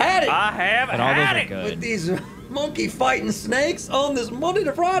 I've had it. I have had it with these monkey fighting snakes on this Monday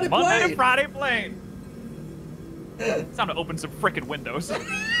to Friday plane. Monday to Friday plane. It's time to open some frickin' windows. All right,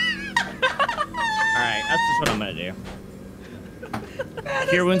 that's just what I'm gonna do.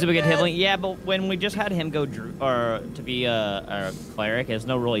 Cure wounds if we get healing. Yeah, but when we just had him go to be a cleric, there's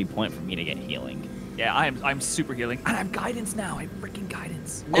no really point for me to get healing. Yeah, I'm super healing. And I have guidance now. I have freaking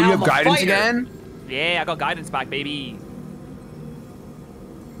guidance. Oh, you have guidance again? Yeah, I got guidance back, baby.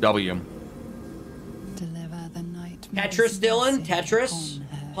 W. Deliver the night. Tetris, Dylan. Tetris.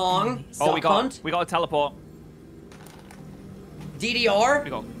 Pong. Oh, we got a teleport. DDR. We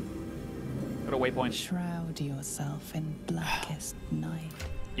got a waypoint. Shroud yourself in blackest night.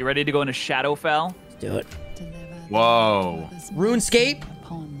 You ready to go into Shadowfell? Let's do it. Whoa. RuneScape.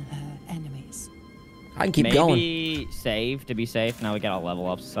 Upon her enemies. I can keep Maybe going. save to be safe. Now we gotta level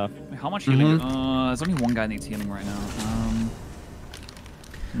up stuff. Wait, how much healing? There's only one guy that needs healing right now.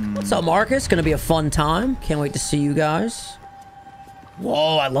 What's up, Marcus? Gonna be a fun time. Can't wait to see you guys.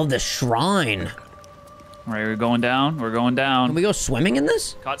 Whoa, I love this shrine. All right, we're going down. We're going down. Can we go swimming in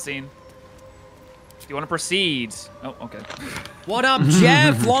this? Cutscene. Do you want to proceed? Oh, okay. What up,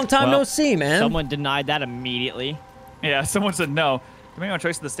 Jeff? Long time no see, man. Someone denied that immediately. Yeah, someone said no. Depending on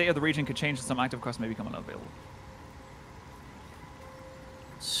choice, the state of the region could change and some active quests may become unavailable.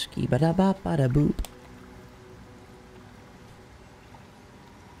 Ski-ba-da-ba-ba-da-boop.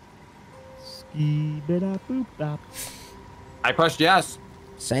 Ski-ba-da-boop-bop. I pressed yes.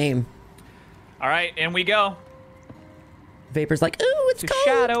 Same. All right, in we go. Vapor's like, ooh, it's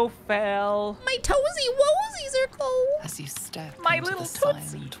cold. Shadowfell. My toesy woesies are cold. As you step My into little the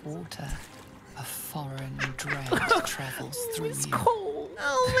tootsie. silent water, a foreign dread travels through It's you. cold.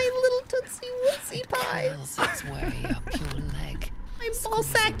 Oh, my little tootsie wootsie It pie. curls its way up your leg. My ball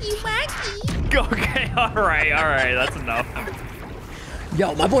sacky wacky. Okay, all right, that's enough.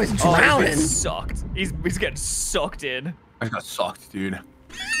 Yo, my boy's drowning. He's sucked. He's getting sucked in. I got sucked, dude.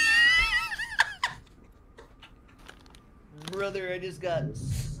 Brother, I just got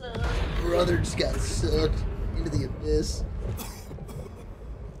sucked. Brother just got sucked into the abyss.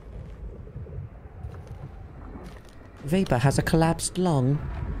 Vapor has a collapsed lung.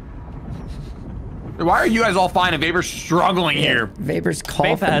 Why are you guys all fine and Vapor's struggling here? Vapor's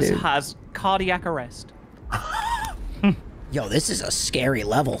coughing, Vapor dude. has cardiac arrest. Yo, this is a scary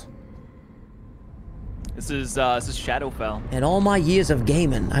level. This is Shadowfell. In all my years of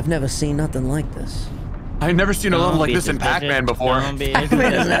gaming, I've never seen nothing like this. I've never seen a level like this in Pac-Man before.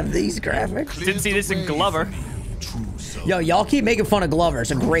 Pac-Man doesn't have these graphics. Didn't see this in Glover. Yo, y'all keep making fun of Glover.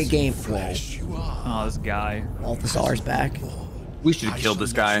 It's a great game. Oh, this guy. Balthazar's back. We should have killed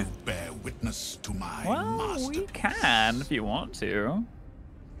this guy. Bear witness to my Well, master. we can if you want to.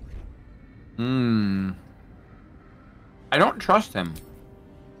 I don't trust him.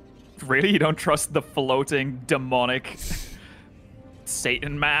 Really? You don't trust the floating demonic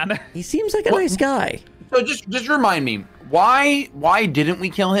Satan man? He seems like a nice guy. So just remind me, why didn't we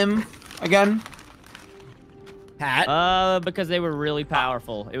kill him again? Pat? Because they were really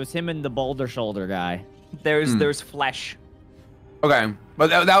powerful. It was him and the boulder shoulder guy. There's flesh. Okay, but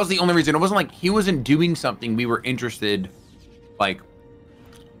that was the only reason. It wasn't like he wasn't doing something we were interested, like.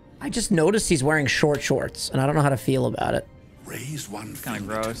 I just noticed he's wearing short shorts, and I don't know how to feel about it. Raise one Kinda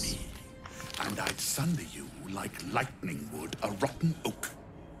finger gross. to me, and I'd sunder you like lightning would a rotten oak.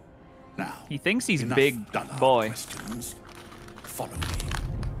 Now, He thinks he's enough big dullard boy. questions. Follow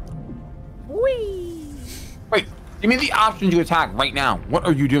me. Wait, give me the option to attack right now. What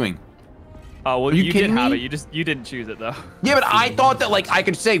are you doing? Oh, well, Are you you kidding did have me? it. You didn't choose it though. Yeah, but I thought that like I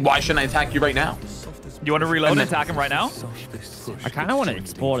could say, why shouldn't I attack you right now? You want to reload and attack him right now? I kind of want to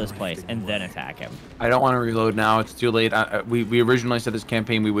explore this place and then attack him. I don't want to reload now. It's too late. We originally said this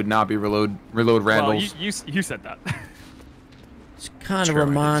campaign we would not be reload Well, Randall's. you said that. This kind of True, I did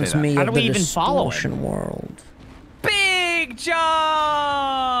reminds say that. me How of do the we even follow him? distortion world. Big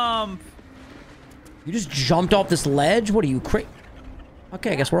jump! You just jumped off this ledge? What are you,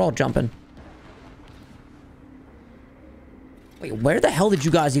 Okay, I guess we're all jumping. Wait, where the hell did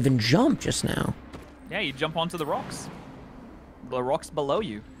you guys even jump just now? Yeah, you jump onto the rocks. The rocks below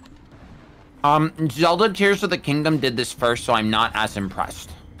you. Zelda Tears of the Kingdom did this first, so I'm not as impressed.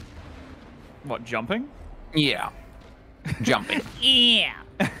 What, jumping? Yeah. Jumping. Yeah.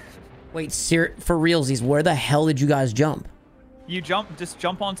 Wait, for realsies, where the hell did you guys jump? You just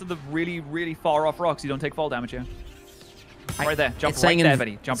jump onto the really, really far off rocks. You don't take fall damage here. Right there. Jump It's right saying there,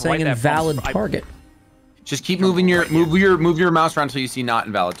 buddy. Jump right there. invalid target. Just keep moving move your mouse around until you see not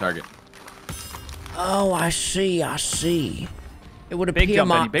invalid target. Oh, I see. It would Big appear jump,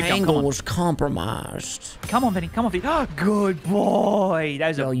 my Benny, big jump, angle come on. was compromised. Come on, Vinny. Come on, Vinny. Oh, good boy. That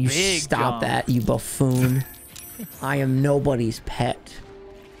was Yo, a you big stop jump. that, you buffoon. I am nobody's pet.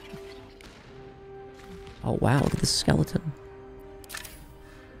 Oh, wow, look at the skeleton.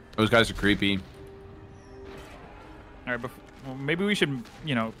 Those guys are creepy. All right, well, maybe we should,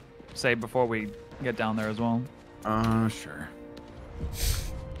 say before we get down there as well. Sure.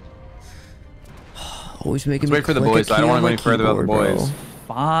 Always making Let's wait for the boys. I don't want to go any further without the boys.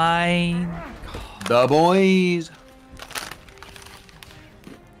 Fine. The boys.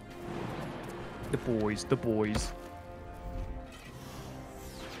 The boys.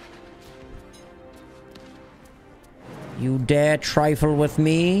 You dare trifle with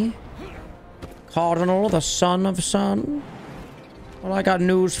me? Cardinal, the son of sun? Well, I got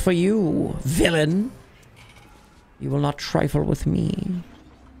news for you, villain. You will not trifle with me.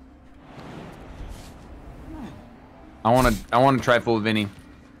 I want to trifle with Vinny.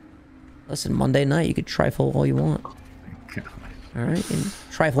 Listen, Monday night, you could trifle all you want. All right? And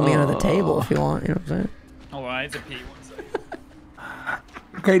trifle me under the table if you want, you know what I'm saying? All right, it's a P. 1 second.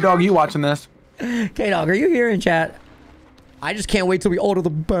 Okay, dog, you watching this? K-Dog, are you here in chat? I just can't wait till we order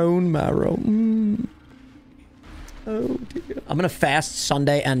the bone marrow. Oh, dear. I'm gonna fast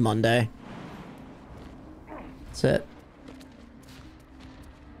Sunday and Monday. That's it.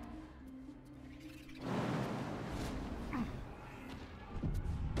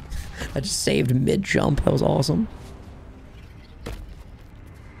 I just saved mid-jump. That was awesome.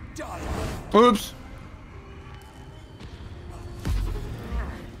 Oops.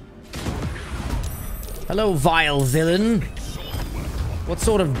 Hello, vile villain. What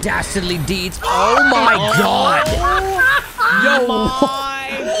sort of dastardly deeds? Oh my god! Yo! What?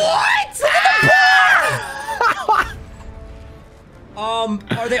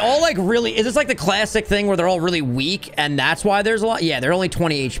 Are they all like really? Is this like the classic thing where they're all really weak and that's why there's a lot? Yeah, they're only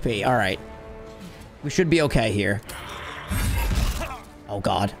 20 HP. All right. We should be okay here. Oh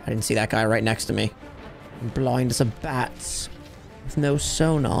god, I didn't see that guy right next to me. I'm blind as a bat with no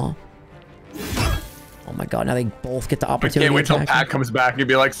sonar. Oh my god, now they both get the I opportunity can't wait to till attack Pat me. comes back and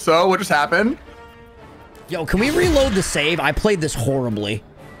be like, so what just happened? Yo, can we reload the save? I played this horribly.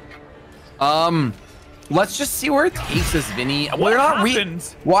 Let's just see where it takes us, Vinny. What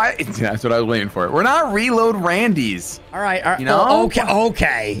happens? Why? That's what I was waiting for. We're not reload Randy's. All right. You know?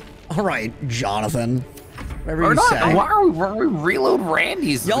 Okay. All right, Jonathan. Whatever We're you not. say. Why are we reload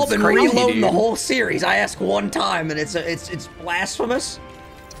Randy's? Y'all It's been crazy, reloading dude. the whole series. I ask one time, and it's blasphemous.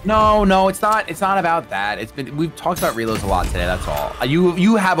 No, it's not. It's not about that. We've talked about reloads a lot today. That's all.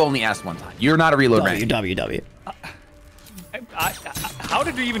 You have only asked one time. You're not a reload Randy. WWW. How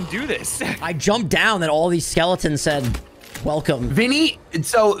did you even do this? I jumped down, and all these skeletons said, "Welcome." Vinny.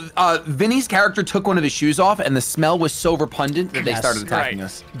 So Vinny's character took one of his shoes off, and the smell was so repugnant that they Yes. started attacking Right.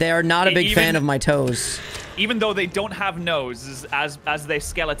 us. They are not a big fan of my toes. Even though they don't have noses as they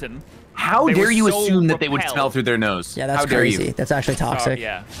skeleton. How They dare were you so assume that they would repelled. smell through their nose? Yeah, that's How dare crazy. you? That's actually toxic.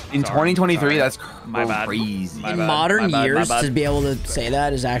 Yeah. In 2023, that's My bad. crazy. My In bad, modern my bad, years, my bad. to be able to say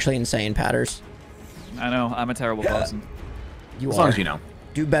that is actually insane, Patters. I know. I'm a terrible person. You As are. long as you know.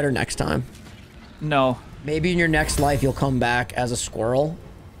 Do better next time. No. Maybe in your next life, you'll come back as a squirrel,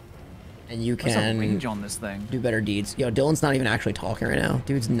 and you What's the can range on this thing? do better deeds. Yo, Dylan's not even actually talking right now.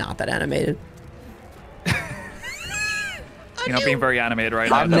 Dude's not that animated. You're not being very animated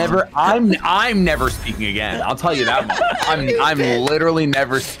right now. I'm never speaking again. I'll tell you that much. I'm literally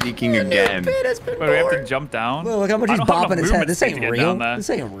never speaking again. Pit has been Wait, we have to born. jump down? Look how much I he's don't have bopping enough his head. movement This speed to ain't get real. down there. This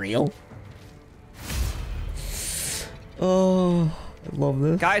ain't real. Oh, I love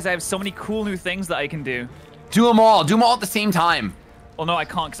this. Guys, I have so many cool new things that I can do. Do them all. Do them all at the same time. Well, no, I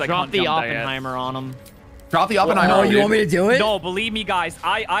can't because I Drop can't the jump there yet. Oppenheimer on him. Drop the Oppenheimer. Oh, you want me to do it? No, believe me, guys.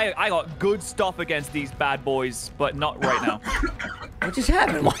 I got good stuff against these bad boys, but not right now. What just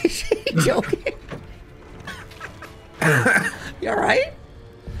happened? Why is she joking? You alright?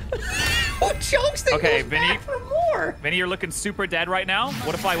 What jokes they Okay, goes Vinny. back for more? Vinny, you're looking super dead right now.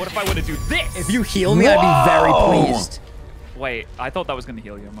 What if I were to do this? If you heal me, I'd be very pleased. Wait, I thought that was gonna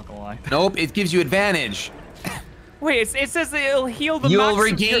heal you. I'm not gonna lie. Nope, it gives you advantage. Wait, it says that it'll heal the. You'll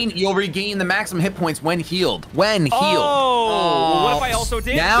regain the maximum hit points when healed. When healed. Oh, what if I also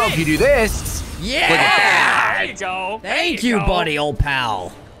did Now, this? if you do this, Yeah! look at that. There you go. Thank There you, go. buddy, old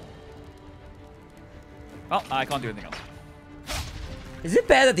pal. Well, I can't do anything else. Is it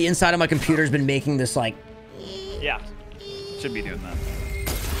bad that the inside of my computer's been making this, like, Yeah, should be doing that.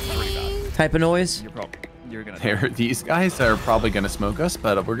 Pretty bad. type of noise? You're gonna. These guys are probably gonna smoke us,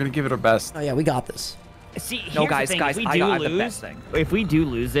 but we're gonna give it our best. Oh, yeah, we got this. See, here's No, the guys, thing. guys, if we I do got lose, the best thing. If we do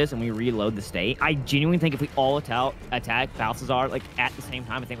lose this and we reload the state, I genuinely think if we all attack Balthazar like at the same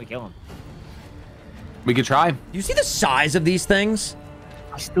time, I think we kill him. We could try. You see the size of these things?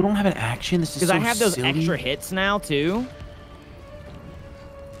 I still don't have an action. This is Because so I have those silly. extra hits now too.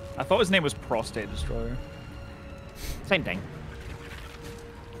 I thought his name was Prostate Destroyer. Same thing.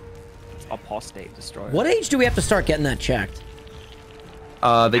 Apostate Destroyer. What age do we have to start getting that checked?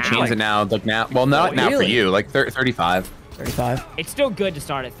 They changed it now. Like now, well, not now for Really? you. Like 35. 35? It's still good to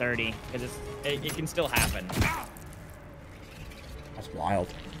start at 30 because it can still happen. That's wild.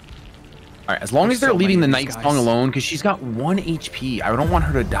 All right, as long as they're so leaving the many of Night these Song guys. alone, because she's got 1 HP. I don't want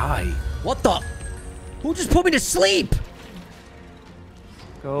her to die. What the? Who just put me to sleep?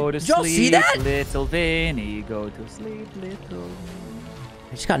 Go to Did y'all sleep, see that? little Vinny. Go to sleep, little.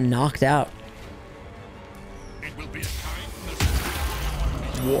 I just got knocked out.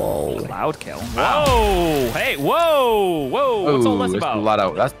 Whoa. Cloud kill. Whoa! Hey, whoa! Whoa! What's all this there's about? A lot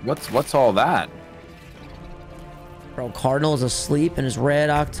of what's all that? Bro, Cardinal is asleep in his red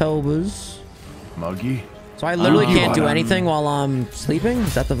Octobers. Muggy. So I literally Oh. can't do anything while I'm sleeping?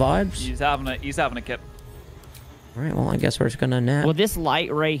 Is that the vibes? He's having a kip. All right, well, I guess we're just gonna nap. Will this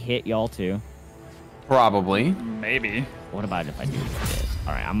light ray hit y'all too? Probably. Maybe. What about if I do this?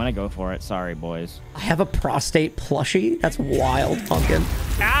 All right, I'm gonna go for it. Sorry, boys. I have a prostate plushie? That's wild, Pumpkin.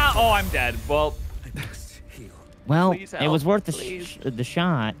 Ah! Oh, I'm dead. Well, Well, Please it was help, worth please. the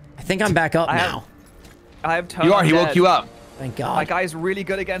shot. I think I'm back up I have- now. I have turned. You are. He woke you up. Thank My God. guy's really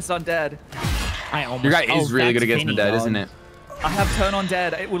good against undead. I almost. Your guy is really that's good against the Vinny, dead, dog. isn't it? I have turn on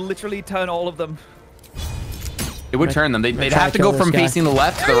dead. It will literally turn all of them. It would turn them. They'd try have to to go kill from this guy. facing the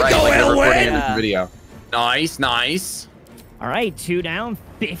left to the There you right, go, like they're recording Elwin! in this video. Nice, nice. All right, 2 down,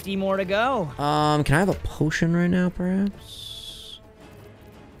 50 more to go. Can I have a potion right now, perhaps?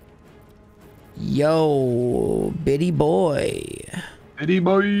 Yo, bitty boy. Bitty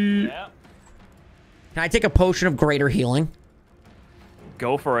boy. Yeah. Can I take a potion of greater healing?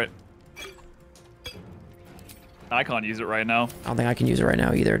 Go for it. I can't use it right now. I don't think I can use it right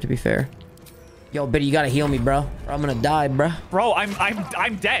now either, to be fair. Yo, Bitty, you gotta heal me, bro. Or I'm gonna die, bro. Bro,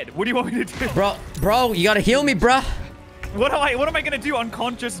 I'm dead. What do you want me to do? Bro, you gotta heal me, bro. What am I gonna do?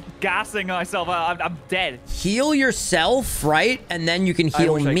 Unconscious gassing myself. I'm dead. Heal yourself, right? And then you can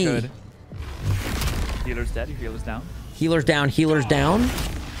heal I wish me. I could. Healer's dead. Your healer's down. Healers down, healers down.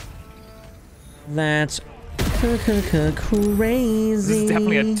 That's crazy. This is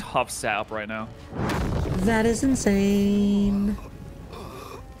definitely a tough setup right now. That is insane.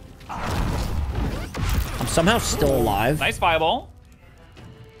 I'm somehow still alive. Nice fireball.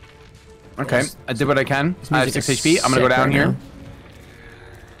 Okay, I did what I can. I have music 6 is HP. I'm gonna go sick down right here.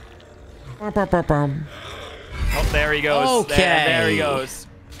 now. Oh, there he goes. Okay. There he goes.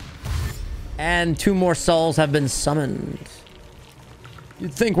 And 2 more souls have been summoned.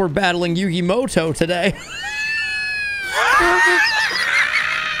 You'd think we're battling Yugimoto today.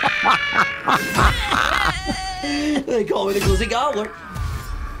 They call me the Glizzy Gobbler.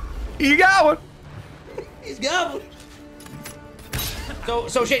 You got one. He's gobbling.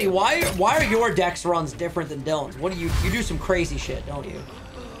 So Shady, why are your dex runs different than Dylan's? What do you do some crazy shit, don't you?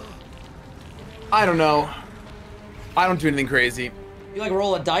 I don't know. I don't do anything crazy. You like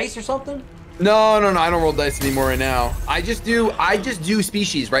roll a dice or something? No, I don't roll dice anymore right now. I just do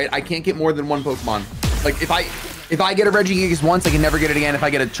species, right? I can't get more than 1 Pokemon. Like if I get a Regigigas once, I can never get it again. If I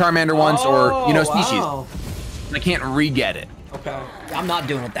get a Charmander once, or species, Wow. I can't re-get it. Okay. I'm not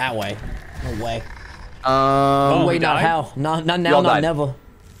doing it that way. No way. No way, not died? how. Not now, Y'all not died. never.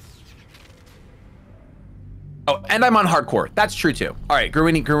 Oh, and I'm on hardcore. That's true too. All right,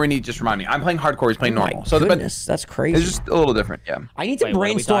 Gruini just remind me. I'm playing hardcore. He's playing Oh normal. my So goodness, that's crazy. it's just a little different. Yeah. I need to Wait, what are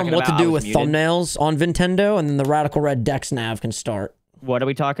we brainstorm talking what to about? do I with was muted. thumbnails on Nintendo, and then the Radical Red Dex nav can start. What are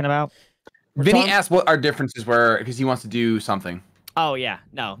we talking about? Vinny asked what our differences were because he wants to do something. Oh yeah,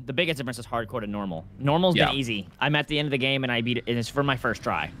 no. The biggest difference is hardcore to normal. Normal's been easy. I'm at the end of the game and I beat it. And it's for my first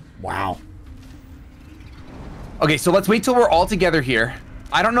try. Wow. Okay, so let's wait till we're all together here.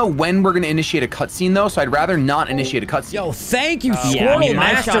 I don't know when we're gonna initiate a cutscene though, so I'd rather not initiate a cutscene. Yo, thank you, Yeah, I mean, Squirtle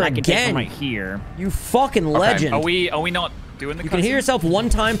my Master shot I can take again. from right here. You fucking legend. Are we not doing the You cutscene? can heal yourself one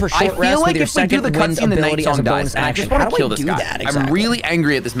time per I short feel rest like with your if we do second the wind cutscene, the night ability as a song bonus dies, and I action. just want How to do kill I this do guy. that I'm exactly? really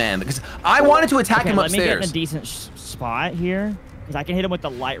angry at this man because I wanted to attack him Let me get in a upstairs. decent spot here. Because I can hit him with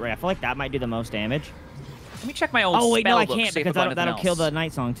the light ray. I feel like that might do the most damage. Let me check my old Oh, wait, no, spell I book, can't see if because I've got that'll anything kill the else.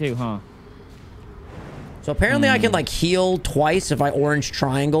 night song too, huh? So apparently I can like heal twice if I orange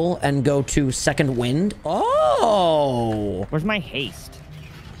triangle and go to second wind. Oh. Where's my haste?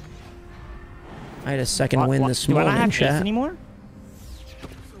 I had a second wind this Do I morning, not have chat. haste anymore?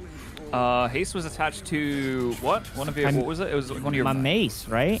 Haste was attached to what? One of your, what was it? It was one of your... My mace,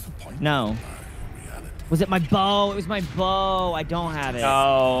 right? No. Was it my bow? It was my bow. I don't have it.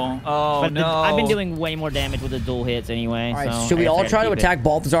 Oh But no. I've been doing way more damage with the dual hits anyway. All right, so should we I all gotta try to keep it. attack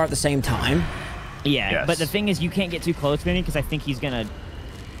Balthazar at the same time? Yeah, Yes. but the thing is, you can't get too close to me because I think he's gonna.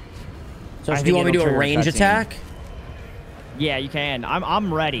 So I do you think want me to do it'll a trigger range cutscene. attack? Yeah, you can.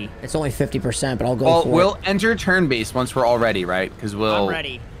 I'm ready. It's only 50%, but I'll go Well, for we'll it. enter turn-based once we're all ready, right? Because we'll I'm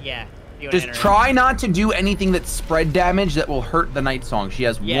ready. Yeah. You wanna just enter try not to do anything that's spread damage that will hurt the night song. She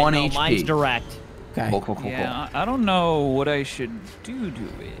has in? Yeah, 1 no, HP. mine's direct. Okay. Cool. Yeah, I don't know what I should do to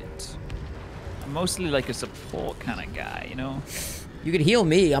it. I'm mostly like a support kind of guy, you know? You could heal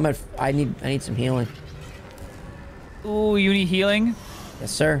me. I need some healing. Ooh, you need healing?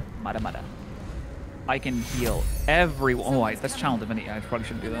 Yes, sir. Mada. I can heal everyone. Oh, that's channel divinity. I probably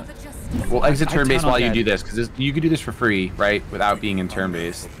shouldn't do that. We'll exit I turn-based turn on while you dead. do this, because you can do this for free, right? Without being in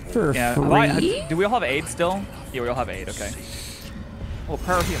turn-based. For Yeah. free? Do we all have aid still? Yeah, we all have aid. Okay. Oh,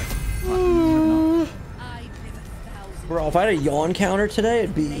 prayer of healing. Bro, if I had a yawn counter today,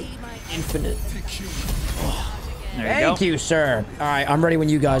 it'd be infinite. There you Thank go. you, sir. All right, I'm ready when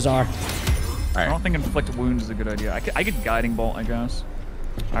you guys are. I don't think inflict wounds is a good idea. I could guiding bolt, I guess.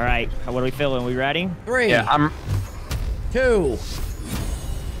 All right. What are we feeling? We ready? 3, Yeah, I'm... 2.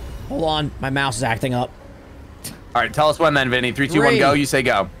 Hold on, my mouse is acting up. All right, tell us when then, Vinny. 3, 2, 1, 3. go. You say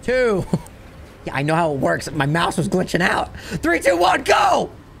go. 2. Yeah, I know how it works. My mouse was glitching out. 3, 2, 1, go!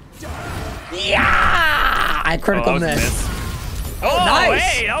 Yeah! I critical that was a miss. miss. Oh, nice!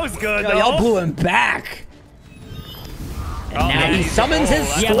 Hey, that was good, Yo, y'all blew him back. And Oh, now man, he he's- summons his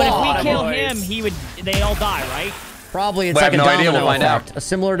oh, Yeah, squad. but if we kill boys. him, he would. They all die, right? Probably it's We like have a no idea. domino We'll find effect, out.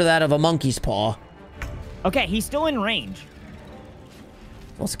 similar to that of a monkey's paw. Okay, he's still in range.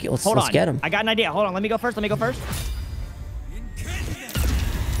 Let's Hold on. get him. I got an idea. Hold on. Let me go first.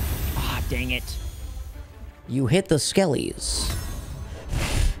 Ah, dang it. You hit the skellies.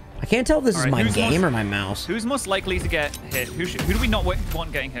 I can't tell if this All is right, my who's game most- or my mouse. Who's most likely to get hit? Who do we not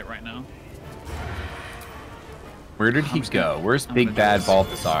want getting hit right now? Where did he go? Where's I'm Big gonna do Bad this.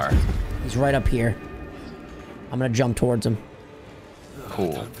 Balthazar? He's right up here. I'm gonna jump towards him.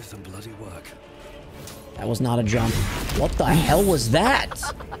 Cool. That was not a jump. What the hell was that?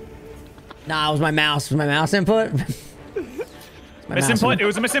 Nah, it was my mouse. Was my mouse input? My mouse Misinput. It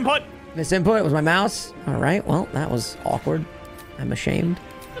was a misinput. Misinput. It was my mouse. All right. Well, that was awkward. I'm ashamed.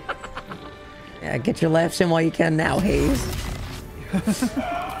 Yeah, get your laughs in while you can now, Hayes.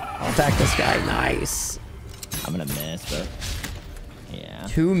 I'll attack this guy. Nice. I'm gonna miss, but yeah.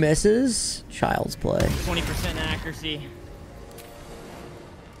 2 misses. Child's play. 20% accuracy.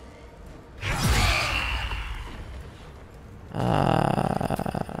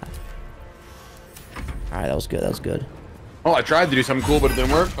 All right, that was good. That was good. Oh, I tried to do something cool, but it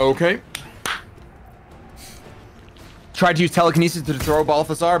didn't work. Okay. Tried to use telekinesis to throw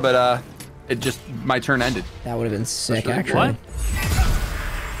Balthazar, but it just my turn ended. That would have been sick, really actually. What?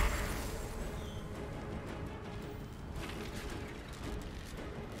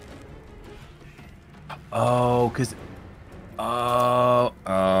 Oh, cause oh,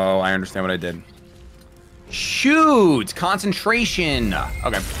 I understand what I did. Shoot, concentration.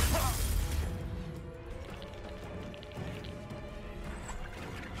 Okay.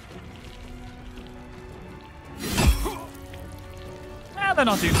 They're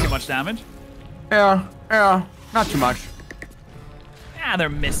not doing too much damage. Yeah, not too much. They're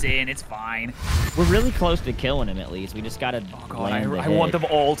missing. It's fine. We're really close to killing him at least. We just gotta. Oh god, land the I want hit.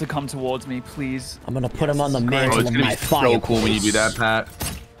 them all to come towards me, please. I'm gonna put him on the Oh, mantle it's of gonna my be fire. so cool when you do that, Pat.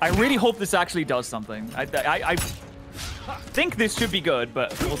 I really hope this actually does something. I think this should be good,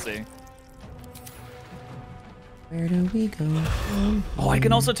 but we'll see. Where do we go? Oh, I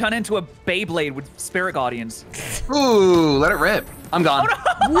can also turn into a Beyblade with Spirit Guardians. Ooh, let it rip. I'm gone.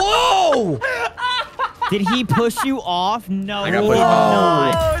 Whoa! Did he push you off? No, I got he pushed did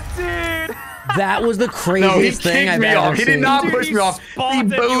off. not. Oh, dude. That was the No, he craziest thing kicked I've me ever off. He did seen. not Dude, push he me off. He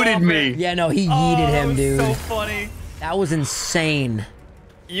spotted you booted off me. it. Yeah, no, he Oh, yeeted that him, was dude. so funny. That was insane.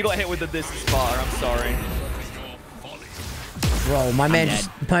 You got hit with the this is far. I'm sorry. Bro, my man just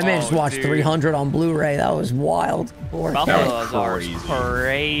Oh, watched dude. 300 on Blu-ray. That was wild. Poor That kid. was Baldur crazy. is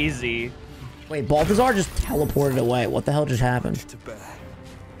crazy. Wait, Balthazar just teleported away. What the hell just happened?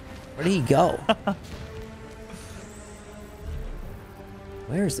 Where did he go?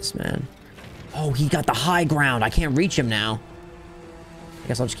 Where is this man? Oh, he got the high ground. I can't reach him now. I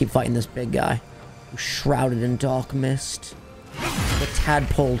guess I'll just keep fighting this big guy. Who's shrouded in dark mist. The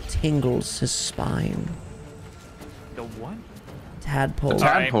tadpole tingles his spine. The what? Tadpole.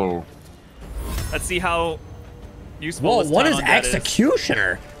 Tadpole. Let's see how useful Whoa, this what turn is on dead is.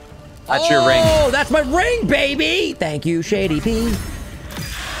 Executioner? That's your ring. Oh, that's my ring, baby! Thank you, Shady P.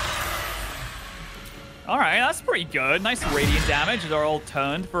 All right, that's pretty good. Nice radiant damage. They're all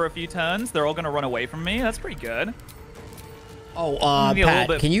turned for a few turns. They're all gonna run away from me. That's pretty good. Oh, Maybe a little Pat,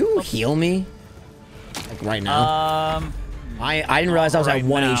 bit- can you heal me? Like right now? I didn't realize I was at right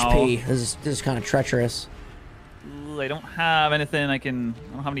 1 now. HP. This is kind of treacherous. I don't have anything I don't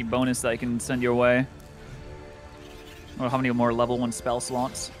have any bonus that I can send your way. I don't have any more level 1 spell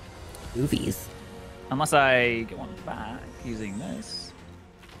slots. Goofies. Unless I get one back using this.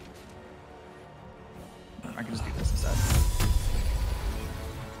 I can just do this instead.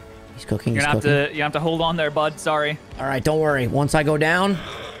 He's cooking. You're He's gonna cooking. have to hold on there, bud. Sorry. All right, don't worry. Once I go down,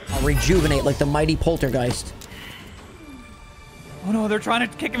 I'll rejuvenate like the mighty poltergeist. Oh no, they're trying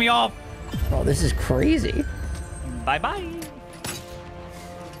to kick me off. Oh, this is crazy. Bye bye.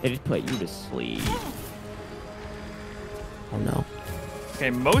 They just put you to sleep. Oh no. Okay,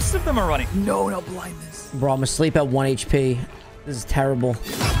 most of them are running. No, no blindness. Bro, I'm asleep at 1 HP. This is terrible.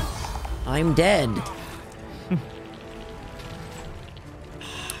 I'm dead.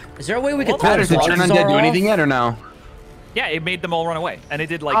 Is there a way we could throw Pat, does it turn Balthazar undead do off? anything yet or no? Yeah, it made them all run away, and it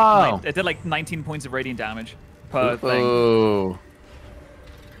did like Oh. it did like 19 points of radiant damage per thing. Oh.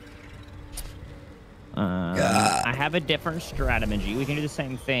 I have a different strategy. We can do the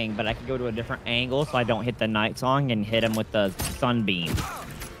same thing, but I can go to a different angle so I don't hit the night song and hit him with the sunbeam.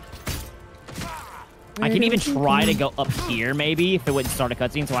 I can even try to go up here maybe if it wouldn't start a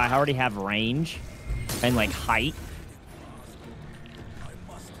cutscene, so I already have range and like height.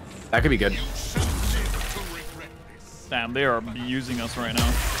 That could be good. Damn, they are abusing us right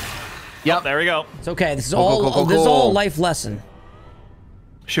now. Yep. There we go. It's okay. This is Go, all. go, go, This is all a go. life lesson.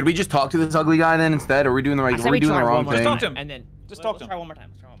 Should we just talk to this ugly guy then instead? Or are we doing the right? I said Are we doing the try wrong one more thing? Talk to him. and then Just talk to let's him. try one more time.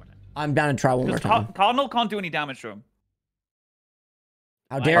 Let's try one more time. I'm down to try one more Because time. Cardinal can't do any damage to him.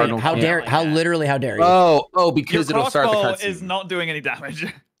 How dare you? Cardinal How can't dare? like How that. literally? How dare you? Oh, because Your it'll start the crossbow cutscene. is not doing any damage.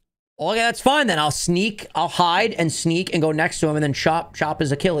 Okay, that's fine then. I'll sneak. I'll hide and sneak and go next to him and then chop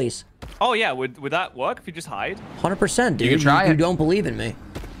his Achilles. Oh yeah, would that work if you just hide? 100%, dude. can try You it. don't believe in me.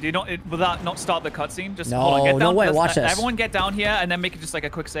 Do you will that not start the cutscene? Just No, hold on, get no down. way, watch this. Everyone get down here and then make it just like a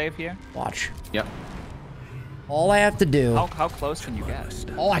quick save here. Watch. Yep. All I have to do. How close can you get?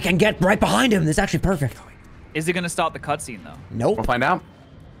 Oh, I can get right behind him. This is actually perfect. Is it gonna start the cutscene though? Nope. We'll find out.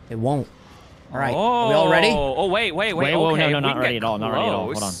 It won't. All right. Oh, Are we all ready? I'm Oh wait. Wait, whoa, okay, no, we not can ready get at all, not ready at all.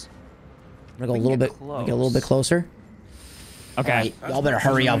 Hold close. gonna go a We little can bit. get Get a little bit close. closer. Okay. All right, y'all better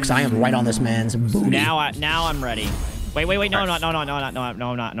hurry up because I am right on this man's booty. Now I'm ready. Wait. No, I'm not.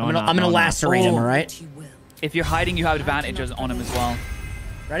 I'm gonna lacerate him. All right. If you're hiding, you have advantages on him as well.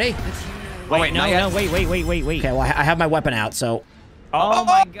 Ready? Wait, no, wait. Okay. Well, I have my weapon out. So. Oh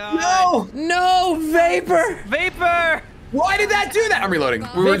my god! No, Vapor. Vapor! Why did that do that? I'm reloading.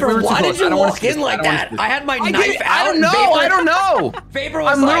 Vapor, why did you walk in like that? I had my knife out. I don't and know. Vapor, I don't know. Vapor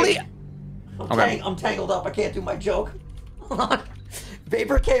was I'm like, literally. Okay. I'm tangled up. I can't do my joke. Hold on.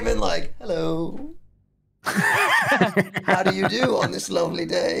 Vapor came in like, hello. How do you do on this lovely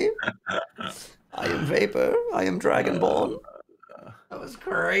day? I am Vapor. I am Dragonborn. That was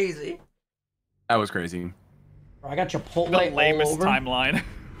crazy. That was crazy. Bro, I got Chipotle The lamest all over. timeline.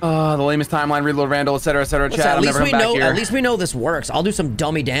 The lamest timeline, reload Randall, etc., etc. Listen, Chat, at I'm least never we coming back know. here. At least we know this works. I'll do some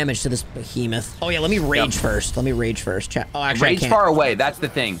dummy damage to this behemoth. Oh yeah, let me rage first. Let me rage first. Chat. Oh, actually, Rage I can't. far away. That's the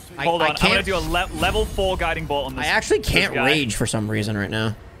thing. Hold on, I'm gonna can't. do a level 4 guiding bolt on this. I actually can't this guy. rage for some reason right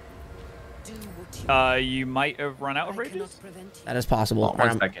now. You might have run out of rages. That is possible. Oh,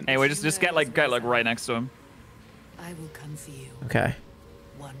 1 second. Anyway, just get like right next to him. I will come for you Okay.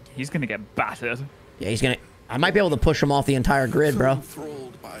 one day. He's gonna get battered. Yeah, he's gonna. I might be able to push him off the entire grid, bro.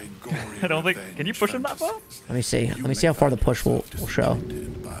 I don't think. Can you push him that far? Let me see. Let me see how far the push will show.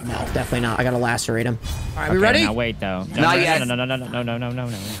 No, definitely not. I gotta lacerate him. All right, we ready? Now wait though. No, Not no, yet. no, no, no, no, no, no, no, no,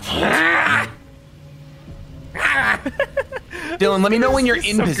 no. Dylan, let me know when you're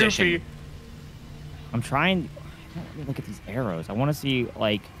in So position. goofy. I'm trying. Let me look at these arrows. I want to see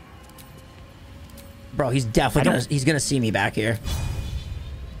like. Bro, he's definitely gonna see me back here.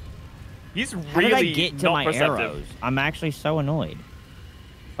 He's How really did I get to not my perceptive. arrows? I'm actually so annoyed.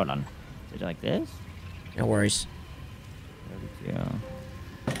 Hold on. Is it like this? No worries.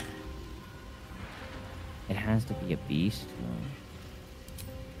 32. It has to be a beast.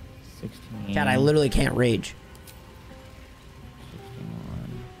 16. Dad, I literally can't rage.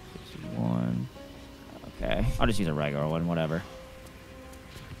 61. Okay. I'll just use a regular one, whatever.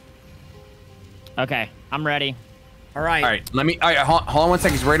 Okay, I'm ready. All right. All right, let me. All right, hold on 1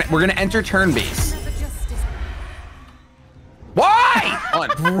 second. We're gonna enter turn base. Why?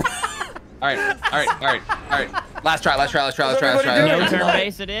 Hold on. All right. Last try. No turn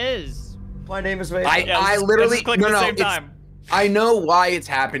base it is. My name is I literally let's click at the same it's- time. I know why it's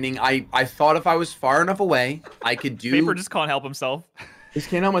happening. I thought if I was far enough away, I could do. Vapor just can't help himself. Just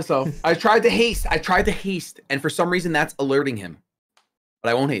can't help myself. I tried to haste, and for some reason that's alerting him. But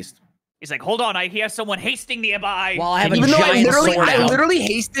I won't haste. He's like, hold on, I hear someone hasting nearby. Well, I have a Even though giant sword I out. literally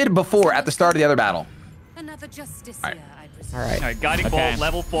hasted before at the start of the other battle. Another justice All right. here, I presume. All right. All right, guiding Okay. bolt,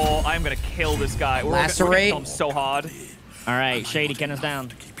 level 4. I'm gonna kill this guy. We're gonna Lacerate. kill him so hard. All right, Shady, count us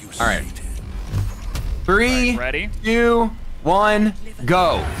down. All right. 3, Ready? 2, 1,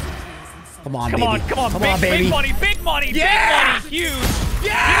 go. Come on, Come baby. on, come on, Come big, on, baby. big money, big money, Yeah! big money, huge.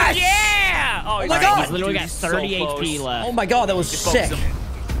 Yes! Yeah! Oh, my he's God. He's literally got so 30 close. HP left. Oh my god, that was Just focus sick. him.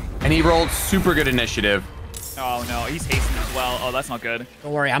 And he rolled super good initiative. Oh no, he's hasting as well. Oh, that's not good.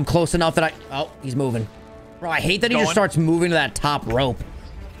 Don't worry, I'm close enough that I... Oh, he's moving. Bro, I hate that he just Going. starts moving to that top rope.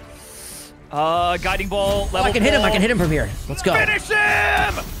 Guiding ball, level Oh, I can hit him. 4. I can hit him from here. Let's go. Finish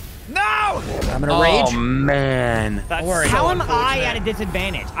him! No! I'm gonna Oh rage. man. That's worry. so How am I unfortunate. at a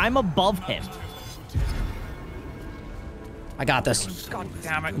disadvantage? I'm above him. I got this. God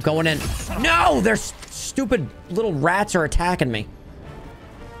damn it. I'm going in. No! There's stupid little rats are attacking me.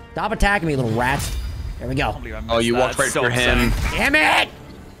 Stop attacking me, little rats. There we go. Oh, you walked right for him. Damn it!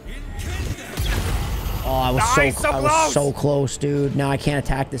 Oh, I was Nice, so so I was close. so close, dude. Now I can't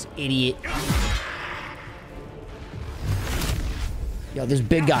attack this idiot. Yo, this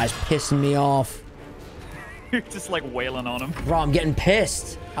big guy's pissing me off. You're just like wailing on him. Bro, I'm getting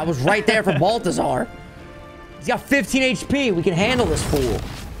pissed. I was right there for Balthazar. He's got 15 HP. We can handle this fool.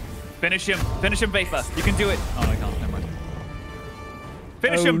 Finish him, Vapor. You can do it. Oh, I can't. Never mind.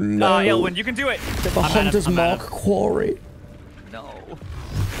 Finish Oh, him, no. Ilwin. You can do it. The I'm at him, Hunter's I'm at Mark him. Quarry. No.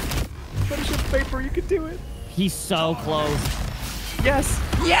 Finish him, Vapor. You can do it. He's so close. Yes.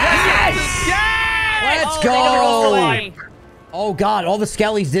 Yes! Yes! Let's Oh, they don't go! away. Oh god, all the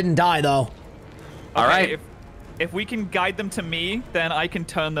skellies didn't die though. All right. Okay, if we can guide them to me, then I can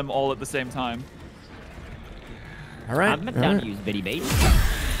turn them all at the same time. All right. I'm down to use Biddy Bait.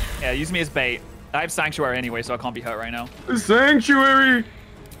 Yeah, use me as bait. I have Sanctuary anyway, so I can't be hurt right now. Sanctuary.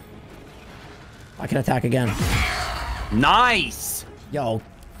 I can attack again. Nice. Yo,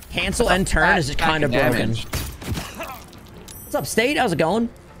 cancel and turn is kind of broken. Damage. What's up, State? How's it going?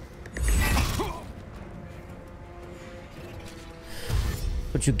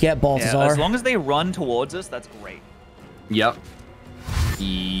 What you get, Balthazar? Yeah, as long as they run towards us, that's great. Yep.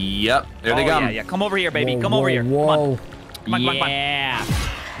 Yep. There they Oh, come. yeah. Come over here, baby. Whoa, Come over here. whoa, Come on. whoa. Come on, come on, come on. Yeah.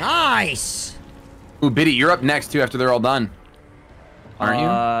 Nice. Ooh, Biddy, you're up next too after they're all done. Aren't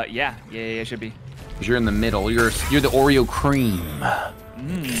you? Yeah, should be. 'Cause you're in the middle. You're the Oreo cream.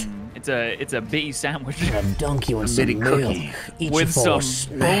 It's a bee sandwich Dunk you in some bitty milk. cookie. Eat with you for a some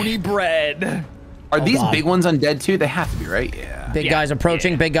snack. bony bread. Are these God. big ones undead too? They have to be, right? Yeah. Big Yeah, guys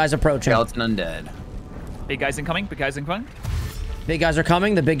approaching. yeah. Big guys approaching. Skeleton undead. Big guys incoming. Big guys incoming. Big guys are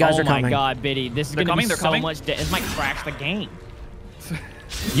coming. The big guys Oh are my coming. god, Biddy. This is They're gonna coming, be they're so coming. much. This might crash the game.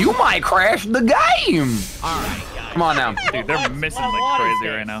 You might crash the game. Alright, guys. Come on now. Dude, they're missing like what is crazy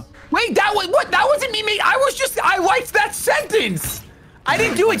this? right now. Wait, that was what? That wasn't me, mate. I liked that sentence. I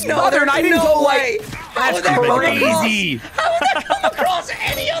didn't do it southern. I didn't go like. That's crazy. How would that come across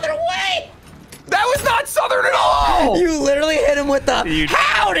any other way? That was not southern at all. You literally hit him with the You-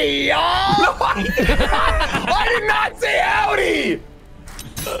 howdy, y'all. No, I did not. I did not say howdy.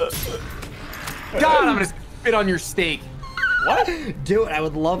 God, I'm gonna spit on your steak. What? Do it. I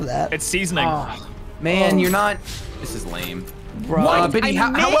would love that. It's seasoning. Man, you're not. This is lame. Bro. Biddy,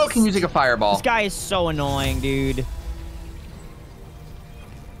 how well can you take a fireball? This guy is so annoying, dude.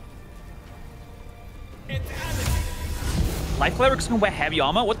 Life cleric's gonna wear heavy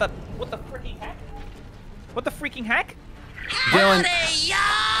armor? What the freaking heck? What the freaking heck? Dylan.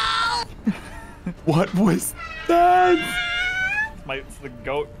 What was that? It's the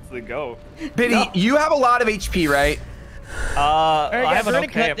goat. It's the goat. Biddy, you have a lot of HP, right? All right, I guys, have we're an gonna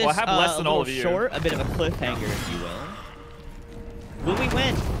okay. cut this Well, I have less than a all little of you. short, a bit of a cliffhanger, if you will. Will we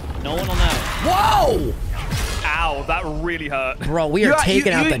win? No one will know. Whoa! Ow, that really hurt. Bro, we are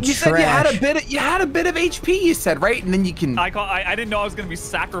taking out the you trash. Said you had a bit of HP. You said, right? And then you can. I didn't know I was gonna be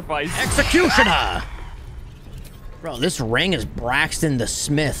sacrificed. Executioner! Bro, this ring is Braxton the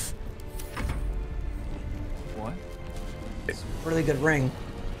Smith. What? It's a really good ring.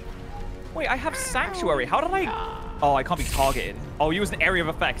 Wait, I have sanctuary. How did I? Oh, I can't be targeted. Oh, you use an area of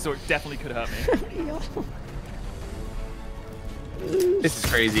effect, so it definitely could hurt me. This is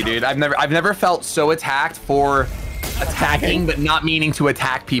crazy, dude. I've never felt so attacked for attacking but not meaning to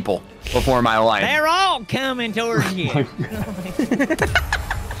attack people before in my life. They're all coming towards you.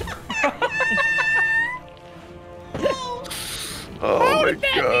 Oh my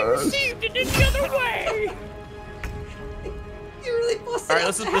god. Received it the other way. You really busted. All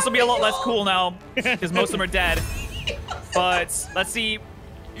right, this will be a lot less cool now because most of them are dead. But let's see.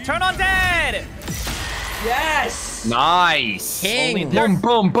 Turn on dead. Yes. Nice. King. Boom,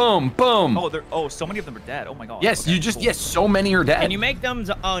 boom, boom, boom. Oh, so many of them are dead. Oh my god. Yes, Okay, cool. cool. Yes, so many are dead. Can you make them?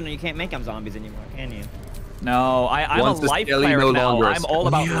 Oh no, you can't make them zombies anymore, can you? No, I'm a Once the life skelly cleric no now. longer I'm all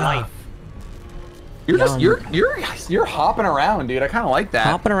about life. You're just you're hopping around, dude. I kind of like that.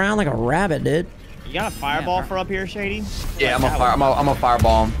 Hopping around like a rabbit, dude. You got a fireball for up here, Shady? Yeah, I'm a fireball.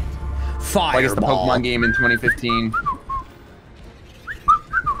 Fireball. Like it's the Pokemon game in 2015.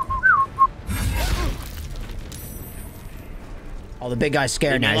 Oh, the big guy's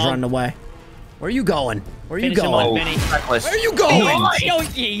scared now. He's running away. Where are you going? Where are you Finish him going? off, Benny. Reckless. Where are you going? Oh,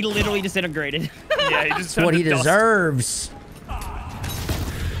 he literally disintegrated. Yeah, he just That's what he turned to dust. deserves.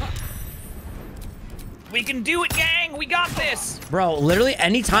 We can do it, gang. We got this. Bro, literally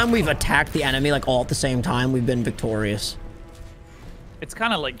anytime we've attacked the enemy like all at the same time, we've been victorious. It's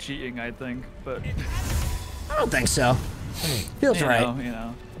kind of like cheating, I think, but I don't think so. Feels you right.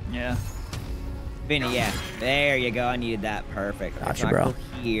 know, yeah. Vinny, yeah. There you go. I needed that. Perfect. Gotcha, So I bro. go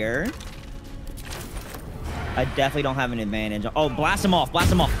here. I definitely don't have an advantage. Oh, blast him off.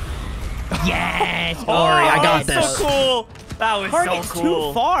 Blast him off. Yes. Don't worry, I got that's this. so cool. That was Target's so cool.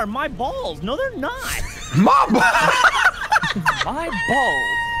 too far. My balls. No, they're not. My balls.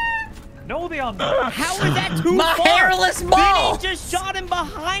 No, they are not. How is that too My far? hairless ball. Vinny just shot him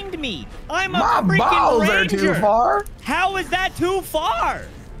behind me. I'm a My freaking balls ranger. are too far. How is that too far?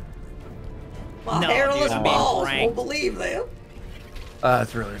 My No, hairless dude, I'm being balls pranked. won't believe them.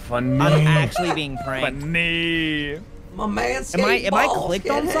 That's really fun. I'm actually being pranked. Funny. My man Am I clicked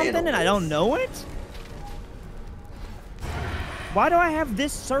on something and I don't know it? Why do I have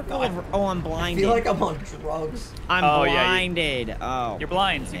this circle of... Oh, I'm I blinded. feel like I'm on drugs. I'm Oh, yeah, blinded. Oh. You're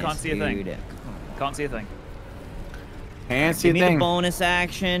blind. So you can't goodness, see a thing. dude. Can't see a thing. Can't see Give a me the thing. bonus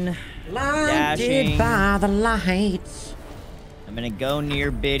action. Blinded Dashing. by the lights. I'm gonna go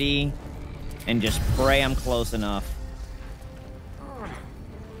near Biddy and just pray I'm close enough.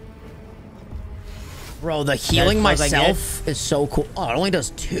 Bro, the healing as close as I get. myself is so cool. Oh, it only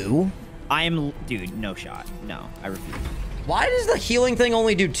does 2? I am... Dude, no shot. No, I refuse. Why does the healing thing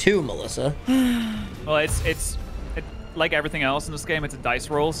only do 2, Melissa? Well, it's like everything else in this game. It's a dice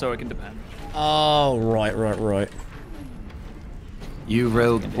roll, so it can depend. Oh, right. You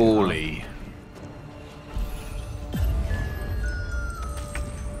rolled poorly.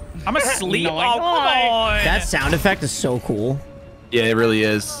 I'm asleep. No, Oh, come on. That sound effect is so cool. Yeah, it really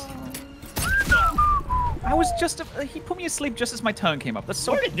is. I was just... he put me asleep just as my turn came up. That's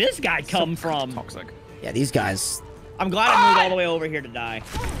so... Where did this guy come from? Toxic. Yeah, these guys. I'm glad I moved all the way over here to die.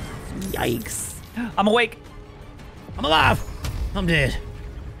 Yikes. I'm awake. I'm alive. I'm dead.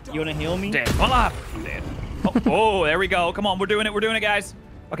 You wanna heal me? Dead. I'm alive. I'm dead. Oh, there we go. Come on, we're doing it. We're doing it, guys.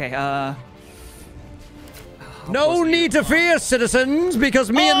 Okay, No need to fear, citizens,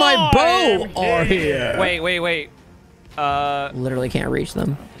 because me and my bow are here. Wait. Literally can't reach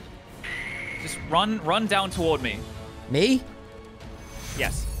them. Just run down toward me. Me?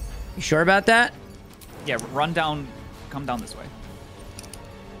 Yes. You sure about that? Yeah, run down. Come down this way.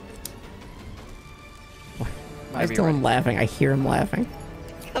 Why is Maybe you're Dylan right. laughing? I hear him laughing.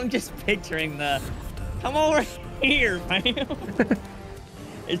 I'm just picturing the... Come over here, man.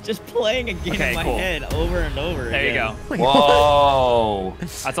 It's just playing again Okay, in my cool. head over and over There you again. go. Whoa.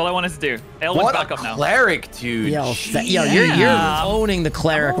 That's all I wanted to do. Elwin's What back a up now. cleric, dude. Yo, Jeez. you're owning the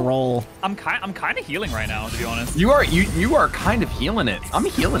cleric role. I'm kind of healing right now, to be honest. You are kind of healing it. I'm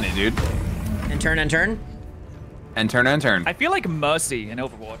healing it, dude. And turn. And turn and turn. I feel like Mercy in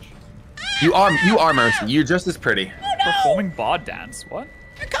Overwatch. You are Mercy. You're just as pretty. Performing bod dance. What?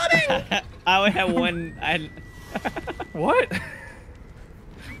 You're coming! I only have one. What? What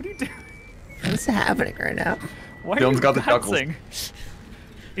are you doing? What's happening right now? Why Dylan's are you got the dancing?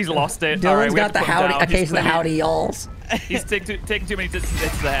 He's lost it. Dylan's All right, we got have the to put him howdy, down. a case of the clearly- howdy y'alls. He's taking too many hits to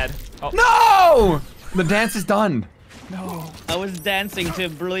the head. Oh. No! The dance is done. No. I was dancing to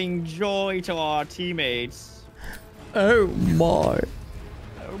bring joy to our teammates. Oh my.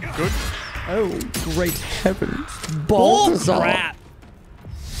 Oh, good. Oh, great heavens. Bull Baldur. crap.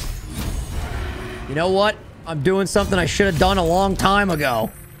 You know what? I'm doing something I should have done a long time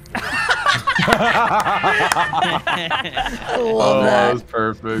ago. I love That that. was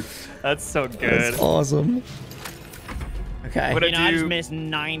perfect. That's so good. That's awesome. Okay. What You know, I just do- missed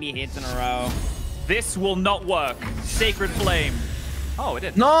 90 hits in a row. This will not work. Sacred Flame. Oh, it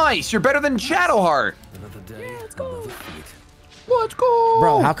did. Nice. You're better than Shadowheart. Let's go. Let's go.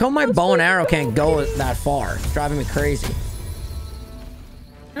 Bro, how come my bow and arrow can't go that far? It's driving me crazy.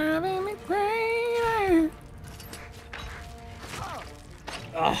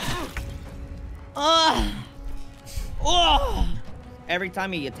 Every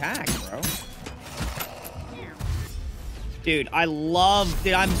time he attacks, bro. Dude,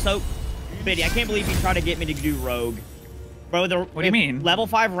 I'm so... Biddy, I can't believe you tried to get me to do Rogue. Bro, What do you mean? Level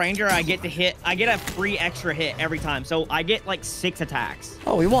 5 Ranger, I get a free extra hit every time. So I get like 6 attacks.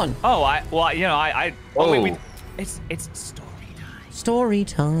 Oh, we won. Oh, oh, wait, it's story time. Story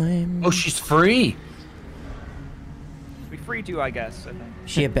time. Oh, she's free. We freed you, I guess, I think.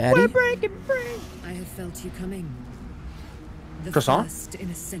 She a baddie? breaking free. I have felt you coming. The Croissant? first in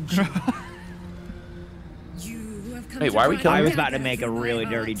ascension. You have come Wait, to why are we drive killing I her? was me about to dagger make a through my really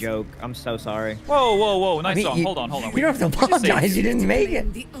dirty heart. joke. I'm so sorry. Whoa, whoa, whoa. Nice I mean, song. you- Hold on. You don't have to apologize. You didn't make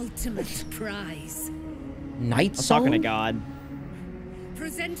it. The ultimate prize. Night I'm song? talking to God.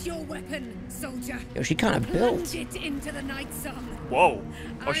 Present your weapon, soldier. Yo, she kind of built. Plunge it into the night song. Whoa.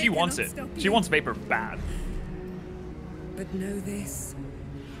 Oh, I she wants cannot it. stop She you. wants Vapor bad. But know this,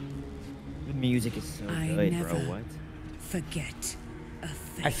 The music is so I good, never- bro. What? forget a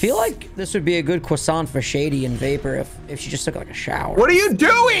face. I feel like this would be a good croissant for Shady and Vapor if she just took like a shower. What are you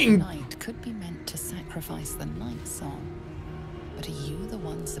doing? Night could be meant to sacrifice the night song. But are you the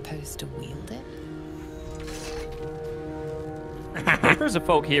one supposed to wield it? Vapor's a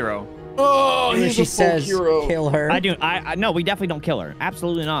folk hero. Oh, Even if she says kill her. I no, we definitely don't kill her.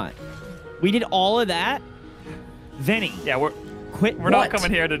 Absolutely not. We did all of that. Vinny, Yeah, we're quit. not What?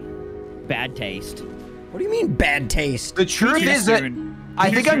 coming here to. Bad taste. What do you mean bad taste? The truth Too is that soon. I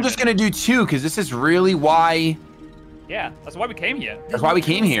Too think I'm soon. just gonna do 2 because this is really why. Yeah, that's why we came here. That's why we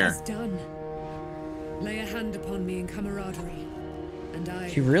came Is here. done. Lay a hand upon me in camaraderie, and I.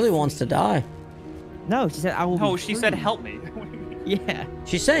 She really wants to die. No, she said I will. No, be she free. said help me. Yeah.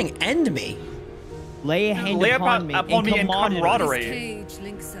 She's saying end me. Lay a hand Lay upon me upon me in camaraderie. camaraderie. This cage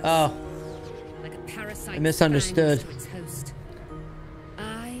links us. Oh, Like a parasite I misunderstood. fangs to its host.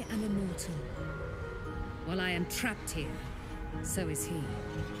 I am immortal. While I am trapped here, so is he.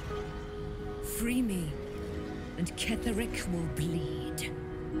 Free me, and Ketheric will bleed.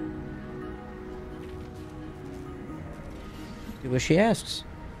 do what she asks.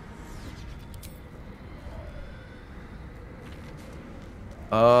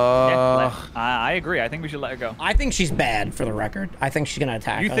 I agree. I think we should let her go. I think she's bad, for the record. I think she's gonna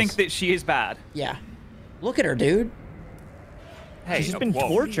attack You us. think that she is bad? Yeah. Look at her, dude. Hey, She's just been whoa.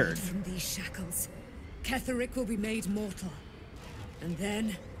 tortured. From these shackles, Ketheric will be made mortal. And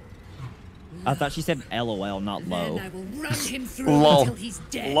then, I thought she said LOL, not low. then I will run him through Lol. until he's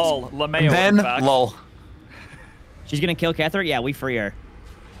dead. Lol, LeMayo. Then in fact. lol. She's gonna kill Catherine? Yeah, we free her.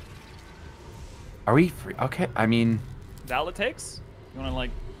 Are we free? Okay. I mean, Is that all it takes? You wanna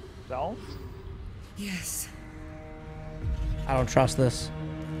like, is that all? Yes. I don't trust this.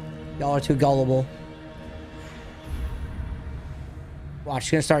 Y'all are too gullible. Watch,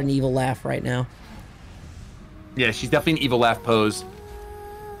 she's gonna start an evil laugh right now. yeah, she's definitely an evil laugh pose.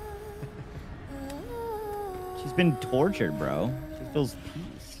 She's been tortured, bro. She feels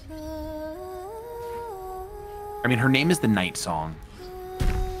peace. I mean, her name is the Night Song.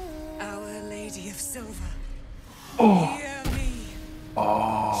 Our Lady of Silver. Oh. Hear me.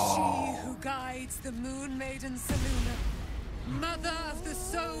 Oh. She who guides the Moon Maiden Seluna. Mother of the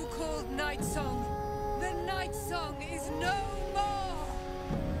so-called Night Song. The Night Song is no more.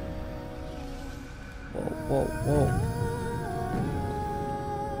 Whoa, whoa, whoa.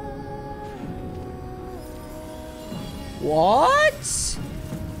 What?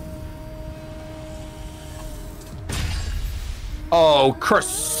 Oh,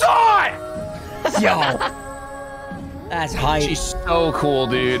 croissant! Yo. That's hype. She's so cool,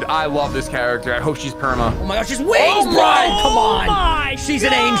 dude. I love this character. I hope she's perma. Oh my gosh, she's wings, bro! Come on. She's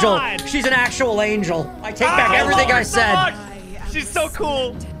an angel. She's an actual angel. I take back everything I said. She's so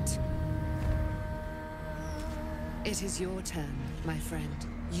cool. It is your turn, my friend.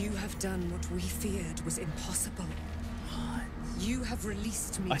 You have done what we feared was impossible. You have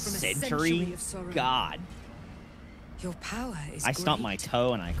released me A from century? a century of sorrow. God. Your power is I stump my great.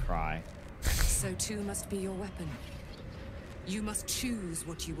 toe and I cry. So too must be your weapon. You must choose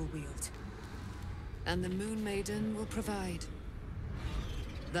what you will wield. And the Moon Maiden will provide.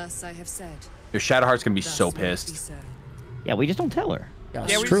 Thus I have said. Your Shadowheart's gonna be Thus so will it be pissed. so. Yeah, we just don't tell her. Yeah,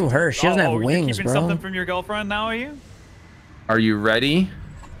 Yeah, it's we true. just- Her. She doesn't have you're wings, keeping bro. something from your girlfriend now, are you? Are you ready?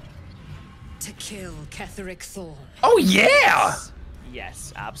 To kill Ketheric Thorn. Oh yeah!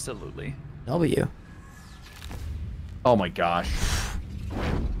 Yes, absolutely. W. Oh my gosh.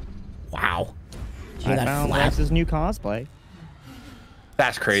 Wow. I Hear that found flap? Lex's new cosplay.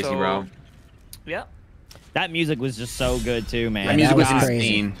 That's crazy, So- bro. Yeah. That music was just so good too, man. That music was was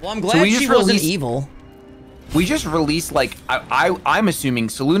insane. crazy. Well, I'm So glad we she just wasn't released- evil. We just released like I'm assuming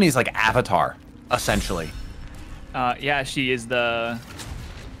Selûne is like Avatar, essentially. Yeah, she is the.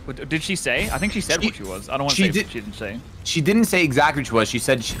 What, did she say? I think she said what she was. I don't want to she say did- she didn't say. She didn't say exactly what she was. She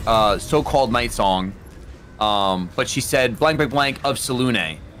said so-called night song, but she said blank blank blank of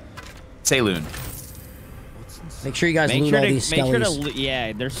Selûne. Selûne. Make sure you guys Make loot sure all to, these make sure to, skellies.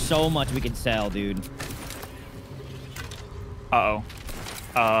 yeah, there's so much we can sell, dude. Uh-oh.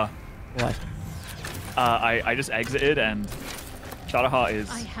 What? I just exited and Shadowheart is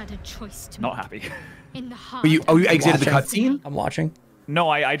I had a choice to not make. happy. In the heart. But you exited the Watching. cutscene? I'm watching. No,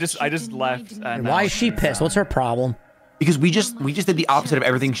 I just left. And Why is she pissed? What's her problem? Because we just did the opposite of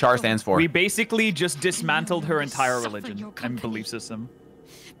everything Char stands for. We basically just dismantled her entire religion and belief system.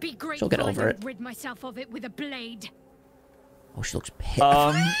 Be She'll get grateful I over don't it. rid myself of it with a blade. Oh, she looks pissed.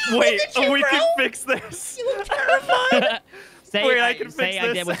 Wait, we can fix this. Say, Wait, I I, can say fix I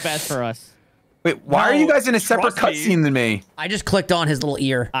this. did what's best for us. Wait, why are No, you guys in a separate trust me. cutscene than me? I just clicked on his little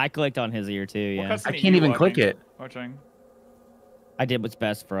ear. I clicked on his ear too, yeah. What cutscene I are can't you even watching? click it. Watching. I did what's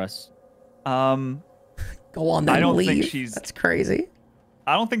best for us. Go on then. I don't leave. think she's- That's crazy.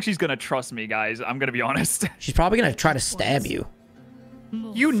 I don't think she's gonna trust me, guys. I'm gonna be honest. She's probably gonna try to stab you.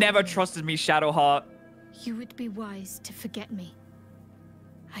 More You for never me. trusted me, Shadowheart. You would be wise to forget me.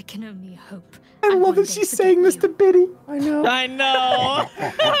 I can only hope. I love one that day she's forget saying this you. to Biddy. I know. I know.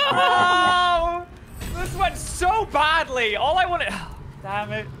 Oh, this went so badly. All I wanted.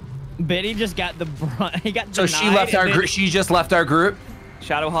 Damn it. Biddy just got the brunt. He got So she left our group. She just left our group.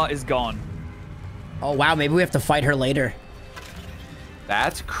 Shadowheart is gone. Oh wow, maybe we have to fight her later.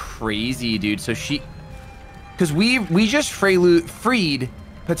 That's crazy, dude. So she, because we just freed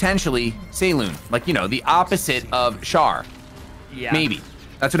potentially Selûne, like the opposite of Char. Yeah. Maybe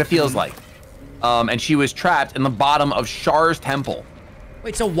that's what it feels like. And she was trapped in the bottom of Char's temple.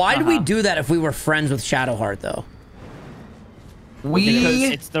 Wait, so why did we do that if we were friends with Shadowheart though? Because We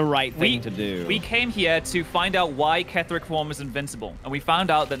it's the right thing to do. We came here to find out why Ketheric Thorn was invincible, and we found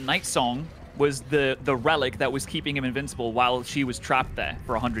out that Night Song was the relic that was keeping him invincible while she was trapped there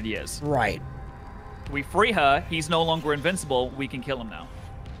for 100 years. Right. We free her, he's no longer invincible, we can kill him now.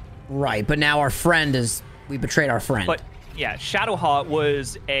 Right, but now our friend is... We betrayed our friend. But yeah, Shadowheart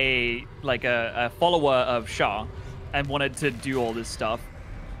was a follower of Shah and wanted to do all this stuff.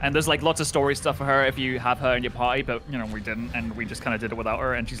 And there's like lots of story stuff for her if you have her in your party, but we didn't, and we just kind of did it without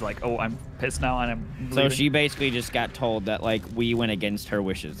her. And she's like, "Oh, I'm pissed now, and I'm." So leaving." she basically just got told that like we went against her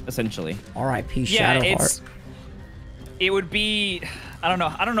wishes, essentially. R.I.P. Yeah, Shadowheart. it would be. I don't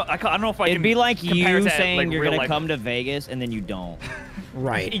know. I don't know if I It'd can. be like compare it you to, saying like, you're real gonna life. come to Vegas and then you don't.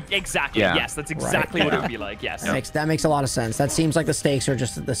 Right. Exactly. Yeah. Yes, that's exactly what it would be like. Yes. That makes a lot of sense. That seems like the stakes are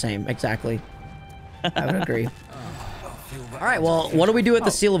just the same. Exactly. I would agree. All right, well, what do we do at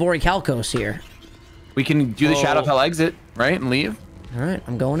the Seal of Orichalcos here? We can do the Oh. Shadowfell exit, right, and leave. All right,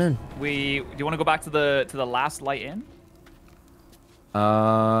 I'm going in. Do you want to go back to the last light in?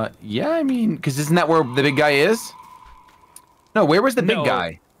 Yeah, I mean, because isn't that where the big guy is? No, where was the big No.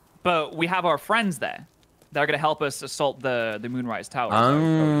 guy? But we have our friends there. They're gonna help us assault the Moonrise Tower.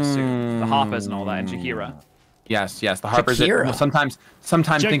 Soon. The Harpers and all that, and Shakira. Yes, the Harpers. Shakira. Well, sometimes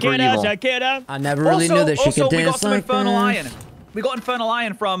think we're evil. Shakira. I never really knew that she also, could we got dance some like Infernal that. Iron. We got Infernal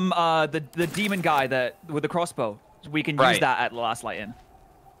Iron from the demon guy with the crossbow. We can use Right. that at the last light in.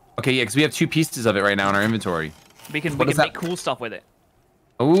 Okay, yeah, because we have 2 pieces of it right now in our inventory. We can What is make that? cool stuff with it.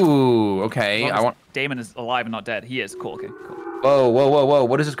 Ooh, okay. As long I as want. Damon is alive and not dead. He is. Cool. Okay. Cool. Whoa!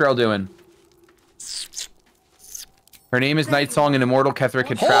 What is this girl doing? Her name is Night Song, and immortal Ketheric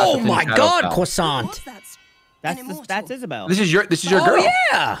had trapped Oh within my God, Shadowfell. croissant! What's that? That's Isabel. This is your Oh, girl.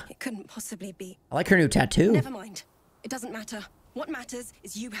 yeah. It couldn't possibly be. I like her new tattoo. Never mind. It doesn't matter. What matters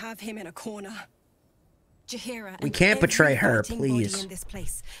is you have him in a corner. Jaheira We and can't betray every her, fighting please. body in this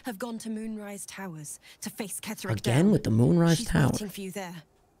place have gone to Moonrise Towers to face Ketheric Again down. with the Moonrise She's Tower. waiting for you there.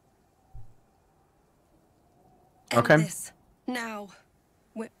 Okay. End this. Now,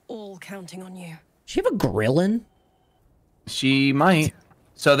 we're all counting on you. She have a grillin? She might.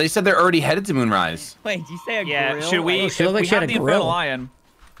 So they said they're already headed to Moonrise. Wait, did you say a Yeah, grill? should we? Oh, she looked If like we she had have a the grill. Infernal Lion.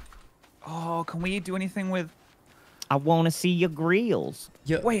 Oh, can we do anything with? I want to see your grills.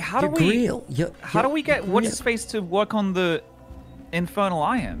 Wait, how your do we? grill. How do we get what's his grill. face to work on the Infernal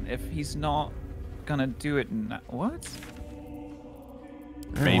Iron if he's not gonna do it? What?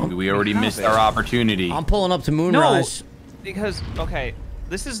 Maybe we already have missed it. our opportunity. I'm pulling up to Moonrise. No, because okay,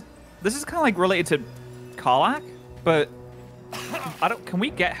 this is kind of like related to Karlach, but I don't. Can we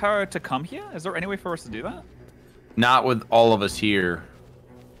get her to come here? Is there any way for us to do that? Not with all of us here.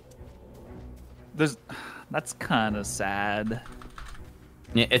 That's kind of sad.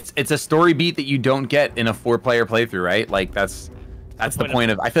 Yeah, it's a story beat that you don't get in a 4-player playthrough, right? Like that's the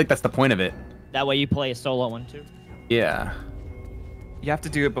point of. I feel like that's the point of it. That way you play a solo one too. Yeah. You have to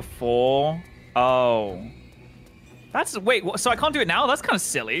do it before. Oh. Wait, so I can't do it now? That's kind of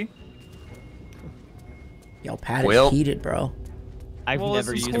silly. Yo, Pat Well- is heated, bro. I've Well,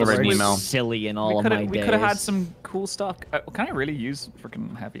 never this is used cool. the word Email. silly in all of my days. We could have had some cool stuff. Can I really use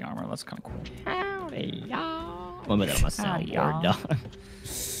freaking heavy armor? That's kind of cool. Howdy, y'all. One minute on my soundboard, dog.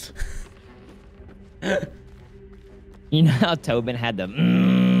 You know how Tobin had the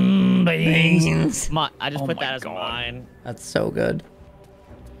beans? I just Oh put my that as God. mine. That's so good.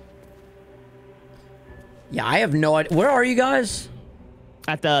 Yeah, I have no idea. Where are you guys?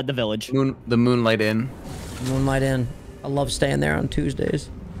 At the village. The Moonlight Inn. Moonlight Inn. I love staying there on Tuesdays.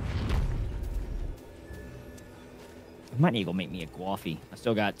 I might need to go make me a coffee. I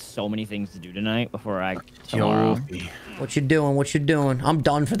still got so many things to do tonight before tomorrow. What you doing? What you doing? I'm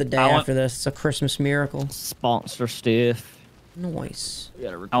done for the day after this. It's a Christmas miracle. Sponsor stuff. Nice.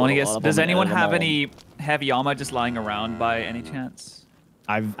 I want to guess. Does anyone have any heavy armor just lying around by any chance?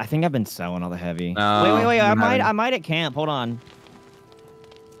 I think I've been selling all the heavy. Wait. I I might at camp. Hold on.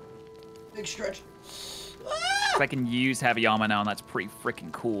 Big stretch. 'Cause I can use heavy armor now, and that's pretty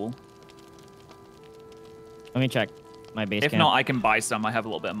freaking cool. Let me check my base If camp. not, I can buy some. I have a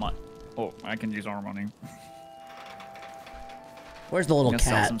little bit of money. Oh, I can use armor money. Where's the little I'm gonna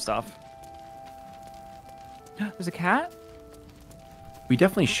sell cat? some stuff. There's a cat? We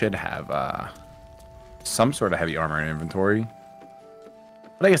definitely should have some sort of heavy armor in inventory.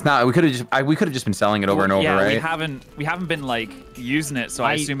 But I guess not. We could have just been selling it over and over, yeah, right? we haven't been like using it, so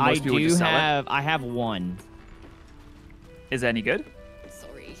I assume most people would just sell it. I have one. Is it any good?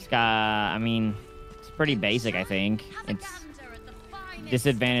 It's got, I mean, it's pretty basic, I think. It's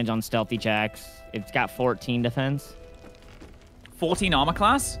disadvantage on stealthy checks. It's got 14 defense. 14 armor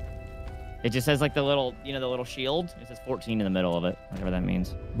class? It just says like the little, the little shield. It says 14 in the middle of it, whatever that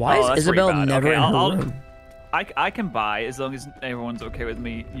means. Why is that's Isabel pretty bad. never Okay, in her I'll- room? I can buy as long as everyone's okay with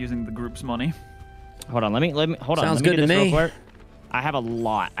me using the group's money. Hold on, let me hold on. Sounds Let me good do to this real me. quick. I have a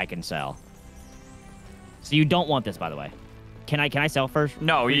lot I can sell. So you don't want this, by the way. Can I sell first?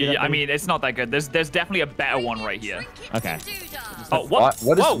 No, Can we do that, I please? mean it's not that good. There's definitely a better one right here. Okay. Oh, what?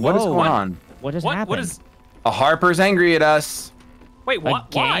 What is going on? What just What? happened? What is? A Harper's angry at us. Wait, what?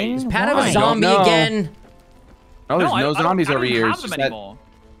 Again? Why? Pat of Why? a zombie know. again. No, there's no I zombies don't over even here. have It's them just that, anymore.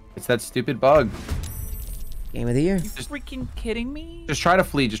 it's that stupid bug. Game of the year. Freaking kidding me? Just try to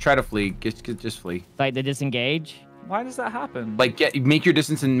flee. Just try to flee. Just flee. Like the disengage? Why does that happen? Like make your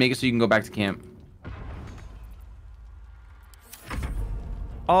distance and make it so you can go back to camp.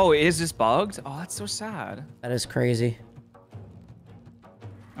 Oh, is this bugged? Oh, that's so sad. That is crazy.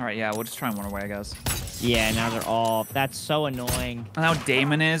 All right, yeah, we'll just try and run away, I guess. Yeah, now they're all. That's so annoying. And now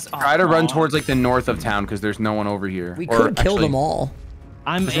Damon is. Oh, Try to run aw. towards like the north of town because there's no one over here. We Or could kill actually- them all.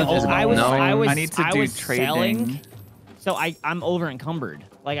 I was no. I need to do was trading. selling, so I'm over encumbered.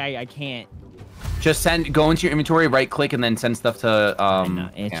 Like I can't. Just go into your inventory, right click, and then send stuff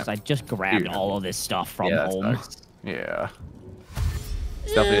to It's just I just grabbed Here. all of this stuff from yeah, that home. sucks. Yeah.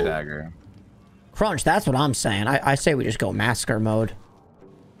 It's definitely a dagger. Crunch, that's what I'm saying. I say we just go massacre mode.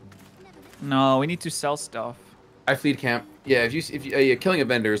 No, we need to sell stuff. I fleed camp. Yeah, if you killing a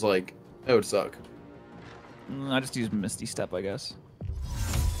vendor is like that would suck. I just use Misty Step, I guess.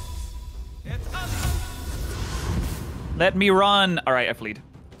 Let me run. All right, I fleed.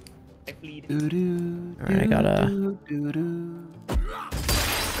 All right, I gotta.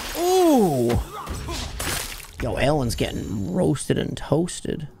 Ooh. Yo, Ellen's getting roasted and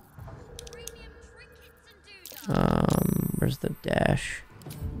toasted. Where's the dash?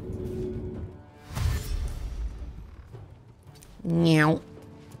 Meow.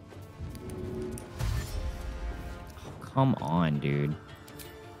 Come on, dude.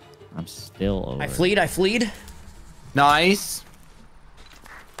 I'm still over. I fleed. Nice.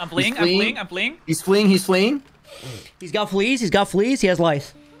 I'm fleeing. I'm fleeing. He's fleeing. He's fleeing. He's got fleas. He has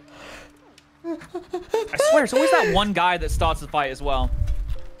lice. I swear, it's always that one guy that starts the fight as well.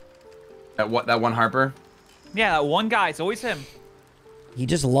 That one Harper? Yeah, that one guy. It's always him. He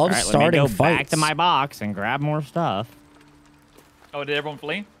just loves Let me starting go fights. back to my box and grab more stuff. Oh, did everyone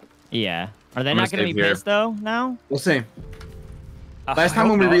flee? Yeah. Are they I'm not gonna going to be save here. pissed, though, now? We'll see. Last I time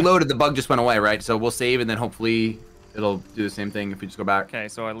hope when we not. reloaded, the bug just went away, right? So we'll save, and then hopefully it'll do the same thing if we just go back. Okay,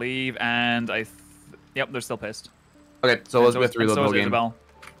 so I leave, and yep, they're still pissed. Okay, so let's have to reload the whole game. Isabel.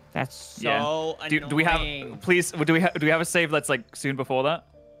 That's so Yeah. annoying. Do we have? Please, do we have a save that's like soon before that?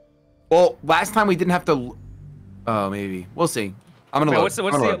 Well, last time we didn't have to. Oh, maybe we'll see. I'm gonna Wait,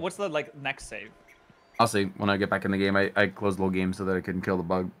 load. what's the like next save? I'll see when I get back in the game. I closed the whole game so that I couldn't kill the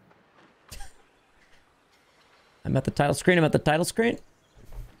bug. I'm at the title screen.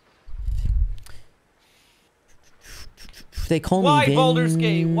 They call Why me Baldur's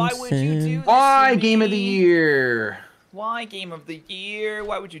Gate? Why would you do this? Why to game of the me? year? Why game of the year?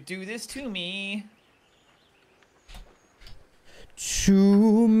 Why would you do this to me?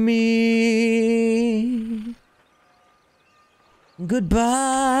 To me.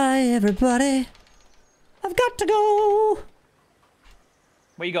 Goodbye, everybody. I've got to go.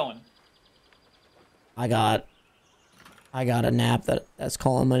 Where you going? I got a nap that's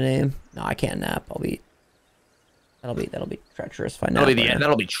calling my name. No, I can't nap. That'll be treacherous if I nap.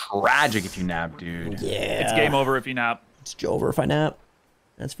 That'll be tragic if you nap, dude. Yeah. It's game over if you nap. It's over if I nap.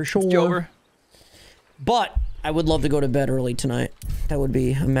 That's for sure. It's over. But I would love to go to bed early tonight. That would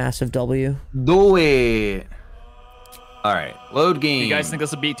be a massive W. Do it. All right, load game. You guys think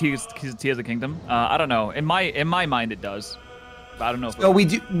this will beat Tears of the Kingdom? I don't know. In my mind, it does. But I don't know. If So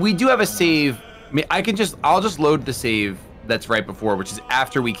we do have a save. I mean, I'll just load the save that's right before, which is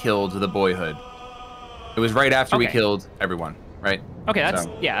after we killed the boyhood. It was right after we killed everyone, right? Okay,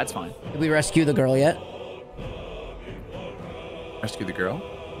 that's fine. Did we rescue the girl yet? Rescue the girl?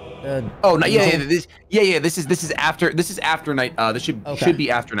 Oh no! Yeah. This is after night. This should be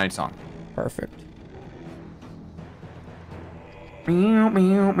after night song. Perfect.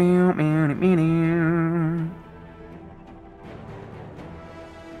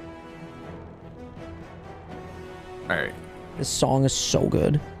 All right. This song is so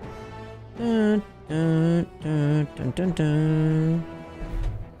good. Dun, dun, dun, dun, dun, dun.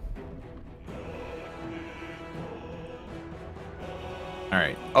 All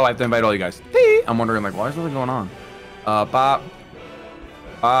right. Oh, I have to invite all you guys. I'm wondering, like, why is something going on? Bop,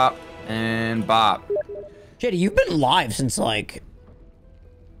 bop, and bop. JD, you've been live since like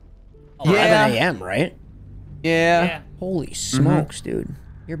 11 a.m., right? Yeah. Holy smokes, dude.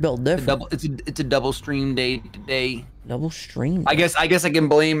 You're built different. It's a double stream day today. Double stream. I guess I can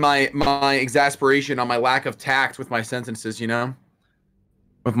blame my exasperation on my lack of tact with my sentences, you know?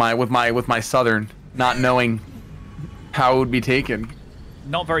 With my southern, not knowing how it would be taken.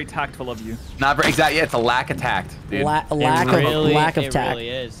 Not very tactful of you. Not very exactly. Yeah, it's a lack of tact, dude. lack of tact. It really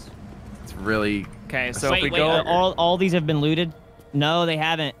is. It's really. Okay, so if we wait, go, all these have been looted? No, they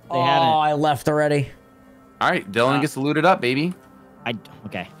haven't. They Oh, haven't. I left already. All right, Dylan gets to loot it up, baby.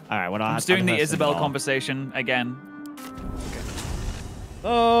 Okay. All right. What I'm just doing the Isabel conversation again.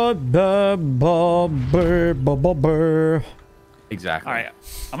 Exactly. All right,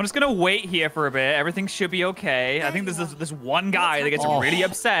 I'm just gonna wait here for a bit. Everything should be okay. I think there's this one guy that gets really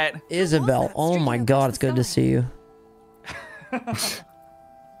upset. Isabel, oh my god, it's good to see you.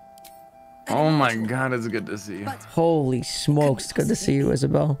 Oh my god, it's good to see you. Holy smokes, it's good to see you,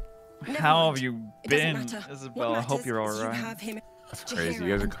 Isabel. How have you been, Isabel? I hope you're all right. That's crazy.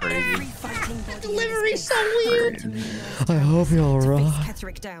 You guys are crazy. Delivery's so weird. I hope you're alright.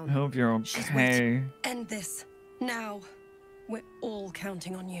 I hope you're okay. End this now. We're all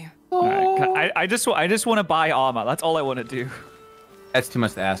counting on you. All right, I just want to buy armor. That's all I want to do. That's too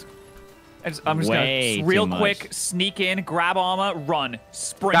much to ask. I'm just Way gonna real too quick much. sneak in, grab armor, run,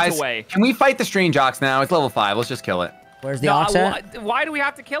 sprint Guys, away. can we fight the strange ox now? It's level 5. Let's just kill it. Where's the ox at? Why do we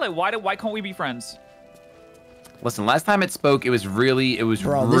have to kill it? Why can't we be friends? Listen, last time it spoke, it was Bro, really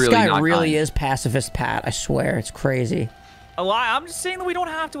this guy not really kind. is pacifist Pat, I swear. It's crazy. A lie. I'm just saying that we don't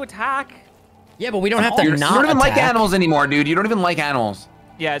have to attack. Yeah, but we don't have to You not don't even like attack. animals anymore, dude. You don't even like animals.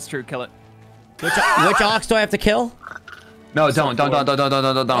 Yeah, it's true. Kill it. Which ox do I have to kill? No, don't kill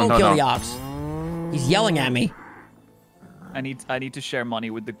the ox. He's yelling at me. I need to share money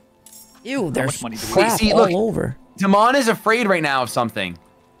with the Ew, there's money do we crap see, all look. over. Damon is afraid right now of something.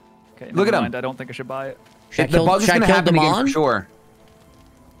 Okay, Look at never him. mind, I don't think I should buy it. Should I The kill, bug is should I gonna kill happen again Damon? for sure.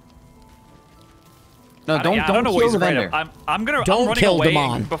 No, don't know what kill he's the afraid vendor. of. I'm Don't running kill away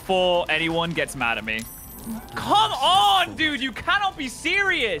Damon. before anyone gets mad at me. Come on, dude! You cannot be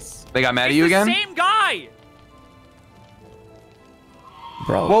serious. They got mad at It's you the again? Same guy.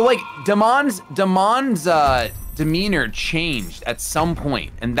 Bro. Well, like Damon's demeanor changed at some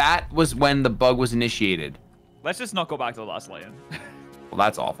point, and that was when the bug was initiated. Let's just not go back to the last lane. Well,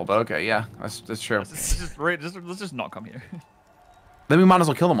 that's awful, but okay, yeah, that's true. Let's just not come here. Then we might as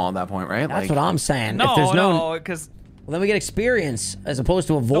well kill them all at that point, right? That's like, what I'm saying. No, if there's no, because well, then we get experience as opposed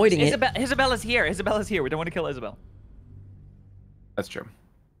to avoiding it. Isabella's here. Isabella's here. We don't want to kill Isabel. That's true.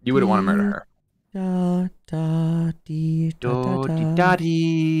 You wouldn't want to murder her. Da, da, dee, da, da, da.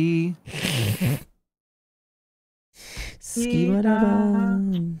 Da-dee.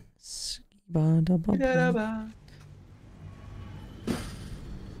 Skibadabam, skibadabam.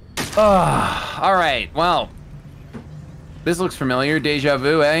 All right. Well, this looks familiar. Deja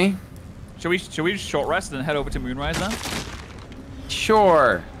vu, eh? Should we short rest and head over to Moonrise then?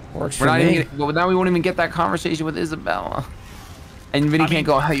 Sure. Works We're for not me. even. Well, now we won't even get that conversation with Isabella. And Vinny can't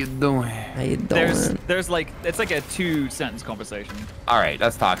go. How you doing? How you doing? There's like it's like a 2-sentence conversation. All right,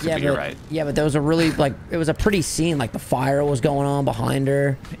 that's toxic. Yeah, but you're right. Yeah, but there was a really like it was a pretty scene. Like the fire was going on behind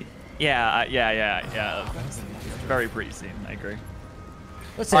her. Yeah. It's a very pretty scene. I agree.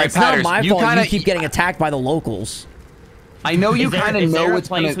 Listen, All right, it's not Patters, my you fault. kinda- You keep getting attacked by the locals. I know you kind of Is know there a what's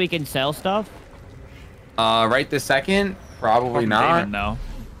place gonna. we can sell stuff? Right this second, probably not. Damon, no.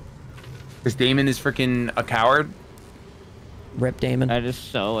 Because Damon is freaking a coward. Rip Damon. That is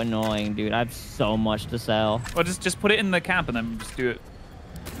so annoying, dude. I have so much to sell. Well, just put it in the camp and then just do it.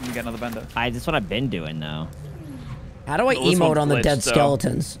 And you get another vendor. That's what I've been doing though. How do I Well, this emote one's on the glitched, dead so-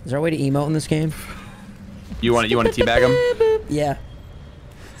 skeletons? Is there a way to emote in this game? You want to teabag him? Yeah.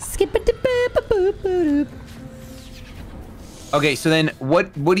 Okay, so then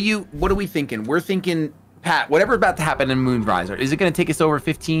what are we thinking? We're thinking, Pat, whatever's about to happen in Moonrise, is it going to take us over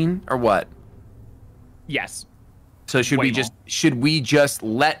 15 or what? Yes. So should Way we just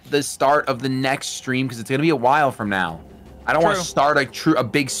let the start of the next stream, because it's going to be a while from now. I don't want to True. start a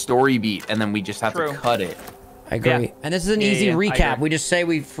big story beat and then we just have True. to cut it. I agree. Yeah. And this is an Yeah, easy yeah, I recap. agree. We just say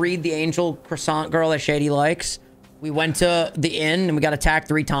we freed the angel croissant girl that Shady likes. We went to the inn and we got attacked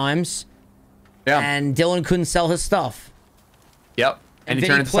 3 times. Yeah. And Dylan couldn't sell his stuff. Yep. And he Vinny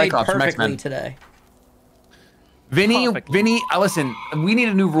turned into played Cyclops from perfectly X-Men. today. Vinny, listen, we need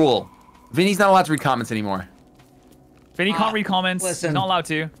a new rule. Vinny's not allowed to read comments anymore. Vinny can't read comments. listen. He's not allowed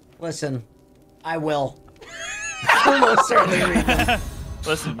to. Listen, I will. I will most certainly read them.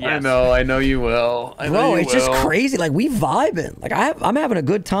 Listen, yes. I know you will. Bro, it's just crazy. Like, we vibing. Like, I'm having a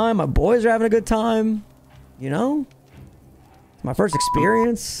good time. My boys are having a good time. You know? It's my first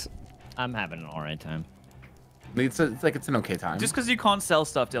experience. I'm having an alright time. It's like it's an okay time. Just because you can't sell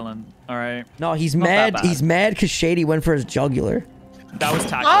stuff, Dylan. All right. No, he's Not that mad. bad. He's mad because Shady went for his jugular. That was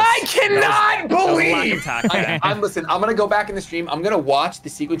tactless. I cannot That was a lack believe. of tact. I'm listen. I'm gonna go back in the stream. I'm gonna watch the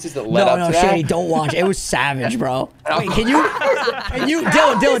sequences that led No, up no, to that. Shady, don't watch. It was savage, bro. Wait, can you,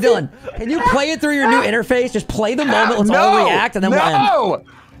 Dylan, can you play it through your new interface? Just play the moment, let's all react, and then we'll end. No,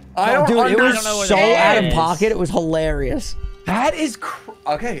 I don't. Dude, it was understand. so out of pocket. It was hilarious. That is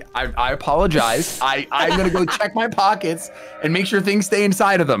okay. I apologize. I'm gonna go check my pockets and make sure things stay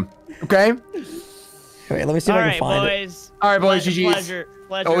inside of them. Okay. Wait, let me see if All I can right, find it. boys. All right, boys, GG's. Pleasure.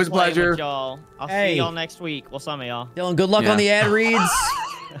 Always playing pleasure. with y'all. I'll Hey. see y'all next week. Well, some of y'all. Dylan, good luck Yeah. on the ad reads.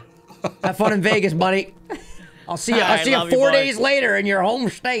 Have fun in Vegas, buddy. I'll see you. All I'll right, see you love you, 4 boys. days later in your home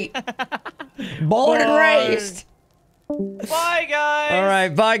state. Born and Bye. raised. Bye, guys. All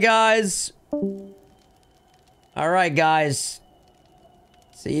right, bye, guys. All right, guys.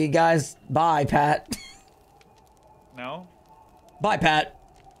 See you guys. Bye, Pat. No. Bye, Pat.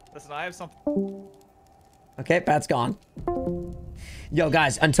 Listen, I have something. Okay, Pat's gone. Yo,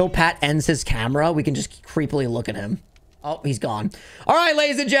 guys, until Pat ends his camera, we can just creepily look at him. Oh, he's gone. All right,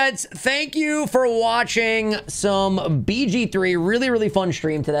 ladies and gents, thank you for watching some BG3. Really, really fun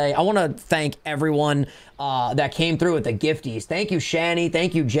stream today. I want to thank everyone that came through with the gifties. Thank you, Shani.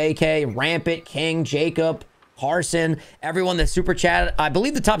 Thank you, JK, Rampant, King, Jacob, Carson, everyone that super chatted. I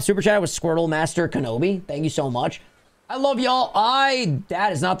believe the top super chat was Squirtle Master Kenobi. Thank you so much. I love y'all.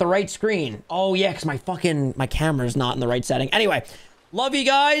 That is not the right screen. Oh, yeah, because my camera's not in the right setting. Anyway, love you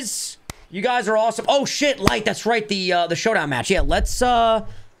guys. You guys are awesome. Oh, shit, Light, that's right, the showdown match. Yeah, let's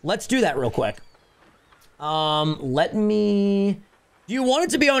do that real quick. Do you want it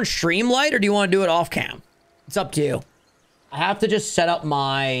to be on stream, Light, or do you want to do it off cam? It's up to you. I have to just set up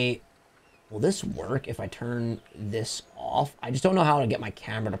my Will this work if I turn this off? I just don't know how to get my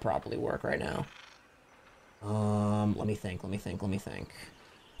camera to properly work right now. Let me think. Let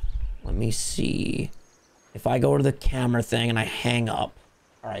me see. If I go to the camera thing and I hang up.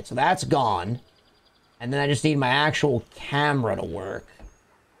 All right, so that's gone. And then I just need my actual camera to work.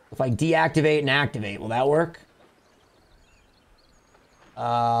 If I deactivate and activate, will that work?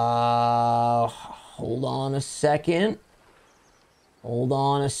 Hold on a second. Hold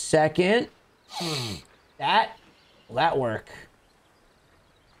on a second. Will that work?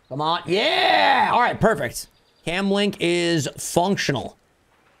 Come on. Yeah! All right, perfect. Cam link is functional.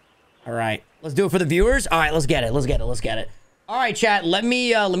 All right, let's do it for the viewers. All right, let's get it. Let's get it. All right, chat. Let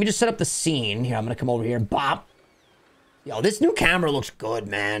me just set up the scene here. I'm gonna come over here. Bop. Yo, this new camera looks good,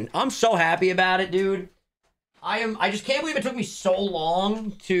 man. I'm so happy about it, dude. I just can't believe it took me so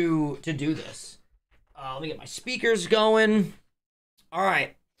long to do this. Let me get my speakers going. All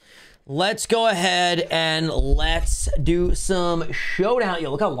right. Let's go ahead and let's do some showdown.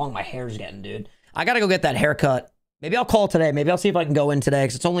 Yo, look how long my hair's getting, dude. I gotta go get that haircut. Maybe I'll call today. Maybe I'll see if I can go in today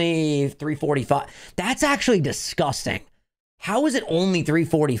because it's only 3:45. That's actually disgusting. How is it only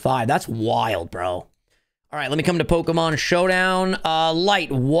 3:45? That's wild, bro. All right, let me come to Pokemon Showdown.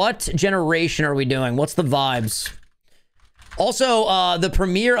 Light, what generation are we doing? What's the vibes? Also, the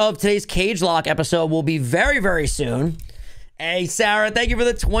premiere of today's Cage Lock episode will be very, very soon. Hey, Sarah, thank you for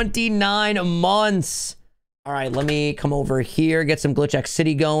the 29 months. All right, let me come over here, get some Glitch X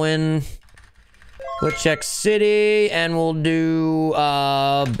City going. Glitch X City, and we'll do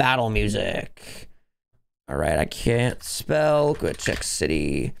battle music. All right, I can't spell Glitch X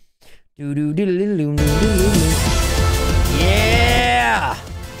City. Yeah!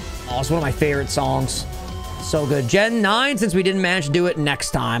 Oh, it's one of my favorite songs. So good. Gen 9, since we didn't manage to do it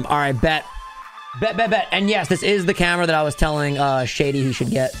next time. All right, bet. And yes, this is the camera that I was telling Shady he should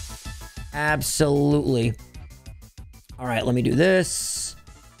get. Absolutely. All right, let me do this.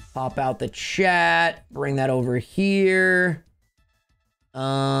 Pop out the chat. Bring that over here.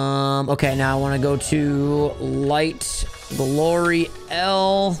 Okay, now I want to go to Light Glory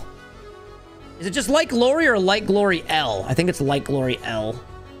L. Is it just Light Glory or Light Glory L? I think it's Light Glory L.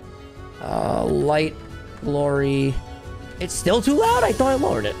 Light Glory. It's still too loud? I thought I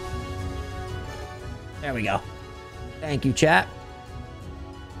lowered it. There we go. Thank you, chat.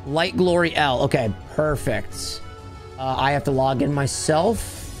 Light Glory L. Okay, perfect. I have to log in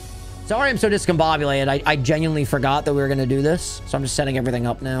myself. Sorry I'm so discombobulated. I genuinely forgot that we were going to do this. So I'm just setting everything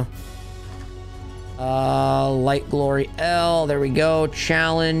up now. Light Glory L. There we go.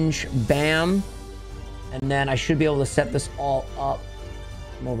 Challenge. Bam. And then I should be able to set this all up.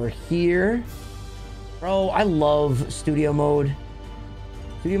 Come over here. Bro, I love studio mode.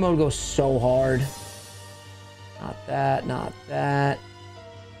 Studio mode goes so hard. Not that, not that.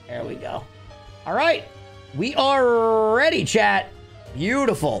 There we go. All right. We are ready, chat.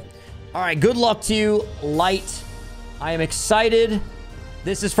 Beautiful. All right, good luck to you, Light. I am excited.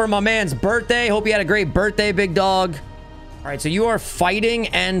 This is for my man's birthday. Hope you had a great birthday, big dog. All right, so you are fighting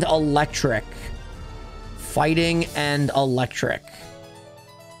and electric. Fighting and electric.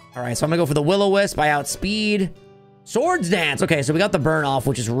 All right, so I'm going to go for the Will-O-Wisp. I outspeed. Swords Dance. Okay, so we got the burn off,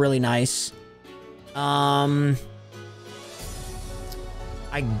 which is really nice. I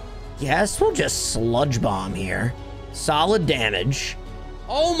guess we'll just Sludge Bomb here. Solid damage.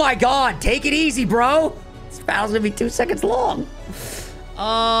 Oh my god, take it easy, bro. This battle's gonna be 2 seconds long.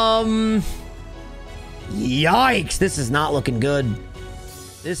 Yikes, this is not looking good.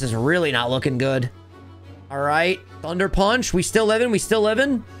 This is really not looking good. All right, Thunder Punch. We still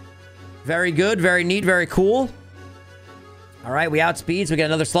living. Very good, very neat, very cool. All right, we outspeed, so we get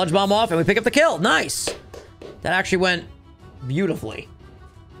another Sludge Bomb off, and we pick up the kill. Nice. That actually went beautifully.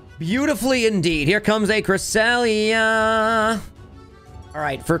 Beautifully indeed. Here comes a Cresselia. All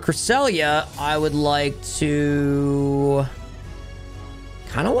right, for Cresselia, I would like to...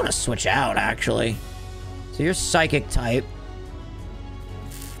 kind of want to switch out, actually. So you're Psychic type.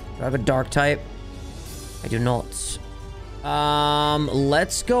 Do I have a Dark type? I do not.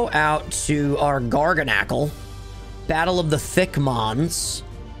 Let's go out to our Garganackle. Battle of the Thickmons.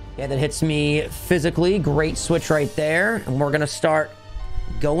 Yeah, that hits me physically. Great switch right there. And we're going to start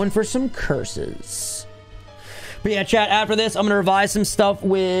going for some curses. But yeah, chat, after this, I'm going to revise some stuff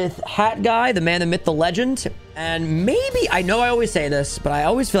with Hat Guy, the man, the myth, the legend. And maybe, I know I always say this, but I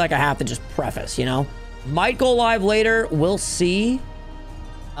always feel like I have to just preface, you know? Might go live later. We'll see.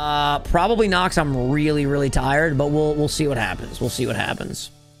 Probably not, 'cause I'm really, really tired, but we'll see what happens. We'll see what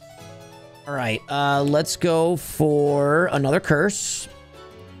happens. All right, let's go for another curse.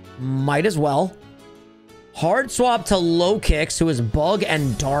 Might as well. Hard swap to low kicks, who is bug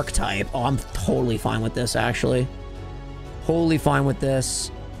and dark type. Oh, I'm totally fine with this, actually. Totally fine with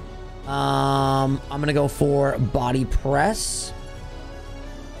this. I'm gonna go for body press.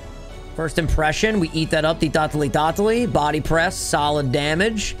 First impression, we eat that up, de-dottly. Body press, solid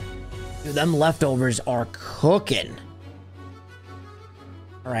damage. Dude, them leftovers are cooking.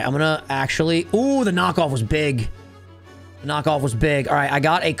 All right, I'm gonna actually... Ooh, the knockoff was big. The knockoff was big. All right, I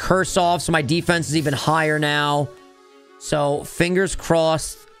got a curse off, so my defense is even higher now. So, fingers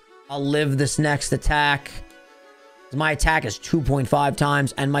crossed, I'll live this next attack. My attack is 2.5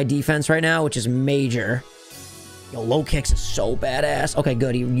 times, and my defense right now, which is major. Yo, low kicks is so badass. Okay,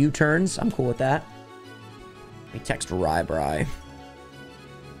 good. He U-turns. I'm cool with that. Let me text Rybry.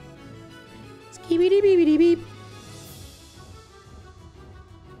 Skibidi-bidi-beep.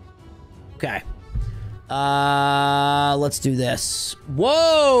 Okay. Let's do this.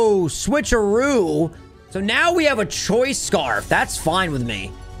 Whoa! Switcheroo! So now we have a choice scarf. That's fine with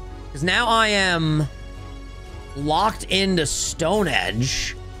me. Because now I am locked into Stone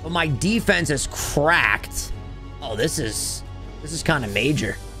Edge, but my defense is cracked. Oh, this is kind of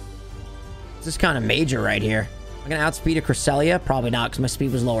major. This is kind of major right here. Am I gonna outspeed a Cresselia? Probably not, because my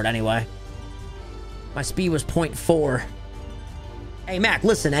speed was lowered anyway. My speed was 0.4. Hey, Mac,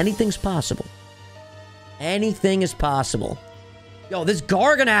 listen, anything's possible. Anything is possible. Yo, this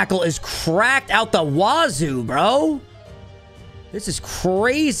Garganackle is cracked out the wazoo, bro. This is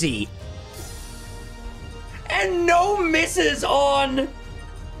crazy. And no misses on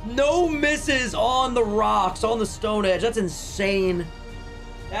the rocks, on the Stone Edge. That's insane.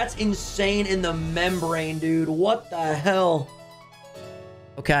 That's insane in the membrane, dude. What the hell?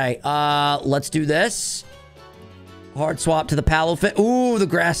 Okay, let's do this. Hard swap to the Palofin. Ooh, the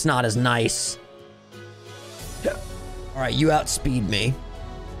Grass Knot is nice. All right, you outspeed me.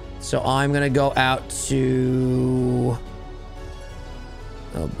 So I'm going to go out to...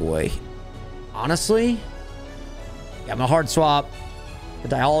 Oh, boy. Honestly... Yeah, I'm gonna hard swap the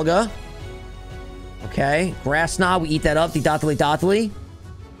Dialga. Okay. Grass Knot, we eat that up. De-dottly.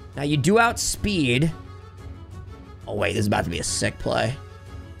 Now, you do outspeed. Oh, wait. This is about to be a sick play.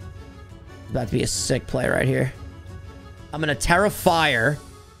 It's about to be a sick play right here. I'm gonna Terra Fire.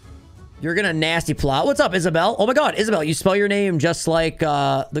 You're gonna Nasty Plot. What's up, Isabel? Oh, my God. Isabel, you spell your name just like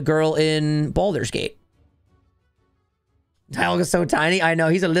the girl in Baldur's Gate. Dialga's so tiny. I know.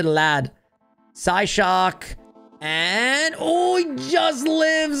 He's a little lad. Psyshock. And, oh, he just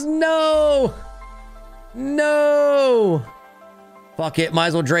lives. No. No. Fuck it. Might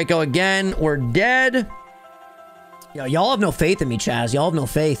as well Draco again. We're dead. Yo, y'all have no faith in me, Chaz. Y'all have no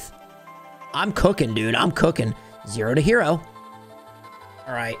faith. I'm cooking, dude. I'm cooking. 0 to hero.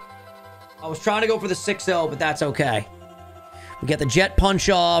 All right. I was trying to go for the 6-0, but that's okay. We get the Jet Punch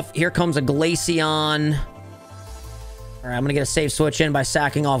off. Here comes a Glaceon. All right, I'm going to get a save switch in by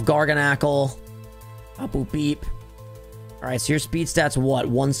sacking off Garganackle. Boop beep. All right, so your speed stats what?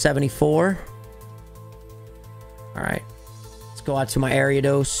 174. All right, let's go out to my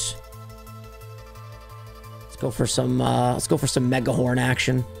Ariados. Let's go for some Mega Horn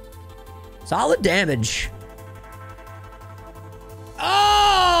action. Solid damage.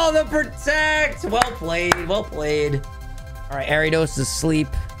 Oh, the protect. Well played. Well played. All right, Ariados is asleep.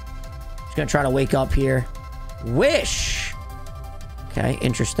 Just gonna try to wake up here. Wish. Okay,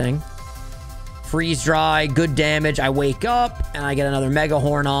 interesting. Freeze Dry, good damage. I wake up, and I get another Mega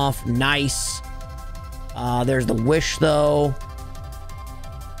Horn off. Nice. There's the Wish, though.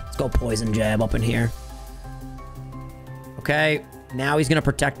 Let's go Poison Jab up in here. Okay, now he's going to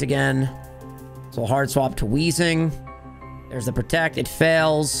Protect again. So hard swap to Wheezing. There's the Protect. It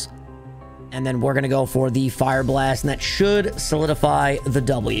fails. And then we're going to go for the Fire Blast, and that should solidify the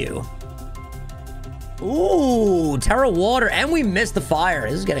W. Ooh, Terra Water, and we missed the Fire.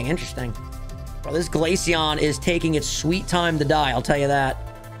 This is getting interesting. Bro, this Glaceon is taking its sweet time to die, I'll tell you that.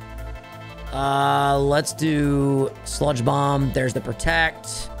 Let's do Sludge Bomb. There's the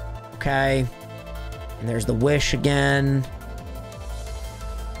Protect. Okay. And there's the Wish again.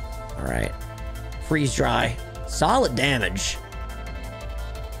 All right. Freeze Dry. Solid damage.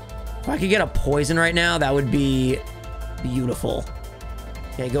 If I could get a Poison right now, that would be beautiful.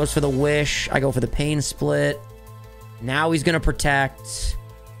 Okay, goes for the Wish. I go for the Pain Split. Now he's going to Protect.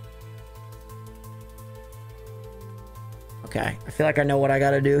 Okay, I feel like I know what I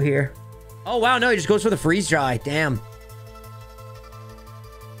gotta do here. Oh, wow, no, he just goes for the Freeze Dry. Damn.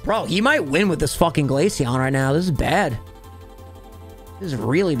 Bro, he might win with this fucking Glaceon right now. This is bad. This is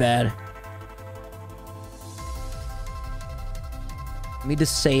really bad. Let me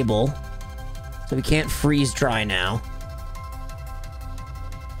disable. So we can't Freeze Dry now.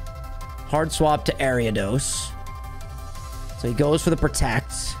 Hard swap to Ariados. So he goes for the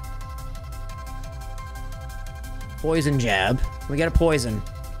protect. Poison jab. Can we get a poison?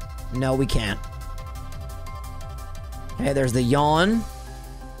 No, we can't. Okay, there's the yawn.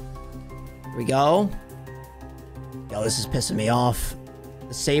 Here we go. Yo, this is pissing me off.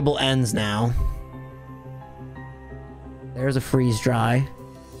 The Sable ends now. There's a freeze dry.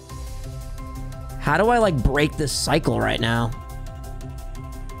 How do I, like, break this cycle right now?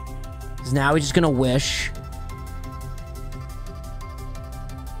 Because now he's just gonna wish.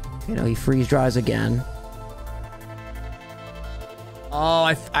 You know, he freeze dries again. Oh,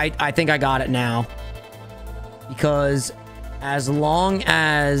 I think I got it now. Because as long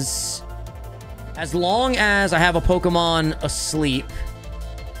as I have a Pokemon asleep,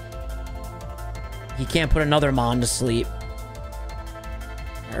 he can't put another Mon to sleep.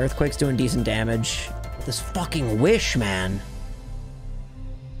 Earthquake's doing decent damage. This fucking wish, man.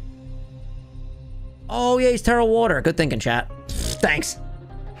 Oh, yeah, he's Terra Water. Good thinking, chat. Thanks.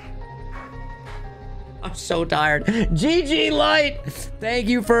 I'm so tired. GG Light. Thank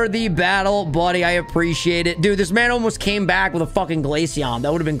you for the battle, buddy. I appreciate it. Dude, this man almost came back with a fucking Glaceon.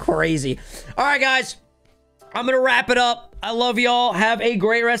 That would have been crazy. All right, guys. I'm going to wrap it up. I love y'all. Have a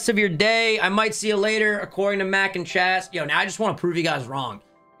great rest of your day. I might see you later, according to Mac and Chaz. Yo, now I just want to prove you guys wrong.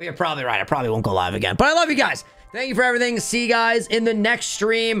 But you're probably right. I probably won't go live again. But I love you guys. Thank you for everything. See you guys in the next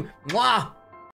stream. Mwah.